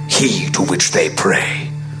he to which they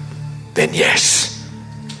pray, then yes,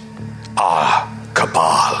 our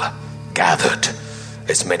cabal gathered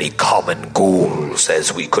as many common ghouls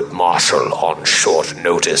as we could marshal on short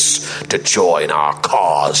notice to join our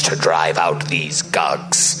cause to drive out these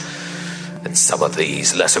Gugs. And some of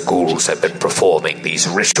these lesser ghouls have been performing these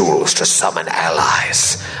rituals to summon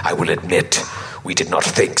allies. I will admit, we did not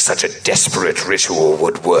think such a desperate ritual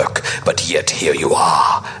would work, but yet here you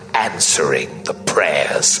are, answering the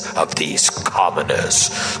prayers of these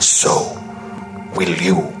commoners. So, will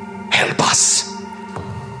you help us?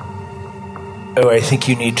 Oh, I think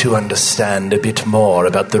you need to understand a bit more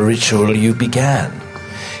about the ritual you began.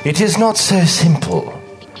 It is not so simple.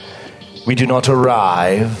 We do not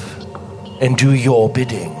arrive and do your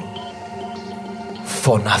bidding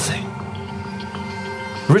for nothing.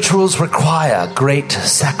 Rituals require great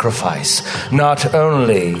sacrifice, not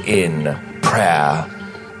only in prayer,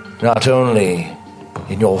 not only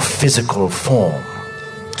in your physical form.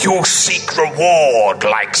 You seek reward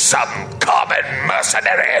like some common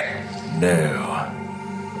mercenary? No,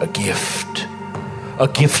 a gift. A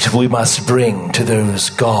gift we must bring to those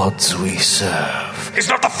gods we serve. Is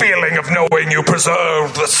not the feeling of knowing you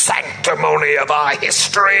preserve the sanctimony of our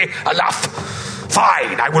history enough?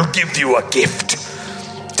 Fine, I will give you a gift.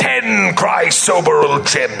 10 chrysoberyl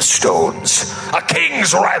gemstones. A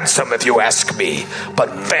king's ransom, if you ask me, but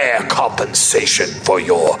fair compensation for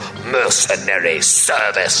your mercenary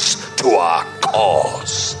service to our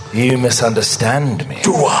cause. You misunderstand me.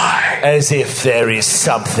 Do I? As if there is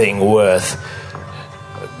something worth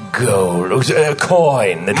gold, a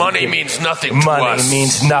coin. Money means nothing to us. Money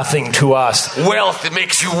means nothing to us. Wealth, it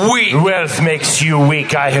makes you weak. Wealth makes you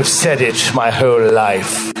weak. I have said it my whole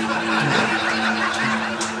life.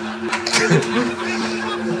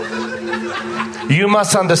 You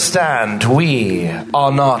must understand, we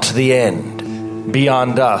are not the end.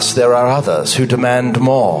 Beyond us, there are others who demand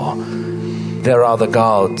more. There are the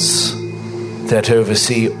gods that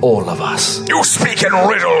oversee all of us. You speak in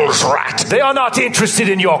riddles, rat. They are not interested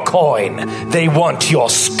in your coin. They want your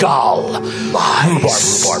skull.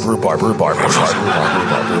 Rhubarb.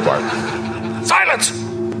 Silence!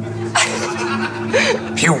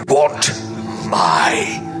 You want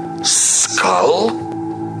my skull?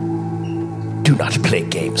 Do not play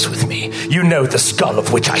games with me. You know the skull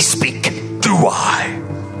of which I speak. Do I?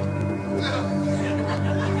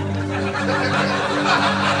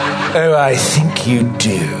 Oh, I think you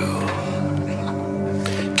do.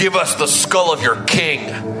 Give us the skull of your king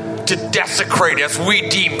to desecrate as we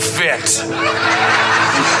deem fit.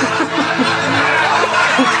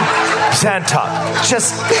 Xantar,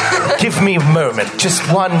 just give me a moment. Just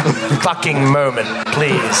one fucking moment,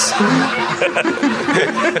 please.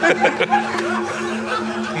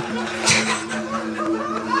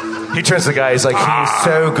 He turns to the guy, he's like, he is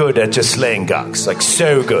so good at just slaying gugs. Like,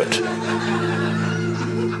 so good.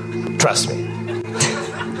 Trust me.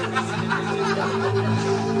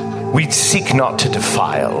 We seek not to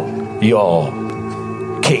defile your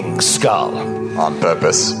king's skull. On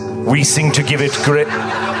purpose. We seek to give it great...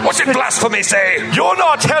 What did blasphemy say? You're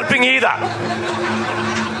not helping either!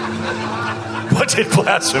 What did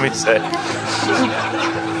blasphemy say?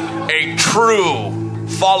 A true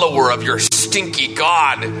follower of your stinky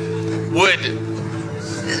god would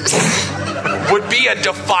be a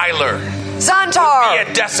defiler. Xantar! Be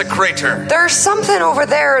a desecrator. There's something over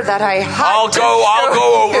there that I have I'll go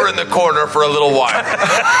over in the corner for a little while.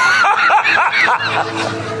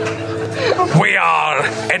 We are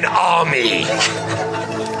an army.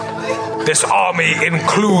 This army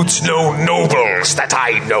includes no nobles that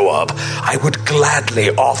I know of. I would gladly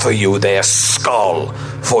offer you their skull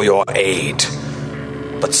for your aid.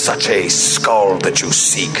 But such a skull that you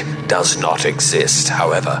seek does not exist,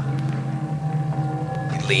 however.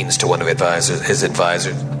 He leans to one of his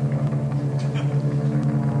advisors.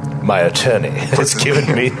 My attorney has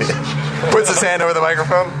given me... Puts his hand over the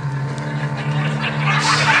microphone.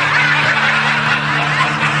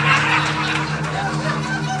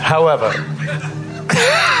 However...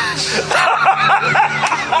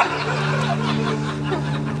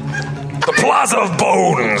 The Plaza of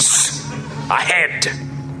Bones ahead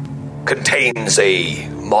contains a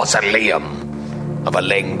mausoleum of a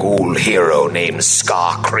Lengul hero named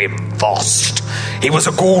Skarkrim Vost. He was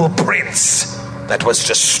a ghoul prince that was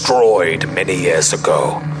destroyed many years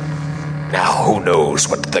ago. Now who knows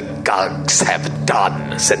what the Gugs have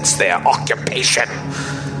done since their occupation.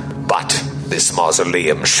 But this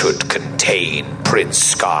mausoleum should contain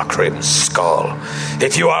Prince Skarkrim's skull.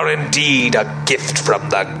 If you are indeed a gift from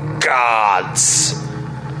the gods,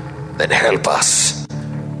 then help us,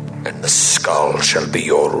 and the skull shall be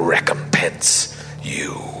your recompense,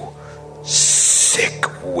 you sick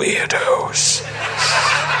weirdos.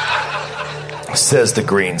 Says the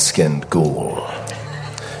green-skinned ghoul.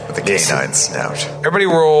 With a canine snout. Everybody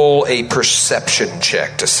roll a perception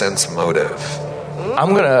check to sense motive. I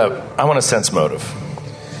want to sense motive.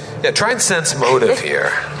 Yeah, try and sense motive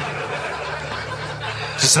here.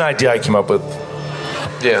 Just an idea I came up with.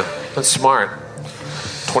 Yeah, that's smart.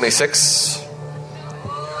 26.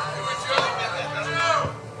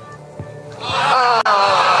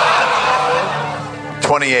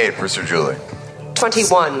 28 for Sir Julie.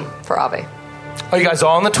 21 for Ave. Are you guys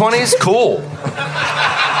all in the 20s? Cool.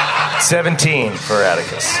 17 for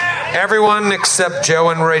Atticus. Everyone except Joe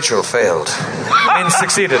and Rachel failed. I mean,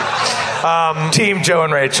 succeeded. Team Joe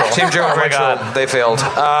and Rachel. Team Joe and Rachel, they failed.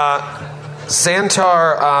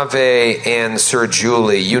 Xantar, Ave, and Sir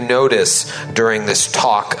Julie, you notice during this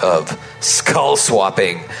talk of skull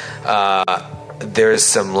swapping, there's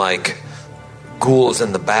some, like, ghouls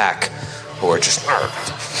in the back who are just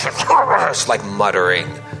like muttering.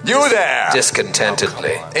 You there!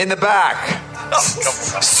 Discontentedly. In the back.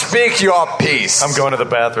 Speak your piece. I'm going to the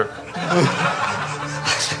bathroom.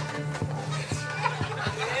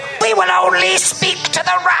 We will only speak to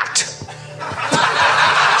the rat.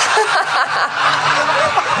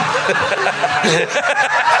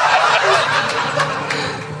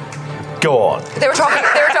 Go on. They were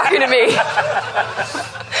talking to me.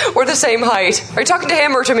 We're the same height. Are you talking to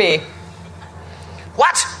him or to me?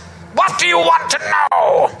 What? What do you want to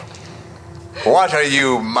know? What are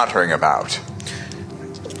you muttering about?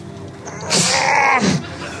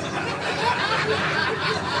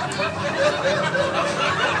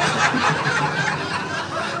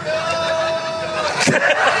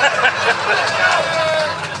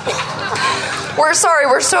 We're sorry,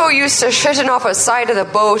 we're so used to shitting off a side of the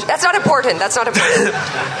boat. That's not important.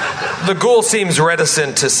 The ghoul seems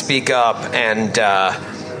reticent to speak up and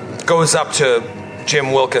goes up to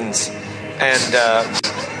Jim Wilkins and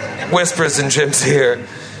whispers in Jim's ear.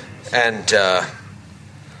 And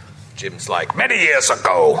Jim's like, many years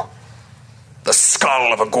ago, the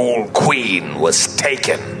skull of a ghoul queen was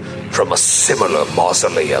taken from a similar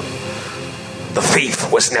mausoleum. The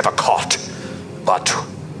thief was never caught, but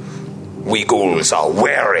we ghouls are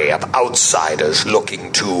wary of outsiders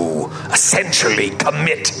looking to essentially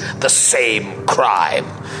commit the same crime.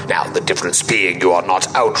 Now, the difference being you are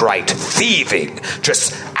not outright thieving,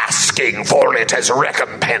 just asking for it as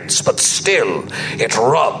recompense, but still, it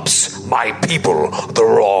rubs my people the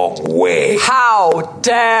wrong way. How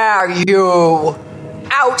dare you,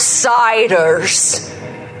 outsiders,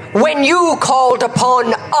 when you called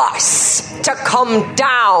upon us to come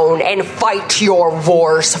down and fight your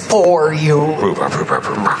wars for you. Rhubarb.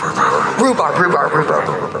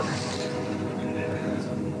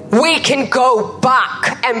 We can go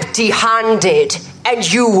back empty-handed,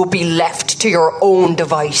 and you will be left to your own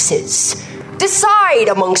devices. Decide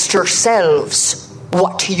amongst yourselves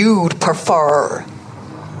what you'd prefer.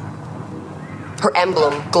 Her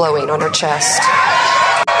emblem glowing on her chest.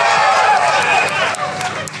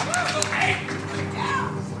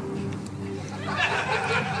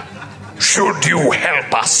 Should you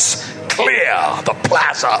help us clear the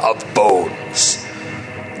Plaza of Bones,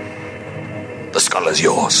 the skull is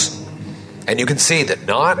yours. And you can see that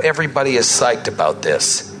not everybody is psyched about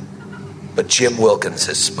this, but Jim Wilkins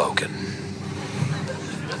has spoken.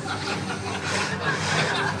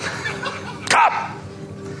 Come,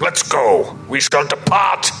 let's go. We shall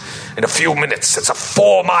depart in a few minutes. It's a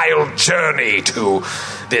 4-mile journey to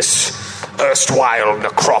this erstwhile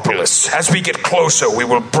necropolis. As we get closer, we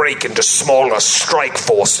will break into smaller strike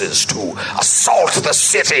forces to assault the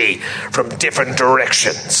city from different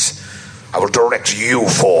directions. I will direct you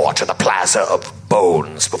four to the Plaza of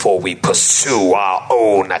Bones before we pursue our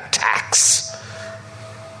own attacks.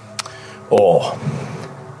 Or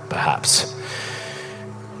perhaps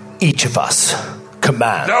each of us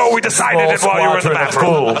commands. No, we decided it while you were in the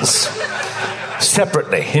bathroom. Ghouls,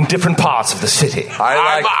 separately, in different parts of the city.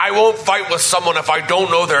 I won't fight with someone if I don't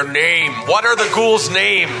know their name. What are the ghouls'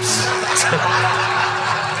 names?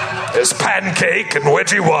 There's Pancake and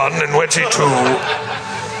Wedgie 1 and Wedgie 2.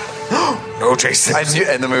 No, Jason.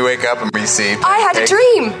 And then we wake up and we see Pancake. I had a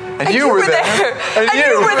dream. And you were there. And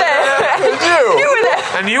you were there. And you were there.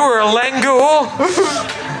 And you were a Langul?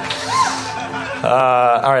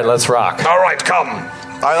 All right, let's rock. All right, come.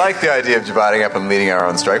 I like the idea of dividing up and leading our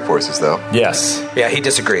own strike forces, though. Yes. Yeah, he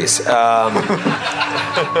disagrees. He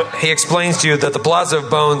explains to you that the Plaza of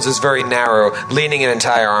Bones is very narrow. Leading an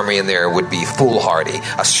entire army in there would be foolhardy.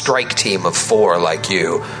 A strike team of 4 like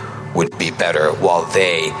you would be better, while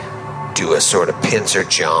they do a sort of Pincer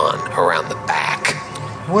John around the back.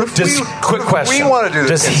 What if quick question. We want to do the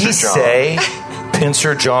Does he Pincer John? say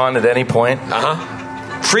Pincer John at any point?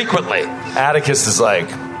 Frequently. Atticus is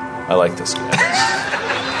like, I like this guy.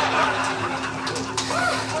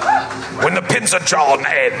 When the Pincer John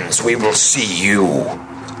ends, we will see you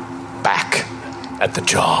back At the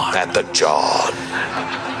John. at the John.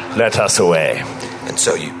 Let us away. And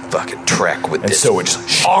so you fucking trek with And this so we're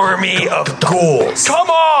just army of ghouls. come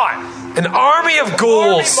on! An army of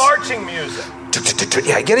ghouls. marching music.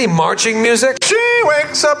 Yeah, get any marching music? She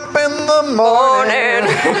wakes up in the morning.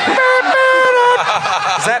 Is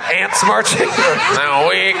that ants marching? The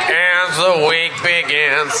week ends, the week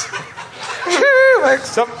begins. She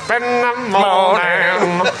wakes up in the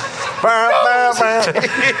morning.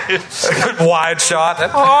 Good wide shot.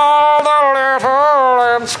 And all the little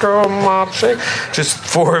ants go marching. Just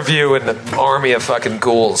 4 of you in an army of fucking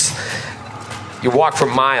ghouls. You walk for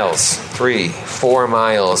miles, 3, 4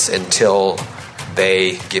 miles, until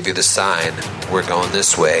they give you the sign. We're going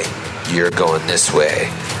this way. You're going this way.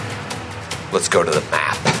 Let's go to the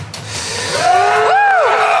map.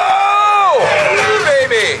 Oh,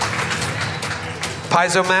 baby.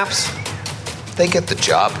 Paizo maps, they get the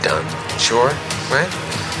job done, sure, right?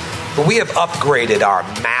 But we have upgraded our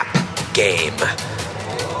map game.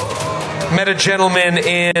 Met a gentleman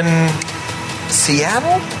in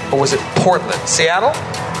Seattle? Or was it Portland? Seattle?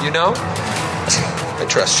 You know? I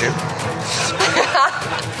trust you.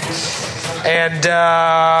 And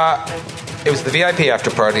it was the VIP after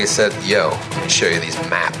party. He said, yo, let me show you these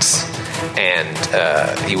maps. And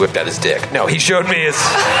he whipped out his dick. No, he showed me his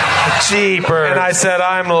Cheaper. and I said,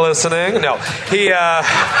 I'm listening. No, he,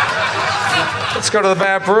 let's go to the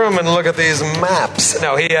back room and look at these maps.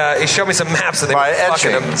 No, he showed me some maps and they My were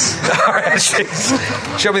fucking etchings. All right,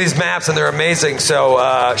 etchings. Showed me these maps and they're amazing. So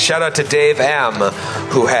shout out to Dave M,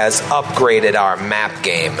 who has upgraded our map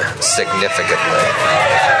game significantly.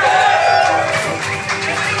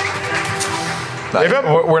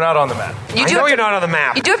 We're not on the map. I know you're not on the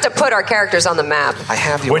map. You do have to put our characters on the map. I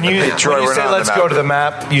have you When on you, the map. Troy, when you we're say not on the let's map. go to the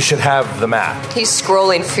map, you should have the map. He's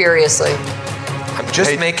scrolling furiously. I'm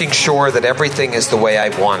just making sure that everything is the way I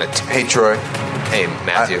want it to. Hey, Troy. Hey,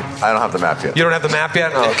 Matthew. I don't have the map yet. You don't have the map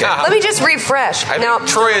yet? Oh, okay. Let me just refresh. Now,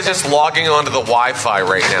 Troy is just logging onto the Wi-Fi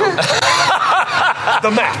right now.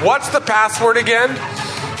 The map. What's the password again?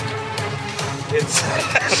 It's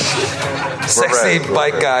Sexy ready.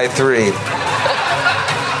 Bike Guy 3.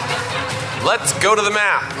 Let's go to the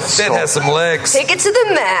map. Sid has some legs. take it to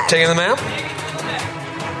the map. Taking the map?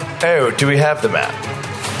 Oh, do we have the map?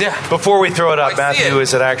 Yeah. Before we throw it up, I see Matthew, it.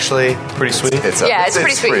 is it actually pretty sweet? It's Yeah, it's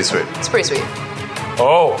pretty sweet. Pretty sweet. It's pretty sweet.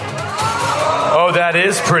 Oh, that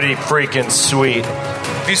is pretty freaking sweet.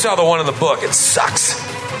 If you saw the one in the book, it sucks.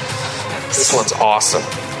 This one's awesome.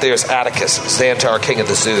 There's Atticus, Xantar, King of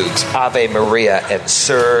the Zoogs, Ave Maria, and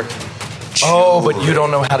Sir. Oh, but you don't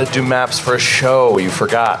know how to do maps for a show. You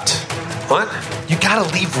forgot. What? You gotta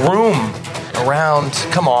leave room around.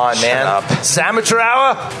 Come on, man. up. It's amateur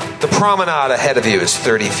hour. The promenade ahead of you is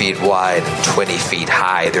 30 feet wide and 20 feet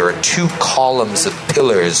high. There are 2 columns of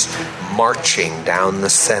pillars marching down the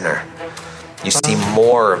center. You see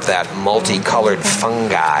more of that multicolored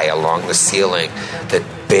fungi along the ceiling that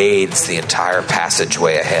bathes the entire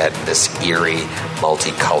passageway ahead in this eerie,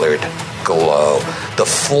 multicolored glow. The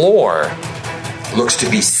floor looks to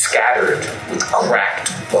be scattered with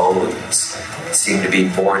cracked bones that seem to be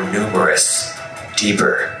more numerous,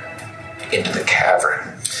 deeper into the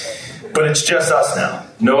cavern. But it's just us now.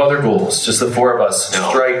 No other ghouls. Just the 4 of us. No.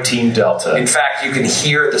 Strike Team Delta. In fact, you can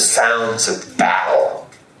hear the sounds of battle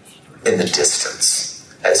in the distance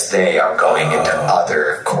as they are going into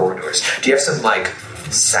other corridors. Do you have some,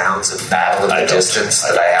 sounds of battle in the distance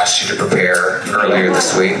that I asked you to prepare earlier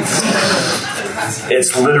this week?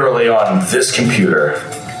 It's literally on this computer,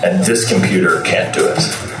 and this computer can't do it.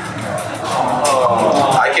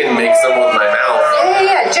 I can make some with my mouth.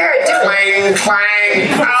 Yeah, Jared, do it. Clang,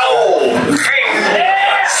 clang, ow!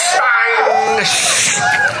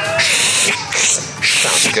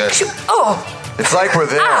 Sounds good. Oh, It's like we're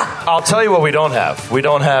there. I'll tell you what we don't have. We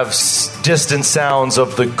don't have distant sounds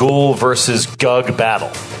of the ghoul versus Gug battle.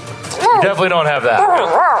 We definitely don't have that.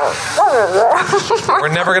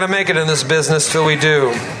 We're never going to make it in this business till we do.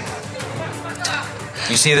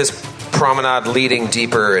 You see this promenade leading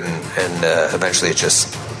deeper, and eventually it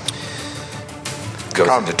just goes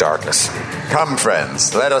into darkness. Come,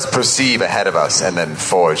 friends. Let us perceive ahead of us and then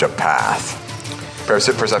forge a path.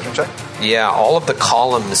 Perception check? Yeah, all of the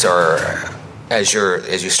columns are, as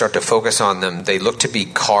you start to focus on them, they look to be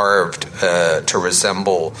carved to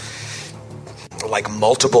resemble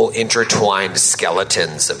multiple intertwined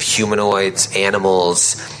skeletons of humanoids,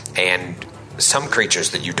 animals, and some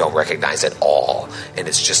creatures that you don't recognize at all. And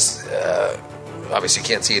it's just, obviously you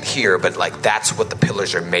can't see it here, but that's what the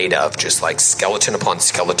pillars are made of, just skeleton upon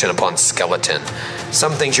skeleton upon skeleton.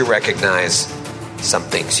 Some things you recognize, some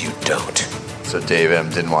things you don't. So Dave M.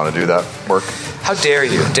 didn't want to do that work? How dare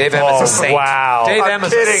you? Dave M is a saint. Wow. Dave I'm M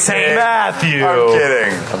is kidding, a saint. man. Matthew.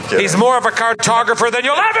 I'm kidding. He's more of a cartographer than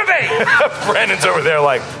you'll ever be. Brandon's over there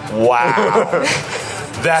wow.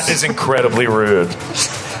 That is incredibly rude.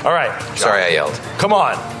 All right. Sorry I yelled. Come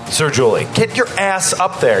on, Sir Julie. Get your ass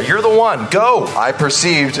up there. You're the one. Go. I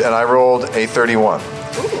perceived and I rolled a 31.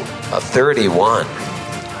 A 31.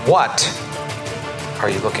 What are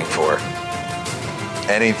you looking for?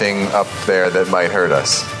 Anything up there that might hurt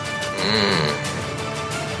us.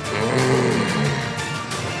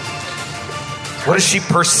 What does she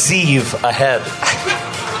perceive ahead?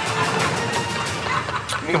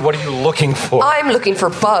 I mean, what are you looking for? I'm looking for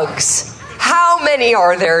bugs. How many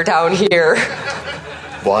are there down here?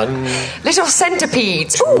 1, Little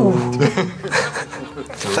centipedes. Ooh.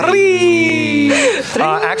 3.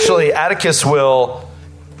 Actually, Atticus will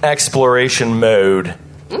exploration mode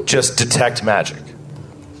just detect magic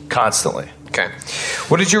constantly. Okay.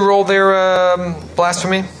 What did you roll there,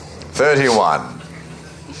 Blasphemy? 31.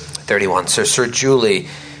 31. So, Sir Julie,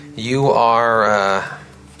 you are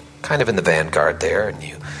kind of in the vanguard there, and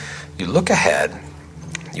you look ahead.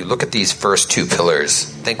 You look at these first 2 pillars.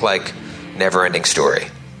 Think never-ending story.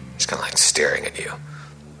 Just kind of staring at you.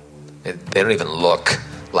 They don't even look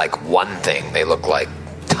like one thing. They look like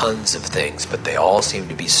tons of things, but they all seem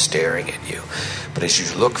to be staring at you. But as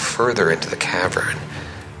you look further into the cavern,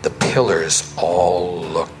 the pillars all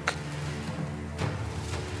look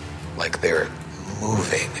like they're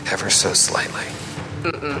moving ever so slightly.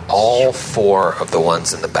 All 4 of the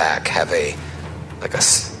ones in the back have you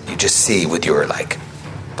just see with your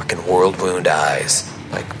fucking world wound eyes,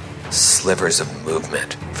 slivers of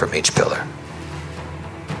movement from each pillar.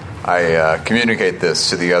 I communicate this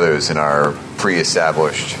to the others in our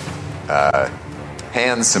pre-established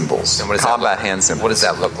hand symbols, And what does combat that look, hand symbols. What does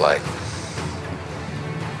that look like?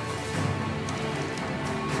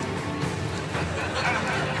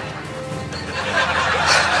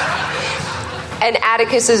 And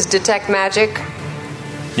Atticus's detect magic.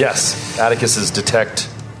 Yes, Atticus's detect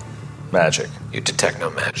magic. You detect no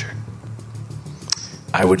magic.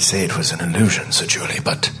 I would say it was an illusion, Sir Julie,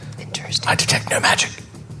 but Interesting. I detect no magic.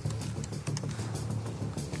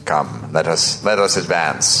 Come, let us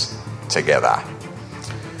advance together.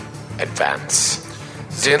 Advance.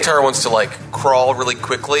 Xantar wants to like crawl really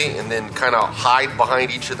quickly and then kind of hide behind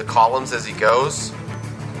each of the columns as he goes.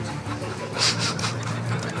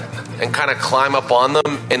 And kind of climb up on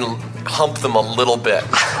them and hump them a little bit.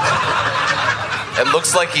 It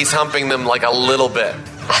looks like he's humping them like a little bit.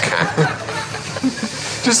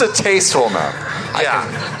 Just a tasteful amount.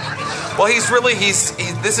 Yeah. Well,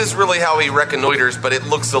 this is really how he reconnoiters, but it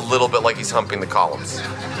looks a little bit like he's humping the columns.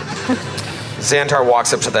 Xantar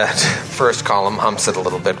walks up to that first column, humps it a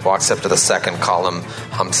little bit, walks up to the second column,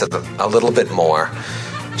 humps it a little bit more.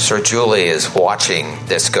 Sir Julie is watching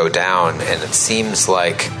this go down, and it seems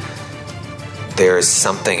like there's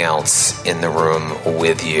something else in the room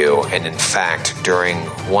with you. And in fact, during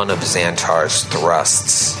one of Xantar's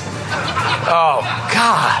thrusts, Oh,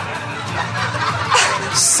 God.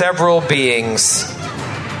 several beings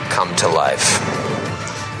come to life.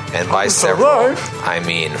 And by several, I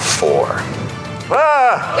mean 4.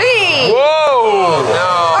 Ah! Hey!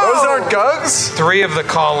 Whoa! Those aren't Gugs? 3 of the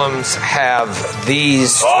columns have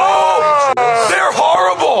these. Oh! They're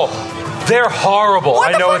horrible! They're horrible.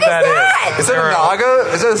 I know what that is. Is that a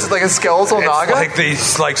Naga? Is this like a skeletal It's Naga? like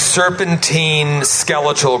these like serpentine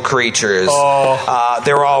skeletal creatures. Oh.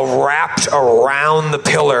 They're all wrapped around the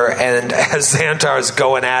pillar, and as Xantar's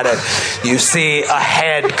going at it, you see a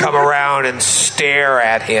head come around and stare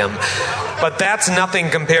at him. But that's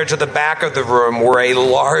nothing compared to the back of the room where a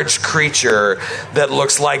large creature that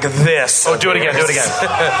looks like this. Oh, do it again, do it again.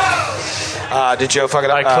 Did Joe fuck it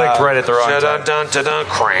up? I clicked right at the wrong time. Dun,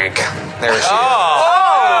 crank. There she is.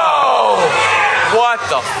 Oh! What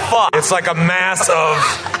the fuck? It's like a mass of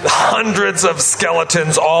hundreds of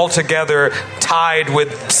skeletons all together, tied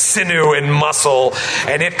with sinew and muscle,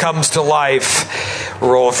 and it comes to life.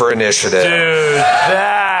 Roll for initiative. Dude,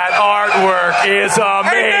 that artwork is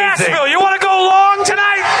amazing. Hey, Nashville, you want to go long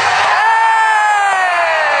tonight?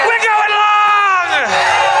 Hey! We're going long!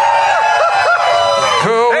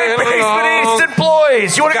 Hey, Basement East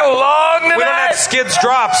employees, you want to go long tonight? We don't have skids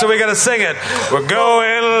drop, so we got to sing it. We're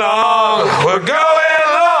going long, we're going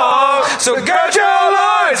long, so gird your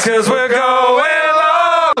loins, cause we're going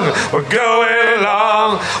long, we're going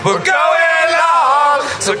long, we're going long,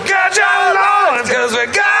 so gird your loins, cause we're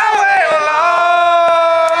going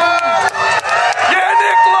long. Yeah,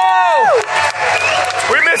 Nick Lowe!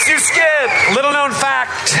 We miss you, Skid. Little known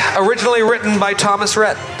fact, originally written by Thomas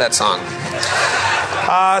Rhett, that song.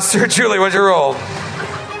 Sir Julie, what'd you roll?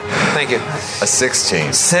 Thank you. A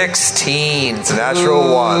 16. 16. It's a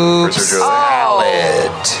natural 1 for Sir Julie.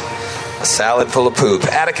 Salad. A salad full of poop.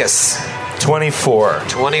 Atticus. 24.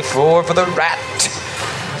 24 for the rat.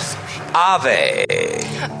 Ave.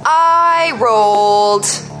 I rolled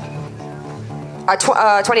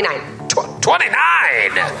 29.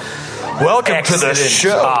 29. Welcome to the Excellent,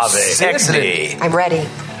 show. Ave. Sydney. I'm ready.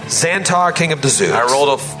 Xantar, King of the Zoo. I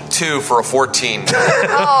rolled a 2 for a 14.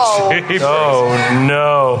 Oh, Oh,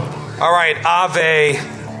 no. All right, Ave,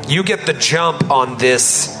 you get the jump on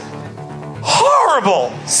this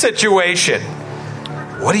horrible situation.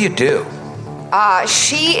 What do you do?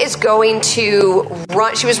 she is going to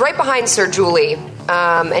run. She was right behind Sir Julie,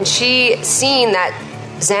 and she, seeing that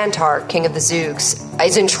Xantar, King of the Zoogs,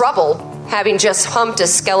 is in trouble, having just humped a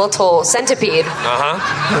skeletal centipede.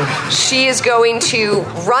 She is going to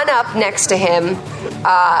run up next to him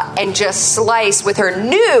and just slice with her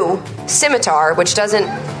new scimitar, which doesn't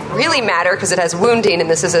really matter because it has wounding and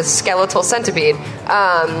this is a skeletal centipede.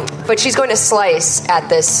 But she's going to slice at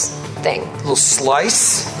this thing. A little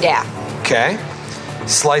slice? Yeah. Okay.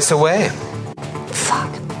 Slice away.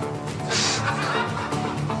 Fuck.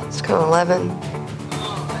 It's going 11.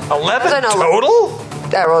 11 No, no. total?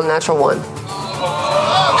 I rolled a natural 1. That's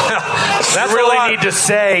You a really lot. need to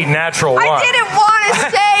say natural 1. I didn't want to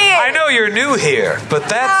say it. I know you're new here, but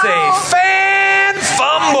that's No. a fan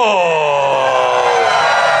fumble.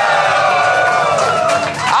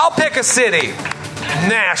 I'll pick a city.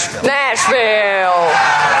 Nashville.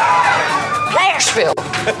 Nashville.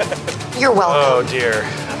 You're welcome. Oh, dear.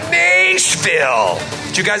 Nashville.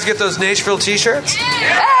 Did you guys get those Nashville t-shirts?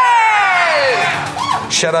 Hey!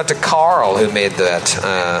 Shout out to Carl who made that.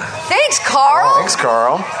 Thanks, Carl. Thanks,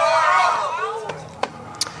 Carl.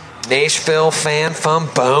 Nashville fan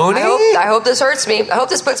Fumboni. I hope this hurts me. I hope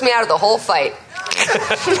this puts me out of the whole fight.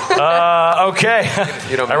 Okay.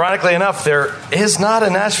 Ironically enough, there is not a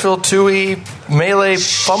Nashville Tui melee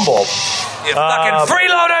fumble. You fucking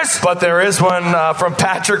freeloaders! But there is one from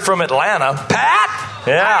Patrick from Atlanta. Pat?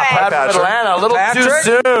 Yeah, Pat from Atlanta. A little too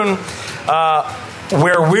soon.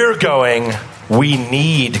 Where we're going, we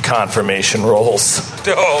need confirmation rolls.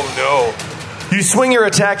 Oh, no. You swing your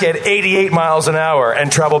attack at 88 miles an hour and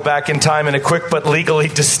travel back in time in a quick but legally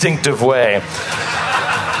distinctive way.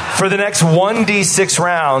 For the next 1d6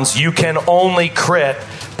 rounds, you can only crit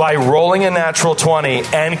by rolling a natural 20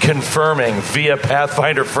 and confirming via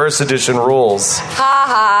Pathfinder First Edition rules. Ha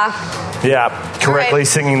ha. Yeah, correctly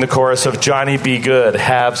singing the chorus of Johnny Be Good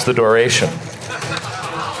halves the duration.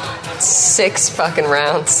 6 fucking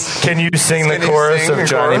rounds. Can you sing the chorus of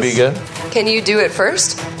Johnny Be Good? Can you do it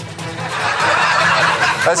first?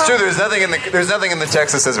 That's true. There's nothing in the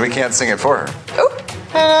text that says we can't sing it for her. Oh.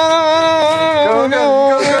 Go,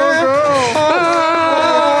 go, go,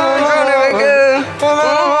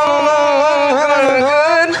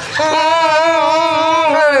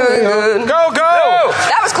 Go, go!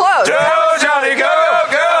 That was close. Go, Johnny, go,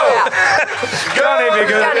 go! Johnny Be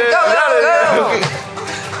Good.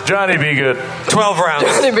 Johnny Be Good. 12 rounds.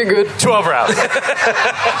 Johnny Be Good. 12 rounds.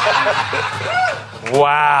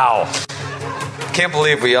 Wow. Can't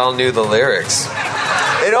believe we all knew the lyrics.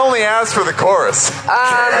 It only asked for the chorus.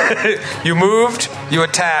 You moved, you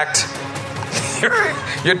attacked.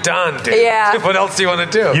 You're done, dude. Yeah. What else do you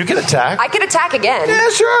want to do? You can attack. I could attack again. Yeah,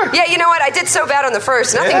 sure. Yeah, you know what? I did so bad on the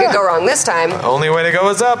first. Nothing could go wrong this time. Only way to go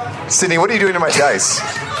is up. Sydney, what are you doing to my dice?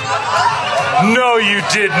 No, you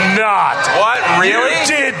did not. What? Really? You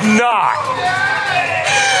did not.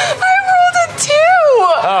 I rolled a 2.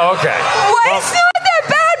 Oh, okay. Why? It's not that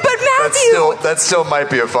bad, but Matthew. That still might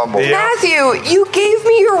be a fumble. Yeah. Matthew, you gave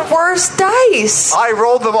me your worst dice. I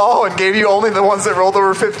rolled them all and gave you only the ones that rolled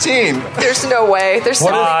over 15. There's no way. There's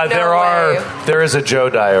simply no way. There is a Joe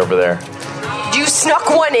die over there. You snuck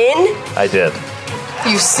one in? I did.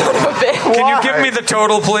 You son of a bitch. Can you give me the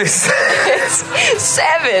total, please? It's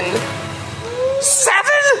 7. 7?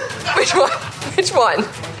 Which one? Which one?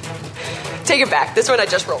 Take it back. This one I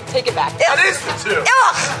just rolled. Take it back. That is the 2.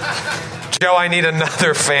 Ugh. Joe, I need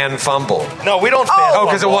another fan fumble. No, we don't. Oh,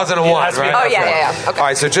 because it wasn't a 1, right? Oh, yeah. Okay. All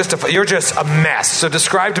right, so you're just a mess. So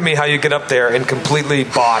describe to me how you get up there and completely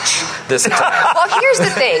botch this attack. Well, here's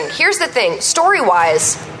the thing.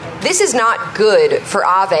 Story-wise, this is not good for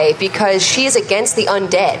Ave because she is against the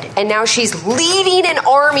undead, and now she's leading an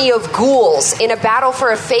army of ghouls in a battle for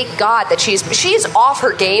a fake god that she is off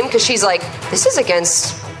her game because she's like, this is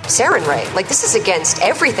against Sarenrae. Like, this is against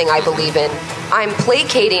everything I believe in. I'm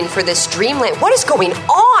placating for this dreamland. What is going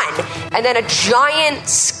on? And then a giant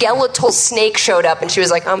skeletal snake showed up, and she was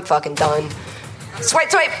like, I'm fucking done.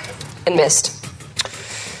 Swipe, and missed.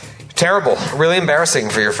 Terrible. Really embarrassing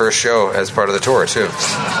for your first show as part of the tour, too.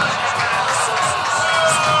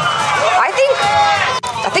 I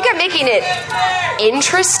think I'm making it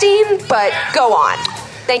interesting, but go on.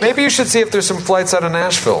 Thank you. Maybe you should see if there's some flights out of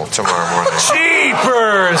Nashville tomorrow morning.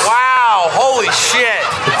 Jeepers! Wow, holy shit.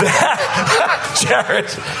 Jared,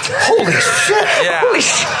 holy shit. Yeah. Holy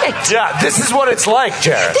shit. Yeah, this is what it's like,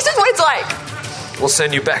 Jared. This is what it's like. We'll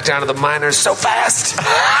send you back down to the minors so fast.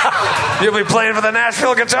 You'll be playing for the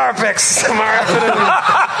Nashville Guitar Picks tomorrow afternoon.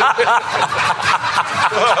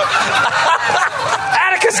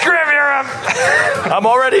 Atticus Grimm, you're up. I'm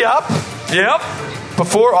already up. Yep.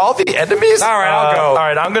 Before all the enemies? All right, I'll go. All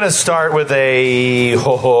right, I'm going to start with a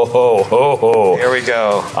ho, ho, ho, ho, ho. Here we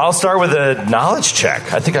go. I'll start with a knowledge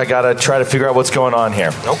check. I think I got to try to figure out what's going on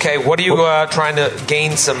here. Okay, what are you trying to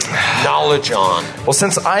gain some knowledge on? Well,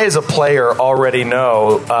 since I, as a player, already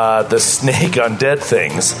know the snake undead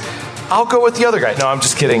things, I'll go with the other guy. No, I'm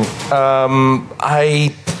just kidding.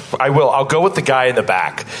 I will. I'll go with the guy in the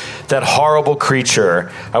back. That horrible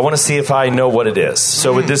creature. I want to see if I know what it is.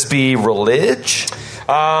 So would this be Relig?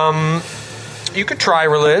 You could try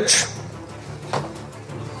Relig.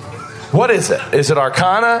 What is it? Is it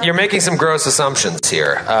Arcana? You're making some gross assumptions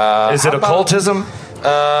here. Is it occultism?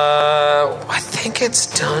 I think it's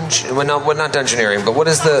dungeon. Well, not dungeoneering, but what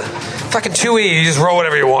is the fucking 2E? You just roll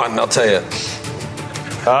whatever you want, and I'll tell you.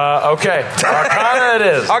 Okay. Arcana it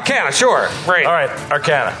is. Arcana, sure. Great. All right,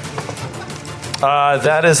 Arcana.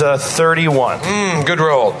 That is a 31. Good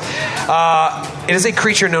roll. It is a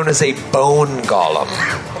creature known as a bone golem.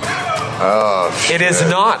 Oh, shit. It is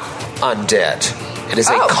not undead. It is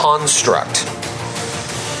a construct.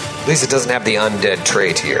 At least it doesn't have the undead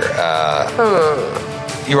trait here.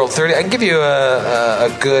 You rolled 30. I can give you a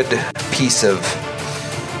good piece of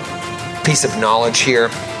knowledge here.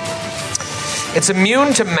 It's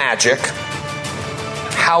immune to magic.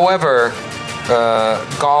 However,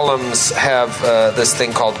 golems have this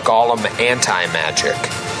thing called golem anti-magic.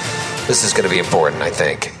 This is going to be important, I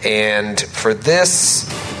think. And for this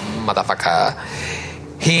motherfucker,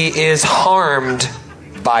 he is harmed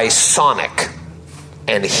by sonic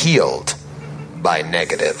and healed by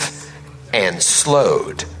negative and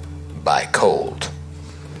slowed by cold.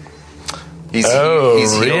 He's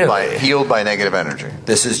really? healed by negative energy.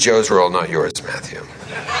 This is Joe's roll, not yours, Matthew.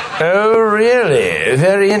 Oh, really?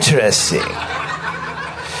 Very interesting.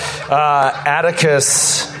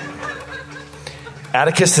 Atticus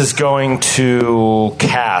is going to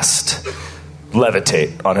cast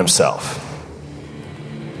Levitate on himself.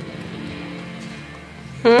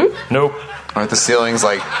 Nope. Aren't the ceilings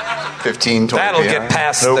like 15, 20 That'll feet get high?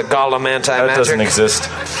 past Nope. the golem anti-magic. That doesn't exist.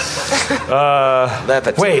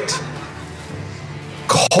 Levitate. Wait.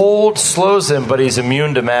 Cold slows him, but he's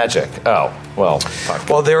immune to magic. Oh, well, fuck.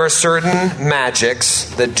 Well, there are certain magics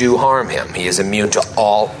that do harm him. He is immune to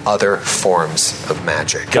all other forms of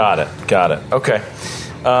magic. Got it. Okay.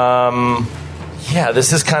 Yeah,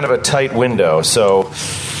 this is kind of a tight window, so...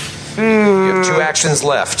 You have 2 actions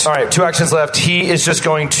left. All right, 2 actions left. He is just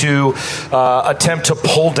going to attempt to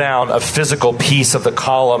pull down a physical piece of the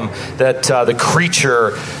column that the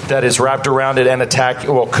creature that is wrapped around it and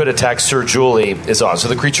could attack Sir Julie is on. So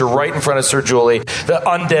the creature right in front of Sir Julie, the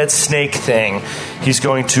undead snake thing, he's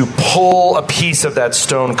going to pull a piece of that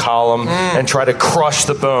stone column and try to crush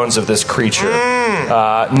the bones of this creature,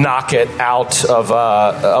 knock it out of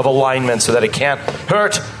alignment so that it can't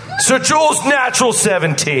hurt Sir Jules' natural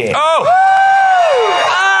 17. Oh!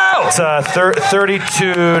 It's a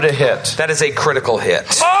 32 to hit. That is a critical hit.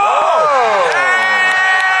 Get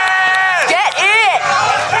it!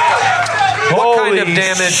 What kind Holy of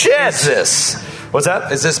damage shit. is this? What's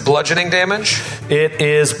that? Is this bludgeoning damage? It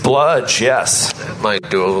is bludge, yes. That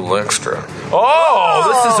might do a little extra. Oh,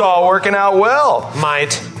 this is all working out well.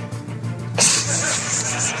 Might.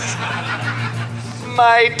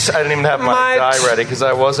 I didn't even have my Might. die ready because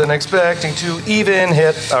I wasn't expecting to even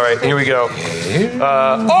hit. All right, here we go.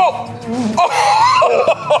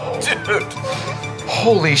 Dude.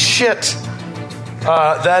 Holy shit.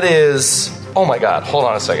 That is... Oh, my God. Hold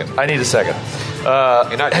on a second. I need a second.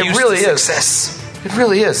 You're not it used really to is. success. It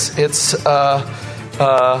really is. It's... that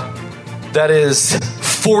is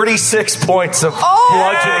 46 points of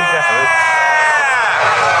bludgeoning damage.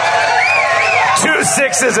 2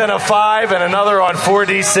 6s and a 5 and another on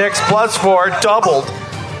 4d6 plus 4 doubled.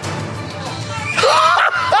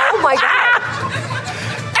 Oh my god!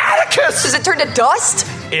 Atticus! Does it turn to dust?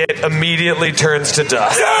 It immediately turns to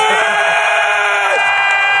dust.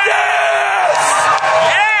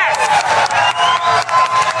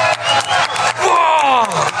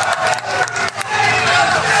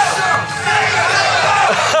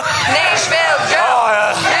 Nashville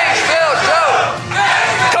Joe! Nashville Joe!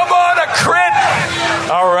 Come on, a crit!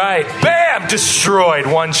 All right. Bam! Destroyed.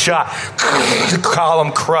 One shot. The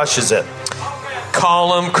column crushes it.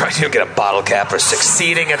 Column, you get a bottle cap for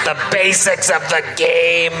succeeding at the basics of the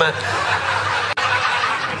game.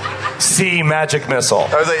 C, magic missile.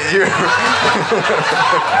 I was like,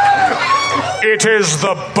 It is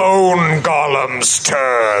the bone golem's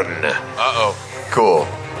turn. Uh-oh. cool.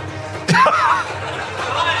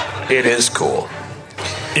 It is cool.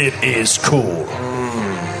 It is cool.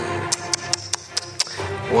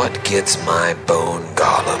 What gets my bone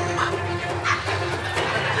golem?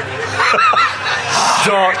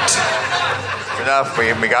 Don't. Enough.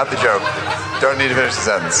 We got the joke. Don't need to finish the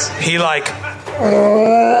sentence. He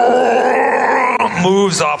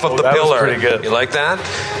moves off of the That was pillar. pretty good. You like that?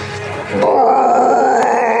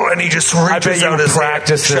 And he just I bet reaches you out his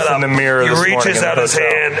practiced hand. this Shut in the up. mirror He this morning reaches in the out his hotel.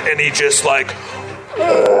 hand and he just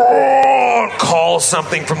calls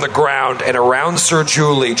something from the ground, and around Sir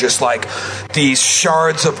Julie, just these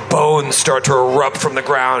shards of bones start to erupt from the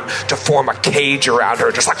ground to form a cage around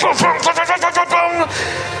her, just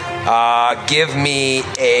give me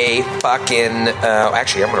a fucking...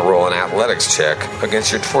 actually, I'm going to roll an athletics check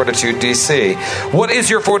against your fortitude DC. What is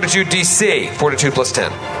your fortitude DC? Fortitude plus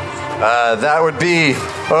 10. That would be...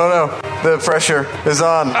 Oh no, the pressure is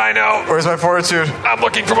on. I know. Where's my fortitude? I'm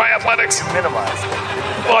looking for my athletics. Minimized.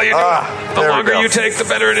 Well, you do. The there we longer go. you take, the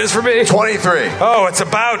better it is for me. 23. Oh, it's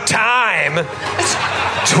about time.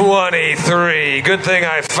 23. Good thing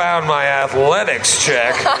I found my athletics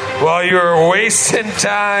check while you were wasting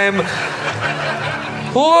time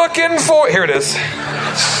looking for... Here it is.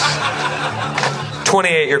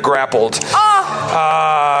 28, you're grappled.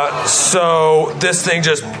 So this thing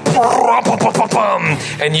just,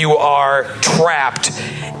 and you are trapped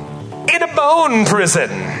in a bone prison.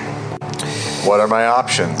 What are my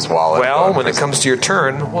options, Wallet? Well, when it comes to your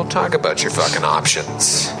turn, we'll talk about your fucking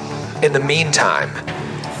options. In the meantime,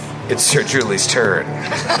 it's Sir Julie's turn.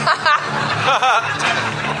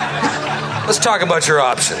 Let's talk about your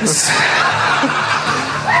options.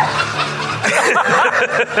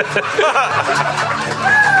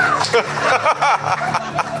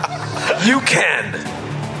 You can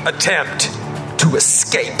attempt to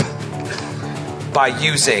escape by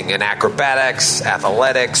using an acrobatics,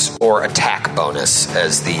 athletics, or attack bonus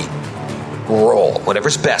as the roll.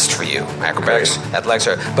 Whatever's best for you. Acrobatics, athletics,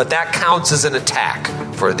 but that counts as an attack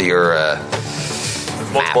for your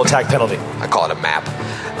multiple attack penalty. I call it a map.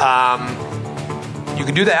 You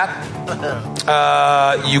can do that.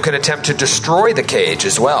 You can attempt to destroy the cage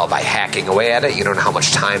as well by hacking away at it. You don't know how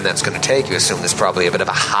much time that's going to take. You assume there's probably a bit of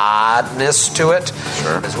a hardness to it,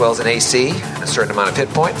 as well as an AC and a certain amount of hit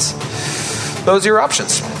points. Those are your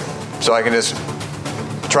options. So I can just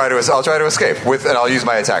I'll try to escape and I'll use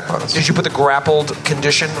my attack bonus. Did you put the grappled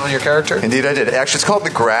condition on your character? Indeed, I did. Actually, it's called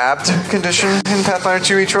the grabbed condition in Pathfinder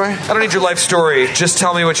 2E, Troy. I don't need your life story. Just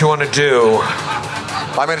tell me what you want to do.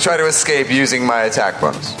 I'm going to try to escape using my attack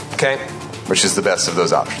bonus. Okay. Which is the best of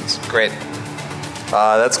those options. Great.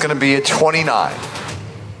 That's going to be a 29.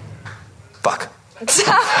 Fuck. Sir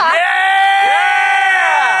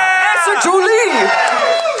Julie!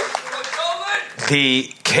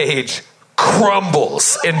 The cage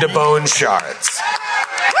crumbles into bone shards.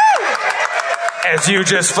 As you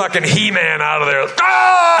just fucking He-Man out of there.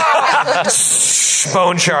 Ah!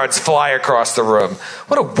 Bone shards fly across the room.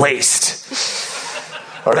 What a waste.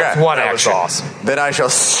 Okay. That's one that action. Was awesome. Then I shall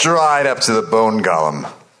stride up to the bone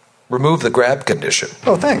golem. Remove the grab condition.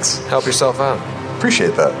 Oh, thanks. Help yourself out.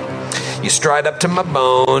 Appreciate that. You stride up to my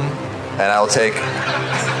bone. And I'll take...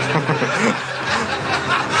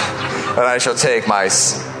 and I shall take my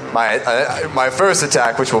first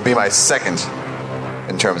attack, which will be my second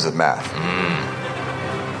in terms of math.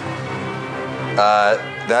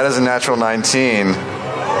 That is a natural 19.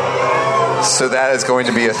 So that is going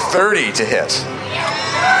to be a 30 to hit.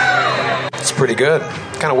 It's pretty good.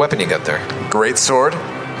 What kind of weapon you got there? Great sword.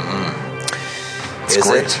 It's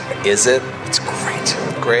great. Is it? It's great.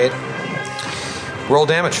 Great. Roll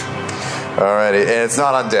damage. Alrighty. And it's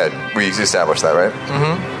not undead. We established that, right?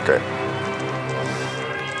 Mm-hmm. Great.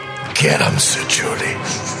 Get him, Sir Julie.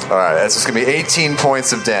 Alright, that's just going to be 18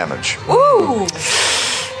 points of damage. Woo!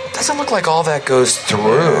 Doesn't look like all that goes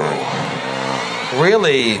through.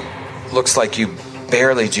 Really looks like you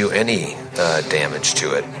barely do any damage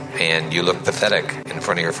to it, and you look pathetic in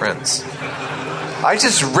front of your friends. I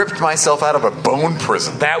just ripped myself out of a bone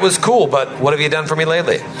prison. That was cool, but what have you done for me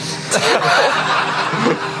lately?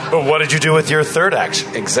 What did you do with your third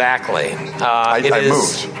action? Exactly. I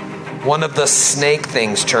moved. One of the snake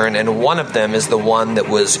things turn, and one of them is the one that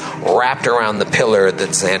was wrapped around the pillar that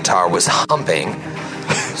Xantar was humping.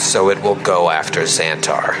 So it will go after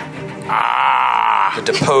Xantar. The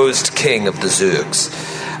deposed king of the Zoogs.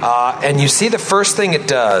 And you see the first thing it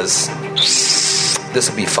does, this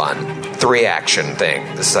will be fun. 3-action thing.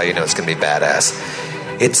 This is how you know it's going to be badass.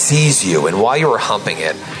 It sees you, and while you were humping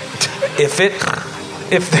it, if there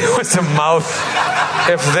was a mouth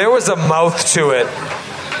to it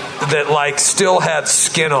that like still had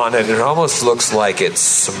skin on it, it almost looks like it's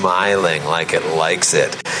smiling, like it likes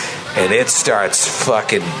it. And it starts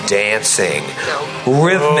fucking dancing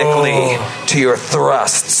rhythmically to your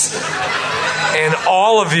thrusts. And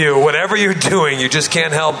all of you, whatever you're doing, you just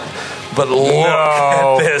can't help but look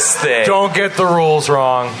at this thing. Don't get the rules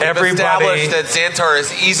wrong. Everybody, established that Xantar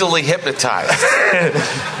is easily hypnotized.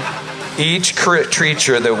 each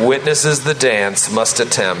creature that witnesses the dance must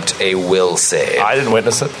attempt a will save. I didn't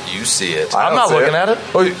witness it. You see it. I'm not looking at it.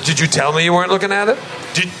 Oh, did you tell me you weren't looking at it?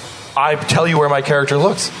 Did I tell you where my character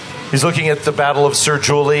looks? He's looking at the battle of Sir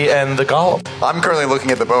Julie and the Golem. I'm currently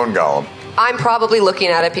looking at the bone golem. I'm probably looking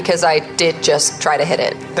at it because I did just try to hit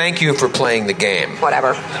it. Thank you for playing the game.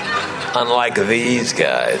 Whatever. Unlike these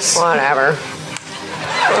guys. Whatever.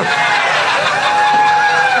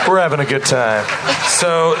 We're having a good time.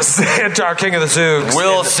 So, Xantar, King of the Zoogs.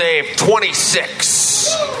 Will save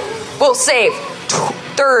 26. We'll save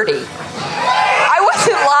 30. I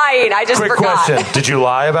wasn't lying. I just Quick forgot. question. Did you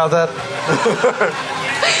lie about that?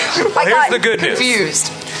 I here's got the good news.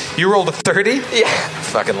 confused. You rolled a 30? Yeah.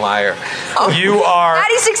 Fucking liar. Oh. You are...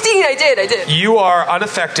 Natty 16, I did. You are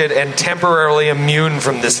unaffected and temporarily immune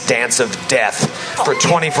from this dance of death for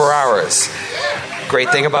 24 hours. Great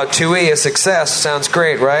thing about 2E, a success. Sounds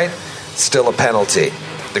great, right? Still a penalty.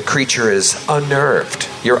 The creature is unnerved.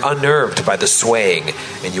 You're unnerved by the swaying,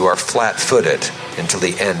 and you are flat-footed until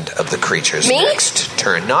the end of the creature's Me? next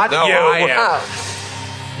turn. Not No, you. I am. Oh.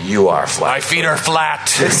 You are flat. My feet are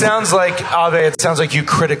flat. It sounds like you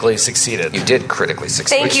critically succeeded. You did critically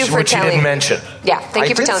succeed. Thank you for which you telling didn't me. mention. Yeah, thank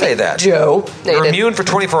you for I did telling say me. that. Joe. No, you You're didn't. immune for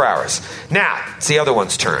 24 hours. Now, it's the other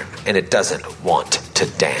one's turn, and it doesn't want to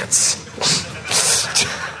dance.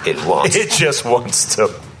 It wants. It just wants to.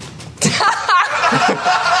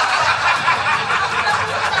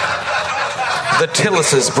 The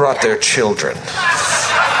Tillises brought their children.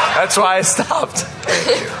 That's why I stopped.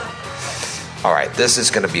 Thank you. All right, this is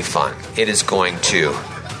going to be fun. It is going to.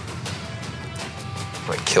 I'm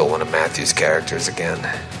going to kill one of Matthew's characters again.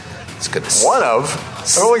 It's going to. One of?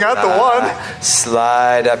 I only got the one.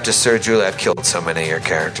 Slide up to Sir Julie. I've killed so many of your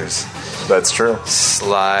characters. That's true.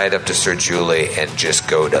 Slide up to Sir Julie and just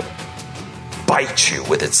go to bite you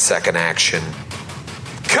with its second action.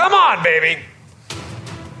 Come on, baby!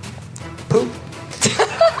 Poop.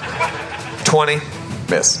 20.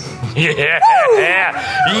 Miss. Yeah.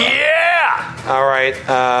 All right.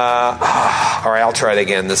 All right, I'll try it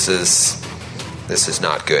again. This is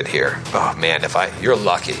not good here. Oh man, you're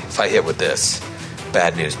lucky if I hit with this.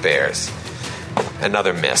 Bad news bears.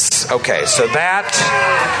 Another miss. Okay, so that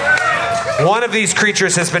one of these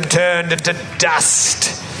creatures has been turned into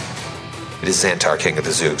dust. It is Xantar, King of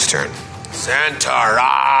the Zoog's turn. Xantar,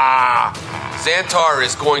 Xantar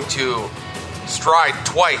is going to stride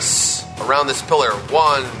twice around this pillar.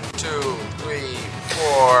 1, 2, 3,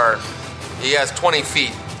 4. He has 20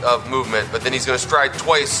 feet of movement, but then he's going to stride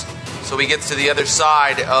twice so he gets to the other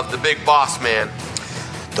side of the big boss man.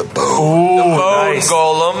 The bone. The bone nice.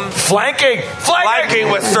 golem. Flanking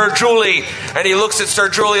With Sir Julie, and he looks at Sir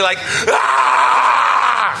Julie like,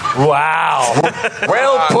 Wow.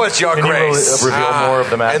 Well put, Your Can you Grace. reveal more of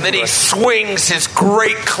the match? and then he swings his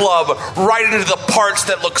great club right into the parts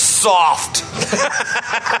that look soft.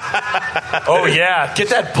 Oh, yeah. Get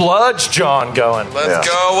that bludge, John, going. Let's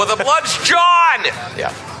go with a bludge, John.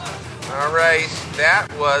 Yeah. All right, that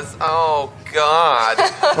was. Oh God.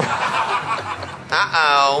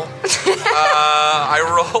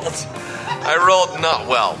 I rolled not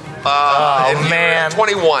well. Oh, man.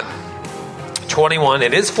 21. 21.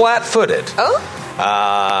 It is flat-footed. Oh?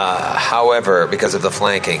 However, because of the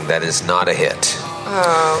flanking, that is not a hit.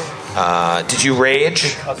 Oh. Did you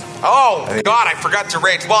rage? Oh God, I forgot to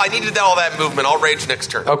rage. Well, I needed all that movement. I'll rage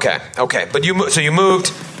next turn. Okay. But you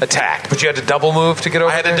moved, attacked, but you had to double move to get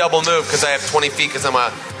over I had there? to double move because I have 20 feet because I'm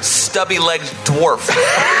a stubby-legged dwarf.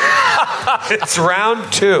 It's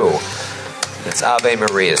round 2. It's Ave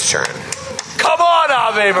Maria's turn. Come on,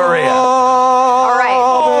 Ave Maria. All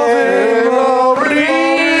right.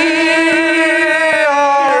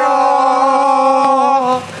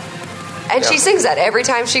 And she sings that every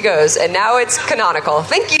time she goes, and now it's canonical.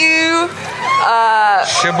 Thank you.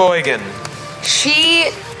 Sheboygan. She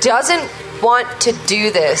doesn't want to do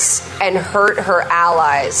this and hurt her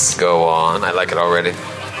allies, Go on. I like it already.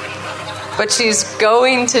 but she's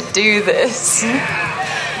going to do this.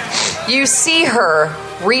 You see her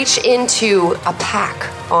reach into a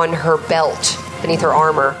pack on her belt beneath her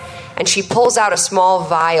armor, and she pulls out a small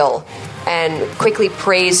vial and quickly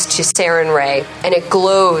prays to Sarenrae, and it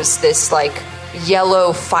glows this like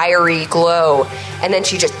yellow fiery glow, and then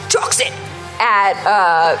she just chucks it at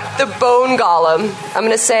the bone golem. I'm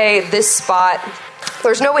gonna say this spot.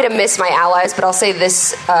 There's no way to miss my allies, but I'll say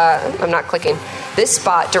this. I'm not clicking. This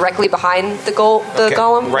spot directly behind the Okay.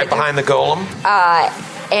 golem, Right behind the golem.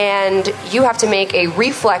 and you have to make a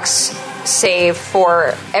reflex save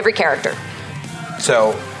for every character.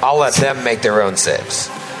 So I'll let them make their own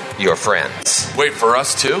saves. Your friends. Wait for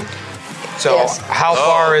us too. So Yes. how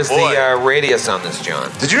far is boy. the radius on this,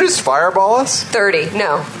 John? Did you just fireball us? 30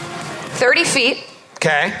 feet.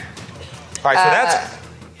 Okay. All right, so that's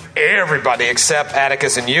everybody except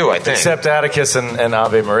Atticus and you, I think. Except Atticus and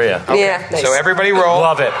Ave Maria. Yeah, nice. So everybody roll.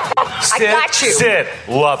 Love it. Sid, got you. Sid,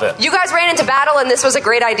 love it. You guys ran into battle, and this was a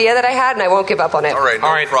great idea that I had, and I won't give up on it. All right, no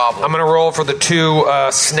All right, problem. I'm going to roll for the 2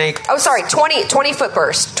 snake. Oh, sorry, 20 foot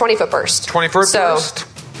burst. 20 foot burst. 20-foot So, burst.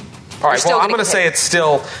 All right, still well, I'm gonna going to say hit. it's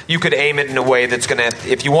still, you could aim it in a way that's going to,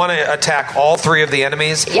 if you want to attack all 3 of the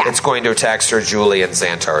enemies, Yeah. it's going to attack Sir Julie and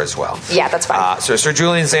Xantar as well. Yeah, that's fine. So Sir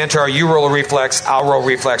Julie and Xantar, you roll a reflex, I'll roll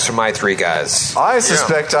reflex for my 3 guys. I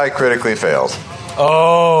suspect I critically failed.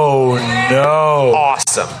 Oh, no.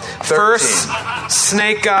 Awesome. 13. First,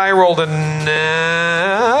 snake guy rolled a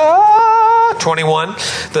 21.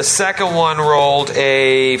 The second one rolled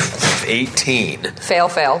a 18. fail.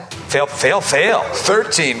 Fail.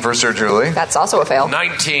 13 for Sir Julie. That's also a fail.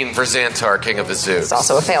 19 for Xantar, King of the Zoo. It's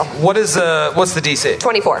also a fail. What's the DC?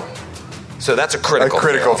 24. So that's a critical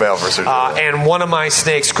fail for Sir Julie. And one of my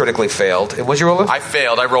snakes critically failed. What'd you roll? I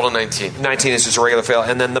failed. I rolled a 19. 19 is just a regular fail.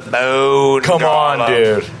 And then the bone. Come on,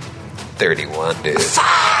 dude. 31, dude. Fuck!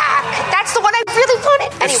 That's the one I really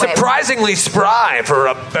wanted. It's Anyway, surprisingly spry for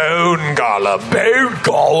a bone golem. Bone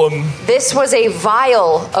golem. this was a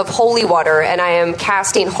vial of holy water, and I am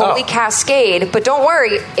casting Holy Cascade, but don't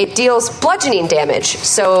worry, it deals bludgeoning damage.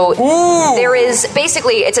 So there is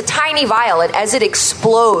basically, it's a tiny vial, and as it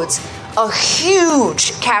explodes, a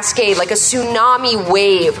huge cascade, like a tsunami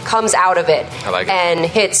wave, comes out of it I like it. and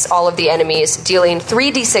hits all of the enemies, dealing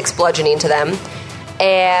 3d6 bludgeoning to them.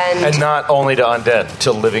 And not only to undead,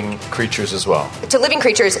 to living creatures as well. to living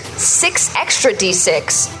creatures, 6 extra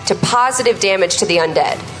d6 to positive damage to the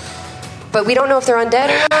undead. But we don't know if they're undead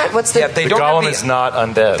or not. What's the? Yeah, they The don't golem have is not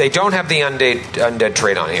undead. They don't have the undead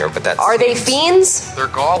trait on here, but that's. Are they fiends? They're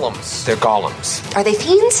golems. They're golems, Are they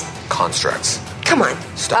fiends? constructs. Come on.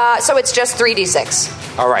 Stop. So it's just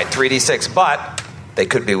 3d6. All right, 3d6, but they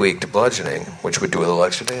could be weak to bludgeoning, which would do a little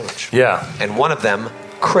extra damage. Yeah. And one of them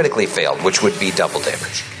critically failed, which would be double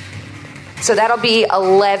damage. So that'll be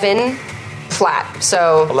 11 flat.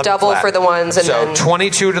 So 11 double flat. for the ones, and so then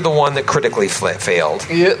 22 to the one that critically failed.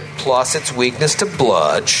 Yep. Plus its weakness to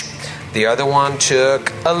bludge. The other one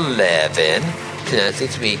took 11. Plus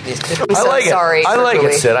its weakness to I'm I so like sorry, it. I Sir like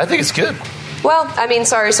Julie. it, Sid. I think it's good. Well, I mean,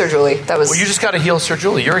 sorry, Sir Julie. That was. Well, you just got to heal Sir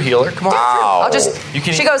Julie. You're a healer. Come on. I'll just. You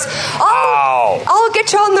can- She goes. Ow. I'll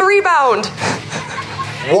get you on the rebound.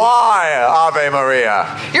 Why, Ave Maria?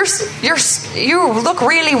 You look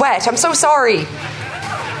really wet. I'm so sorry.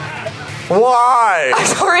 Why? I'm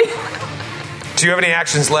sorry. Do you have any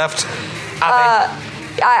actions left?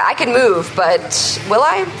 I can move, but will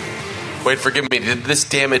I? Wait, forgive me. Did this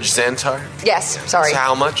damage Xantar? Yes. Sorry. So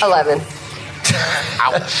how much? 11.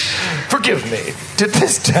 Ouch. Forgive me. Did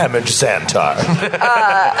this damage Xantar?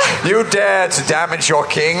 You dare to damage your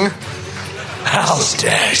king? How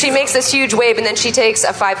dare She makes this huge wave, and then she takes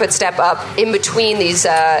a 5-foot step up in between these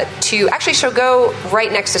two. Actually, she'll go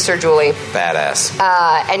right next to Sir Julie, Badass.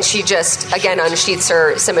 and she just again unsheaths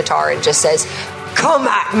her scimitar and just says, "Come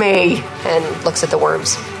at me!" and looks at the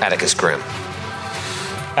worms. Atticus Grim.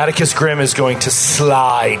 Atticus Grim is going to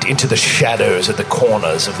slide into the shadows at the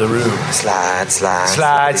corners of the room.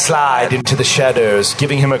 Slide into the shadows,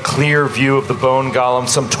 giving him a clear view of the bone golem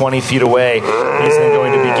some 20 feet away. He's then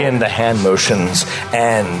going to begin the hand motions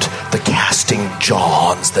and the casting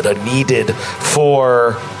jawns that are needed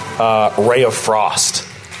for Ray of Frost.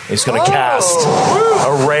 He's going to cast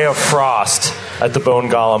a Ray of Frost at the bone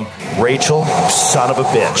golem. Rachel, son of a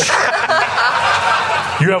bitch.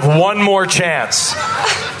 You have one more chance.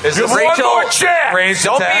 Is You have one more chance. Ranged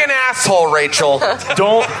Don't attack. be an asshole, Rachel.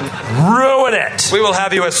 Don't ruin it. We will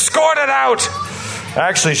have you escorted out. I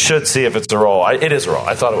actually should see if it's a roll. It is a roll.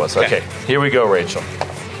 I thought it was. Okay, here we go, Rachel.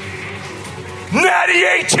 Natty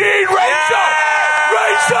 18, Rachel!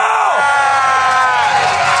 Rachel!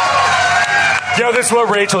 Yo, this is what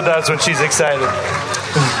Rachel does when she's excited.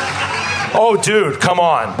 Oh, dude, come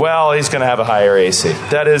on. Well, he's going to have a higher AC.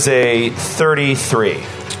 That is a 33.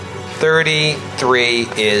 33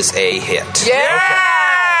 is a hit.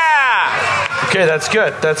 Yeah! Okay, that's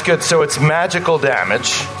good. That's good. So it's magical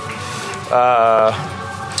damage.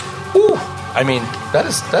 I mean, that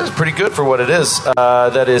is pretty good for what it is.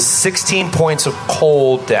 That is 16 points of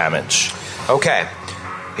cold damage. Okay.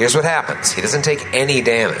 Here's what happens. He doesn't take any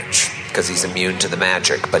damage because he's immune to the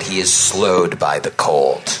magic, but he is slowed by the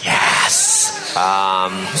cold. Yes!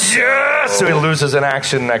 Yes! So he loses an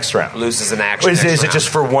action next round. Loses an action. Is next it round. just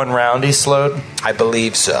for one round he's slowed? I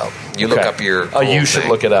believe so. You look Okay. up your. Oh, you cold should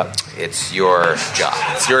thing. look it up. It's your job.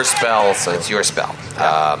 It's your spell, so It's your spell.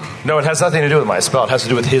 No, it has nothing to do with my spell. It has to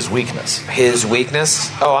do with his weakness. His weakness.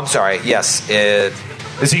 Oh, I'm sorry. Yes, it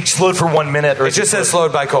Is he slowed for 1 minute? Or it just says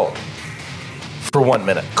slowed by cold. for 1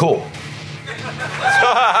 minute. Cool.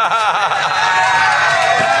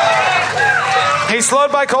 He's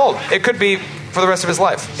slowed by cold. It could be for the rest of his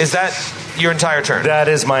life. Is that your entire turn? That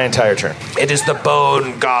is my entire turn. It is the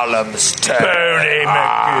bone golem's turn. Bony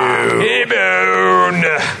McGoo. He bone.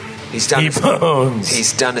 He's done. He bones.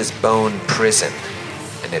 He's done his bone prison,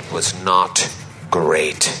 and it was not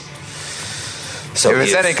great. So If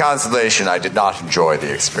it's he is- any consolation, I did not enjoy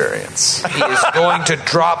the experience. He is going to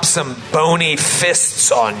drop some bony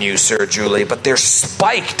fists on you, Sir Julie, but they're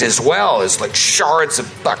spiked as well as like shards of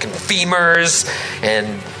fucking femurs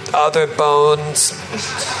and other bones.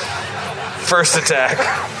 First attack.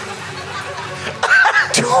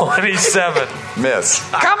 27. Miss.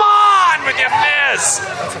 Come on! on with your miss.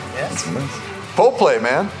 Full play,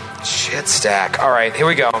 man. Shit stack. All right, here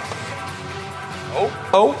we go. 30.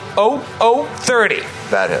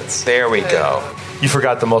 That hits. There we go. You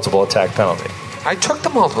forgot the multiple attack penalty. I took the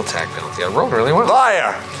multiple attack penalty. I rolled really well.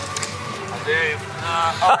 Liar.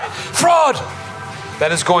 Fraud!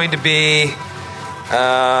 That is going to be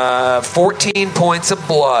 14 points of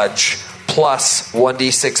bludge plus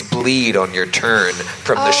 1d6 bleed on your turn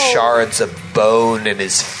from the shards of bone in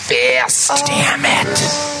his fist. Damn it.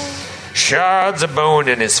 Shards of bone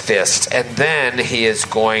in his fist. And then he is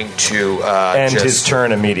going to End his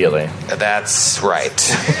turn immediately. That's right.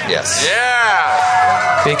 Yes.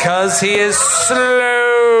 Yeah. Because he is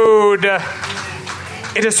slowed.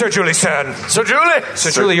 It is Sir Julie's turn. So, Julie!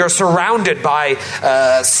 Sir Julie, you're surrounded by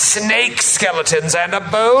snake skeletons and a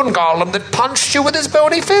bone golem that punched you with his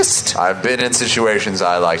bony fist. I've been in situations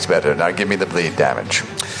I liked better. Now give me the bleed damage.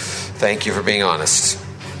 Thank you for being honest.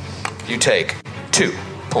 You take 2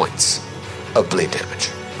 points of bleed damage.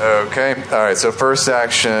 Okay. All right. So first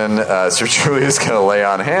action, Sir Julie is going to lay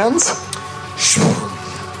on hands.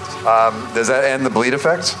 Does that end the bleed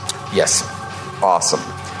effect? Yes. Awesome.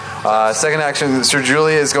 Second action, Sir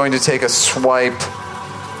Julie is going to take a swipe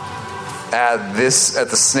at the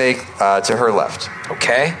snake to her left.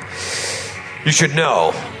 Okay. You should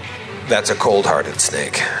know that's a cold-hearted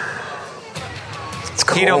snake. It's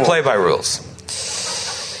cold. He don't play by rules.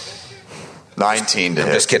 19 to I'm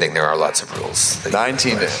hit. just kidding. There are lots of rules.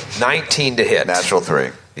 19 to hit. 19 to hit. Natural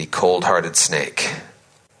 3. The cold-hearted snake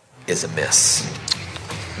is a miss.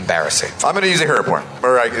 Embarrassing. I'm going to use a hero point.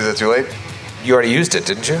 Or is it too late? You already used it,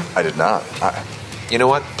 didn't you? I did not. You know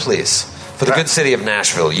what? Please. For the good city of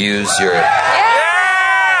Nashville, use your...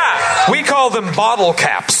 We call them bottle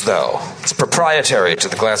caps, though. It's proprietary to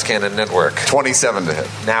the Glass Cannon Network. 27 to hit.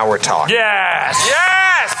 Now we're talking. Yes!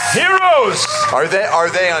 Yes. Heroes! Are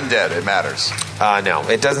they undead? It matters. No,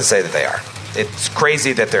 it doesn't say that they are. It's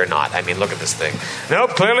crazy that they're not. I mean, look at this thing.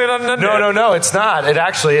 Nope, clearly not. No, it's not. It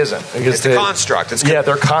actually isn't. Because It's a construct.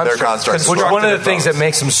 they're constructs. They're constructs. Which one of the Constructed things that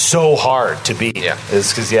makes them so hard to beat is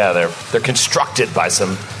because, they're constructed by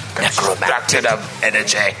some Constructed of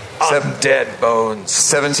energy. Undead bones.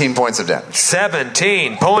 17 points of damage.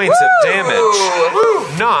 17 points of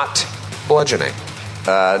damage. Not bludgeoning.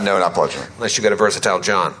 No, not bludgeoning. Unless you got a versatile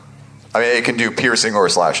John. I mean, it can do piercing or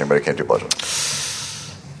slashing, but it can't do bludgeoning.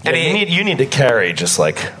 Yeah, you need to carry just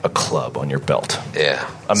like a club on your belt. Yeah.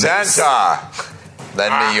 Santa,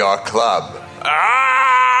 lend me your club.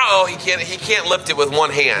 Oh, he can't lift it with one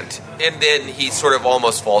hand, and then he sort of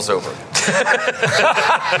almost falls over.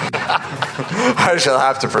 I shall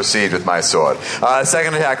have to proceed with my sword.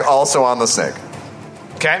 Second attack also on the snake.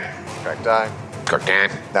 Okay. Correct die. Okay.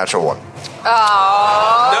 Natural 1. No!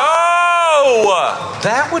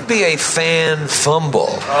 That would be a fan fumble.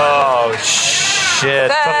 Oh,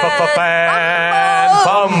 shit. Fan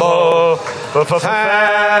fumble.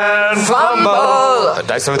 Fumble.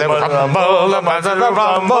 Dice over there.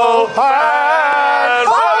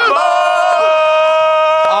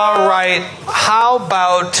 All right. How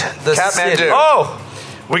about the Kathmandu. city? Oh,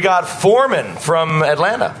 we got Foreman from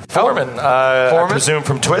Atlanta. Foreman, I presume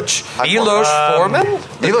from Twitch. Milos Forman?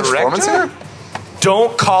 Milos Forman's here?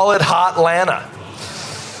 Don't call it Hotlanta.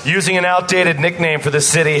 Using an outdated nickname for the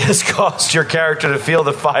city has caused your character to feel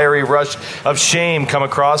the fiery rush of shame come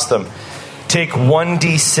across them. Take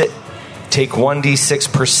 1d6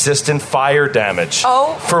 persistent fire damage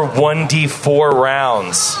for 1d4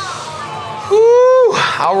 rounds. Woo.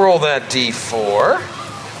 I'll roll that D4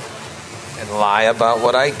 and lie about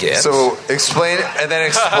what I get. So explain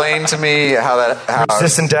to me how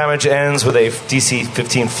Persistent damage ends with a DC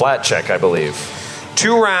 15 flat check, I believe.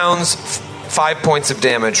 2 rounds, 5 points of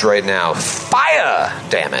damage right now. Fire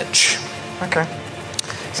damage. Okay.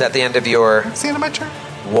 Is that the end of your It's the end of my turn.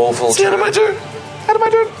 woeful turn? End of my turn.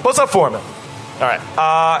 What's up, Foreman? All right.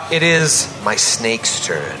 It is my snake's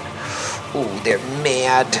turn. Ooh, they're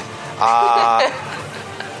mad.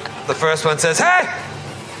 The first one says, "Hey!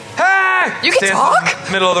 Hey!" You can Stands talk? in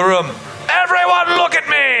the middle of the room. Everyone look at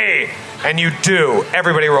me! And you do.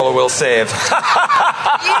 Everybody roll a will save.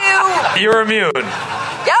 You're immune. Yo,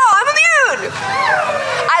 I'm immune.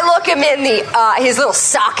 I look him in the his little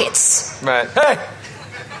sockets. Right. Hey!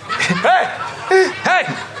 Hey! Hey!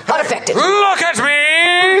 Unaffected. Look at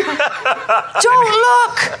me! Don't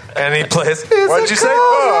look. And he plays. What'd you say?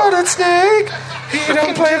 Cold-hearted snake. He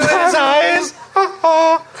don't play with his eyes.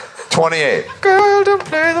 28. Girl, don't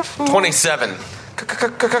play the fool. 27.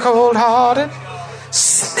 Cold-hearted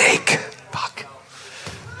snake. Fuck.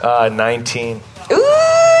 19. Ooh.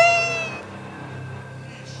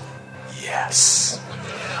 Yes.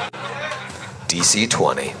 DC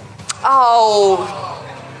 20. Oh.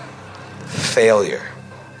 Failure.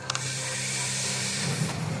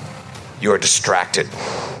 You are distracted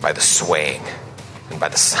by the swaying and by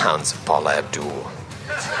the sounds of Paula Abdul.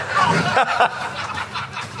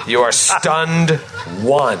 You are stunned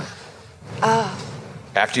 1.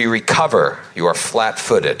 After you recover, you are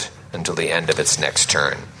flat-footed until the end of its next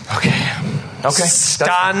turn. Okay.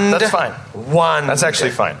 Stunned. That's fine. 1. That's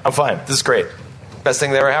actually fine. I'm fine. This is great. Best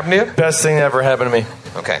thing that ever happened to you? Best thing that ever happened to me.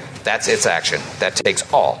 Okay, that's its action. That takes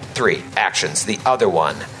all 3 actions. The other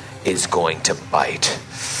one is going to bite.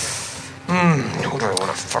 Who do I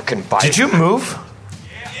want to fucking bite? Did you move?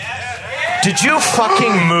 Did you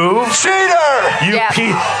fucking move? Cheater! You Yep.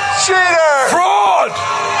 Cheater! fraud!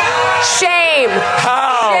 Shame.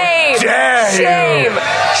 How Shame. dare Shame.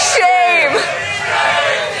 Shame.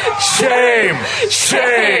 Shame!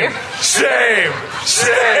 Shame! Shame!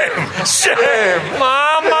 Shame! Shame!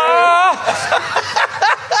 Mama!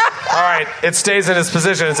 All right, it stays in its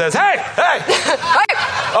position and says, hey! Hey!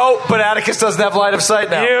 Oh, but Atticus doesn't have line of sight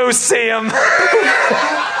now. You see him.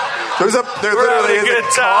 There literally is a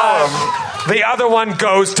column. The other one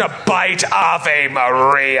goes to bite Ave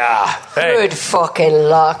Maria. Hey. Good fucking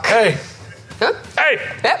luck. Hey. Huh? Hey!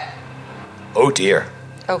 Yep. Oh dear.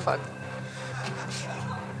 Oh, fuck.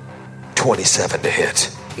 27 to hit.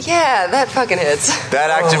 Yeah, that fucking hits. That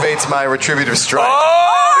activates my retributive strike.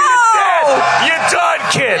 Oh, you're dead! You're done,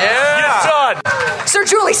 kid! You're done! Sir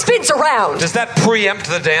Julie spins around. Does that preempt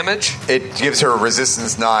the damage? It gives her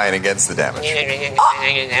resistance 9 against the damage.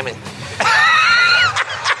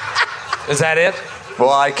 Is that it?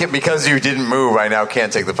 Well, because you didn't move, I now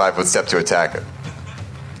can't take the 5-foot step to attack it.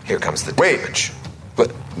 Here comes the Wait. damage.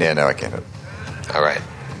 What? Yeah, no, I can't. All right.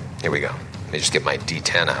 Here we go. Let me just get my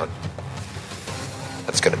D10 out.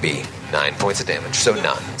 That's going to be 9 points of damage, so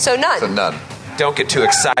none. So none. So none. Don't get too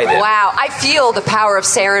excited. Wow, I feel the power of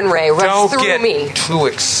Saren Ray rush Don't through get me. too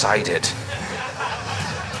excited.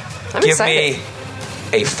 I'm Give excited. me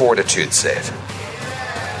a fortitude save.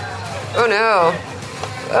 Oh no.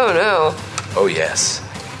 Oh no. Oh, yes.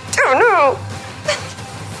 Oh no.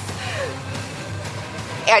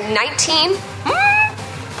 At 19?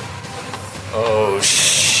 Oh,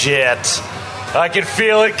 shit. I can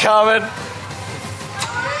feel it coming.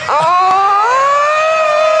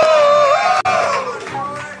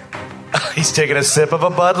 He's taking a sip of a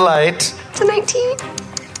Bud Light. It's a 19.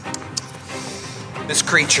 This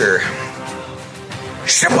creature,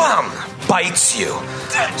 shabam, bites you.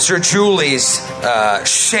 Sir Julie's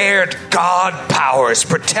shared god powers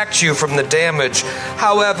protect you from the damage.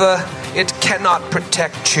 However, it cannot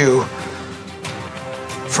protect you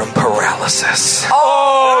from paralysis.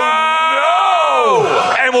 Oh, no!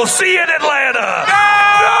 And we'll see you in Atlanta. No!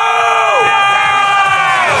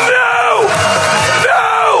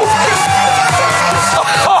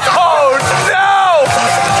 Oh, no!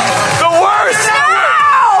 The worst!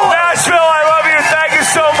 No! Nashville, I love you. Thank you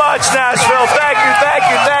so much, Nashville. Thank you.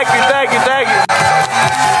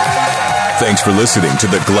 Thanks for listening to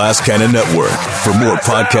the Glass Cannon Network. For more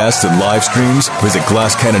podcasts and live streams, visit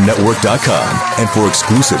glasscannonnetwork.com. And for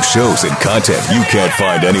exclusive shows and content you can't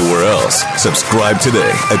find anywhere else, subscribe today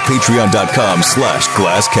at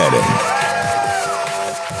patreon.com/glasscannon.